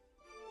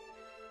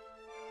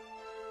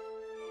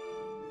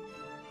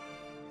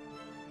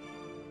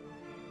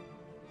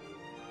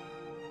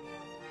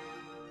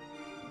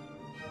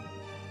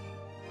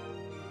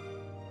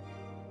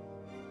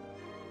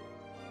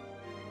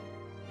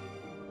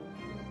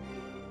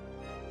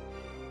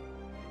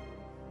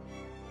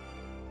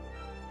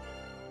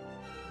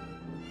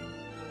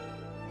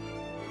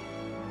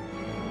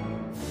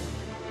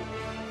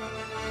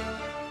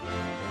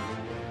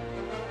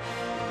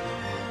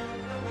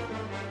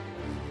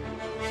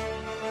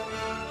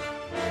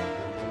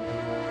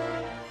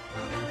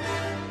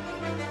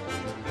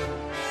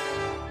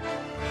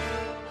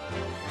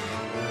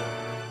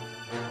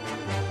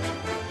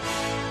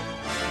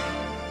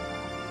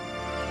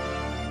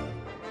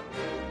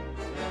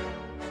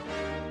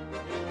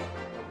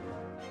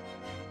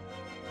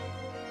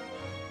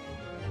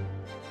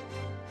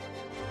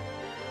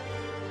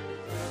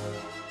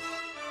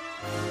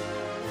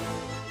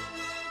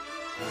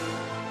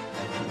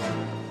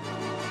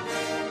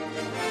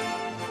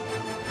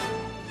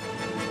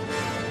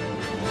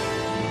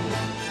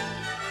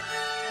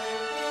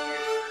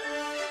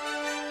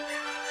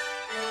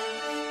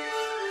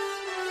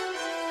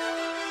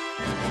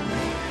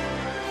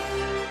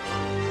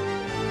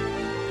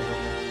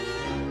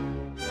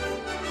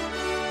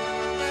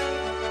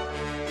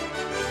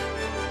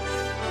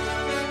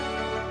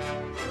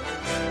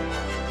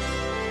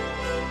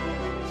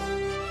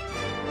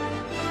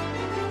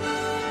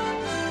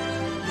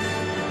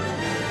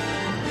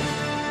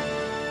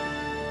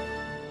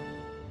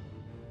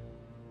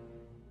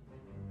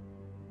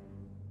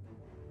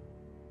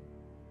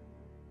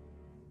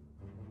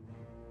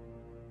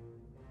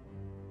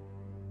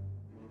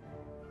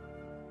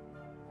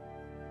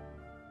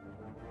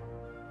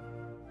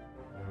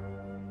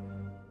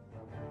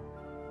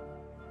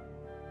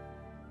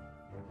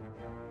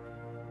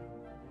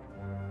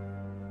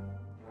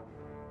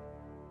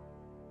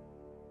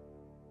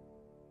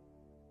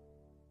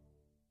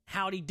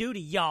 Howdy doody,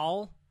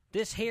 y'all.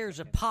 This here's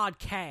a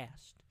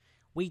podcast.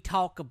 We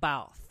talk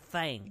about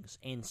things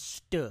and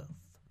stuff.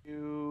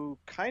 You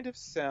kind of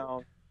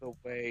sound the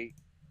way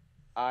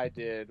I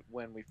did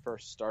when we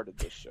first started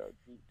this show.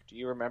 Do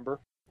you remember?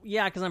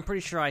 Yeah, because I'm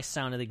pretty sure I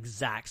sounded the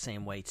exact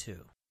same way,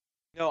 too.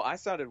 No, I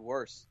sounded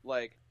worse.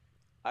 Like,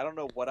 I don't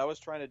know what I was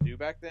trying to do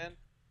back then,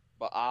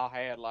 but I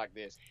had like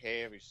this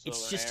heavy southern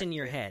It's just in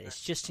your head.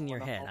 It's just in your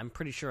head. on. I'm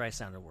pretty sure I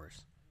sounded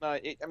worse. No,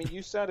 I mean,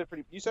 you sound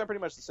pretty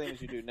much the same as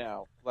you do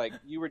now. Like,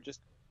 you were just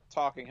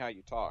talking how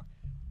you talk.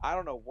 I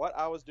don't know what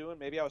I was doing.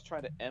 Maybe I was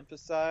trying to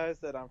emphasize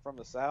that I'm from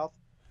the South,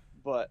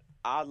 but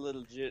I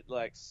legit,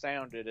 like,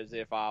 sounded as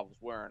if I was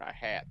wearing a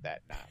hat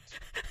that night.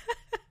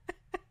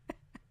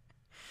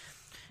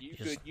 You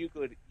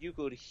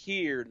could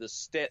hear the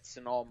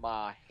Stetson on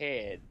my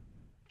head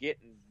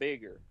getting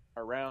bigger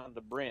around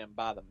the brim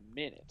by the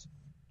minute,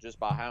 just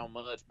by how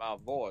much my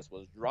voice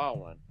was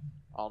drawing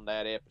on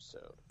that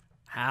episode.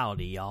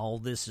 Howdy, y'all.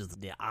 This is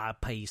the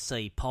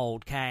IPC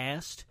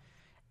podcast,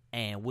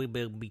 and we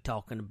will be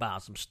talking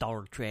about some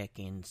Star Trek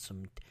and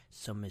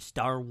some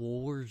Star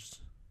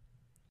Wars.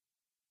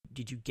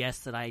 Did you guess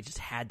that I just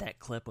had that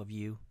clip of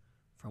you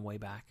from way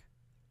back?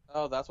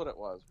 Oh, that's what it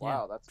was.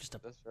 Wow, Yeah, that's just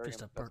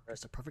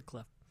a perfect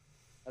clip.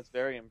 That's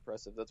very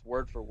impressive. That's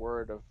word for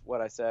word of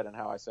what I said and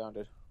how I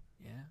sounded.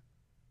 Yeah,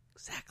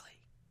 exactly.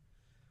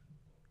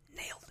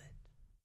 Nailed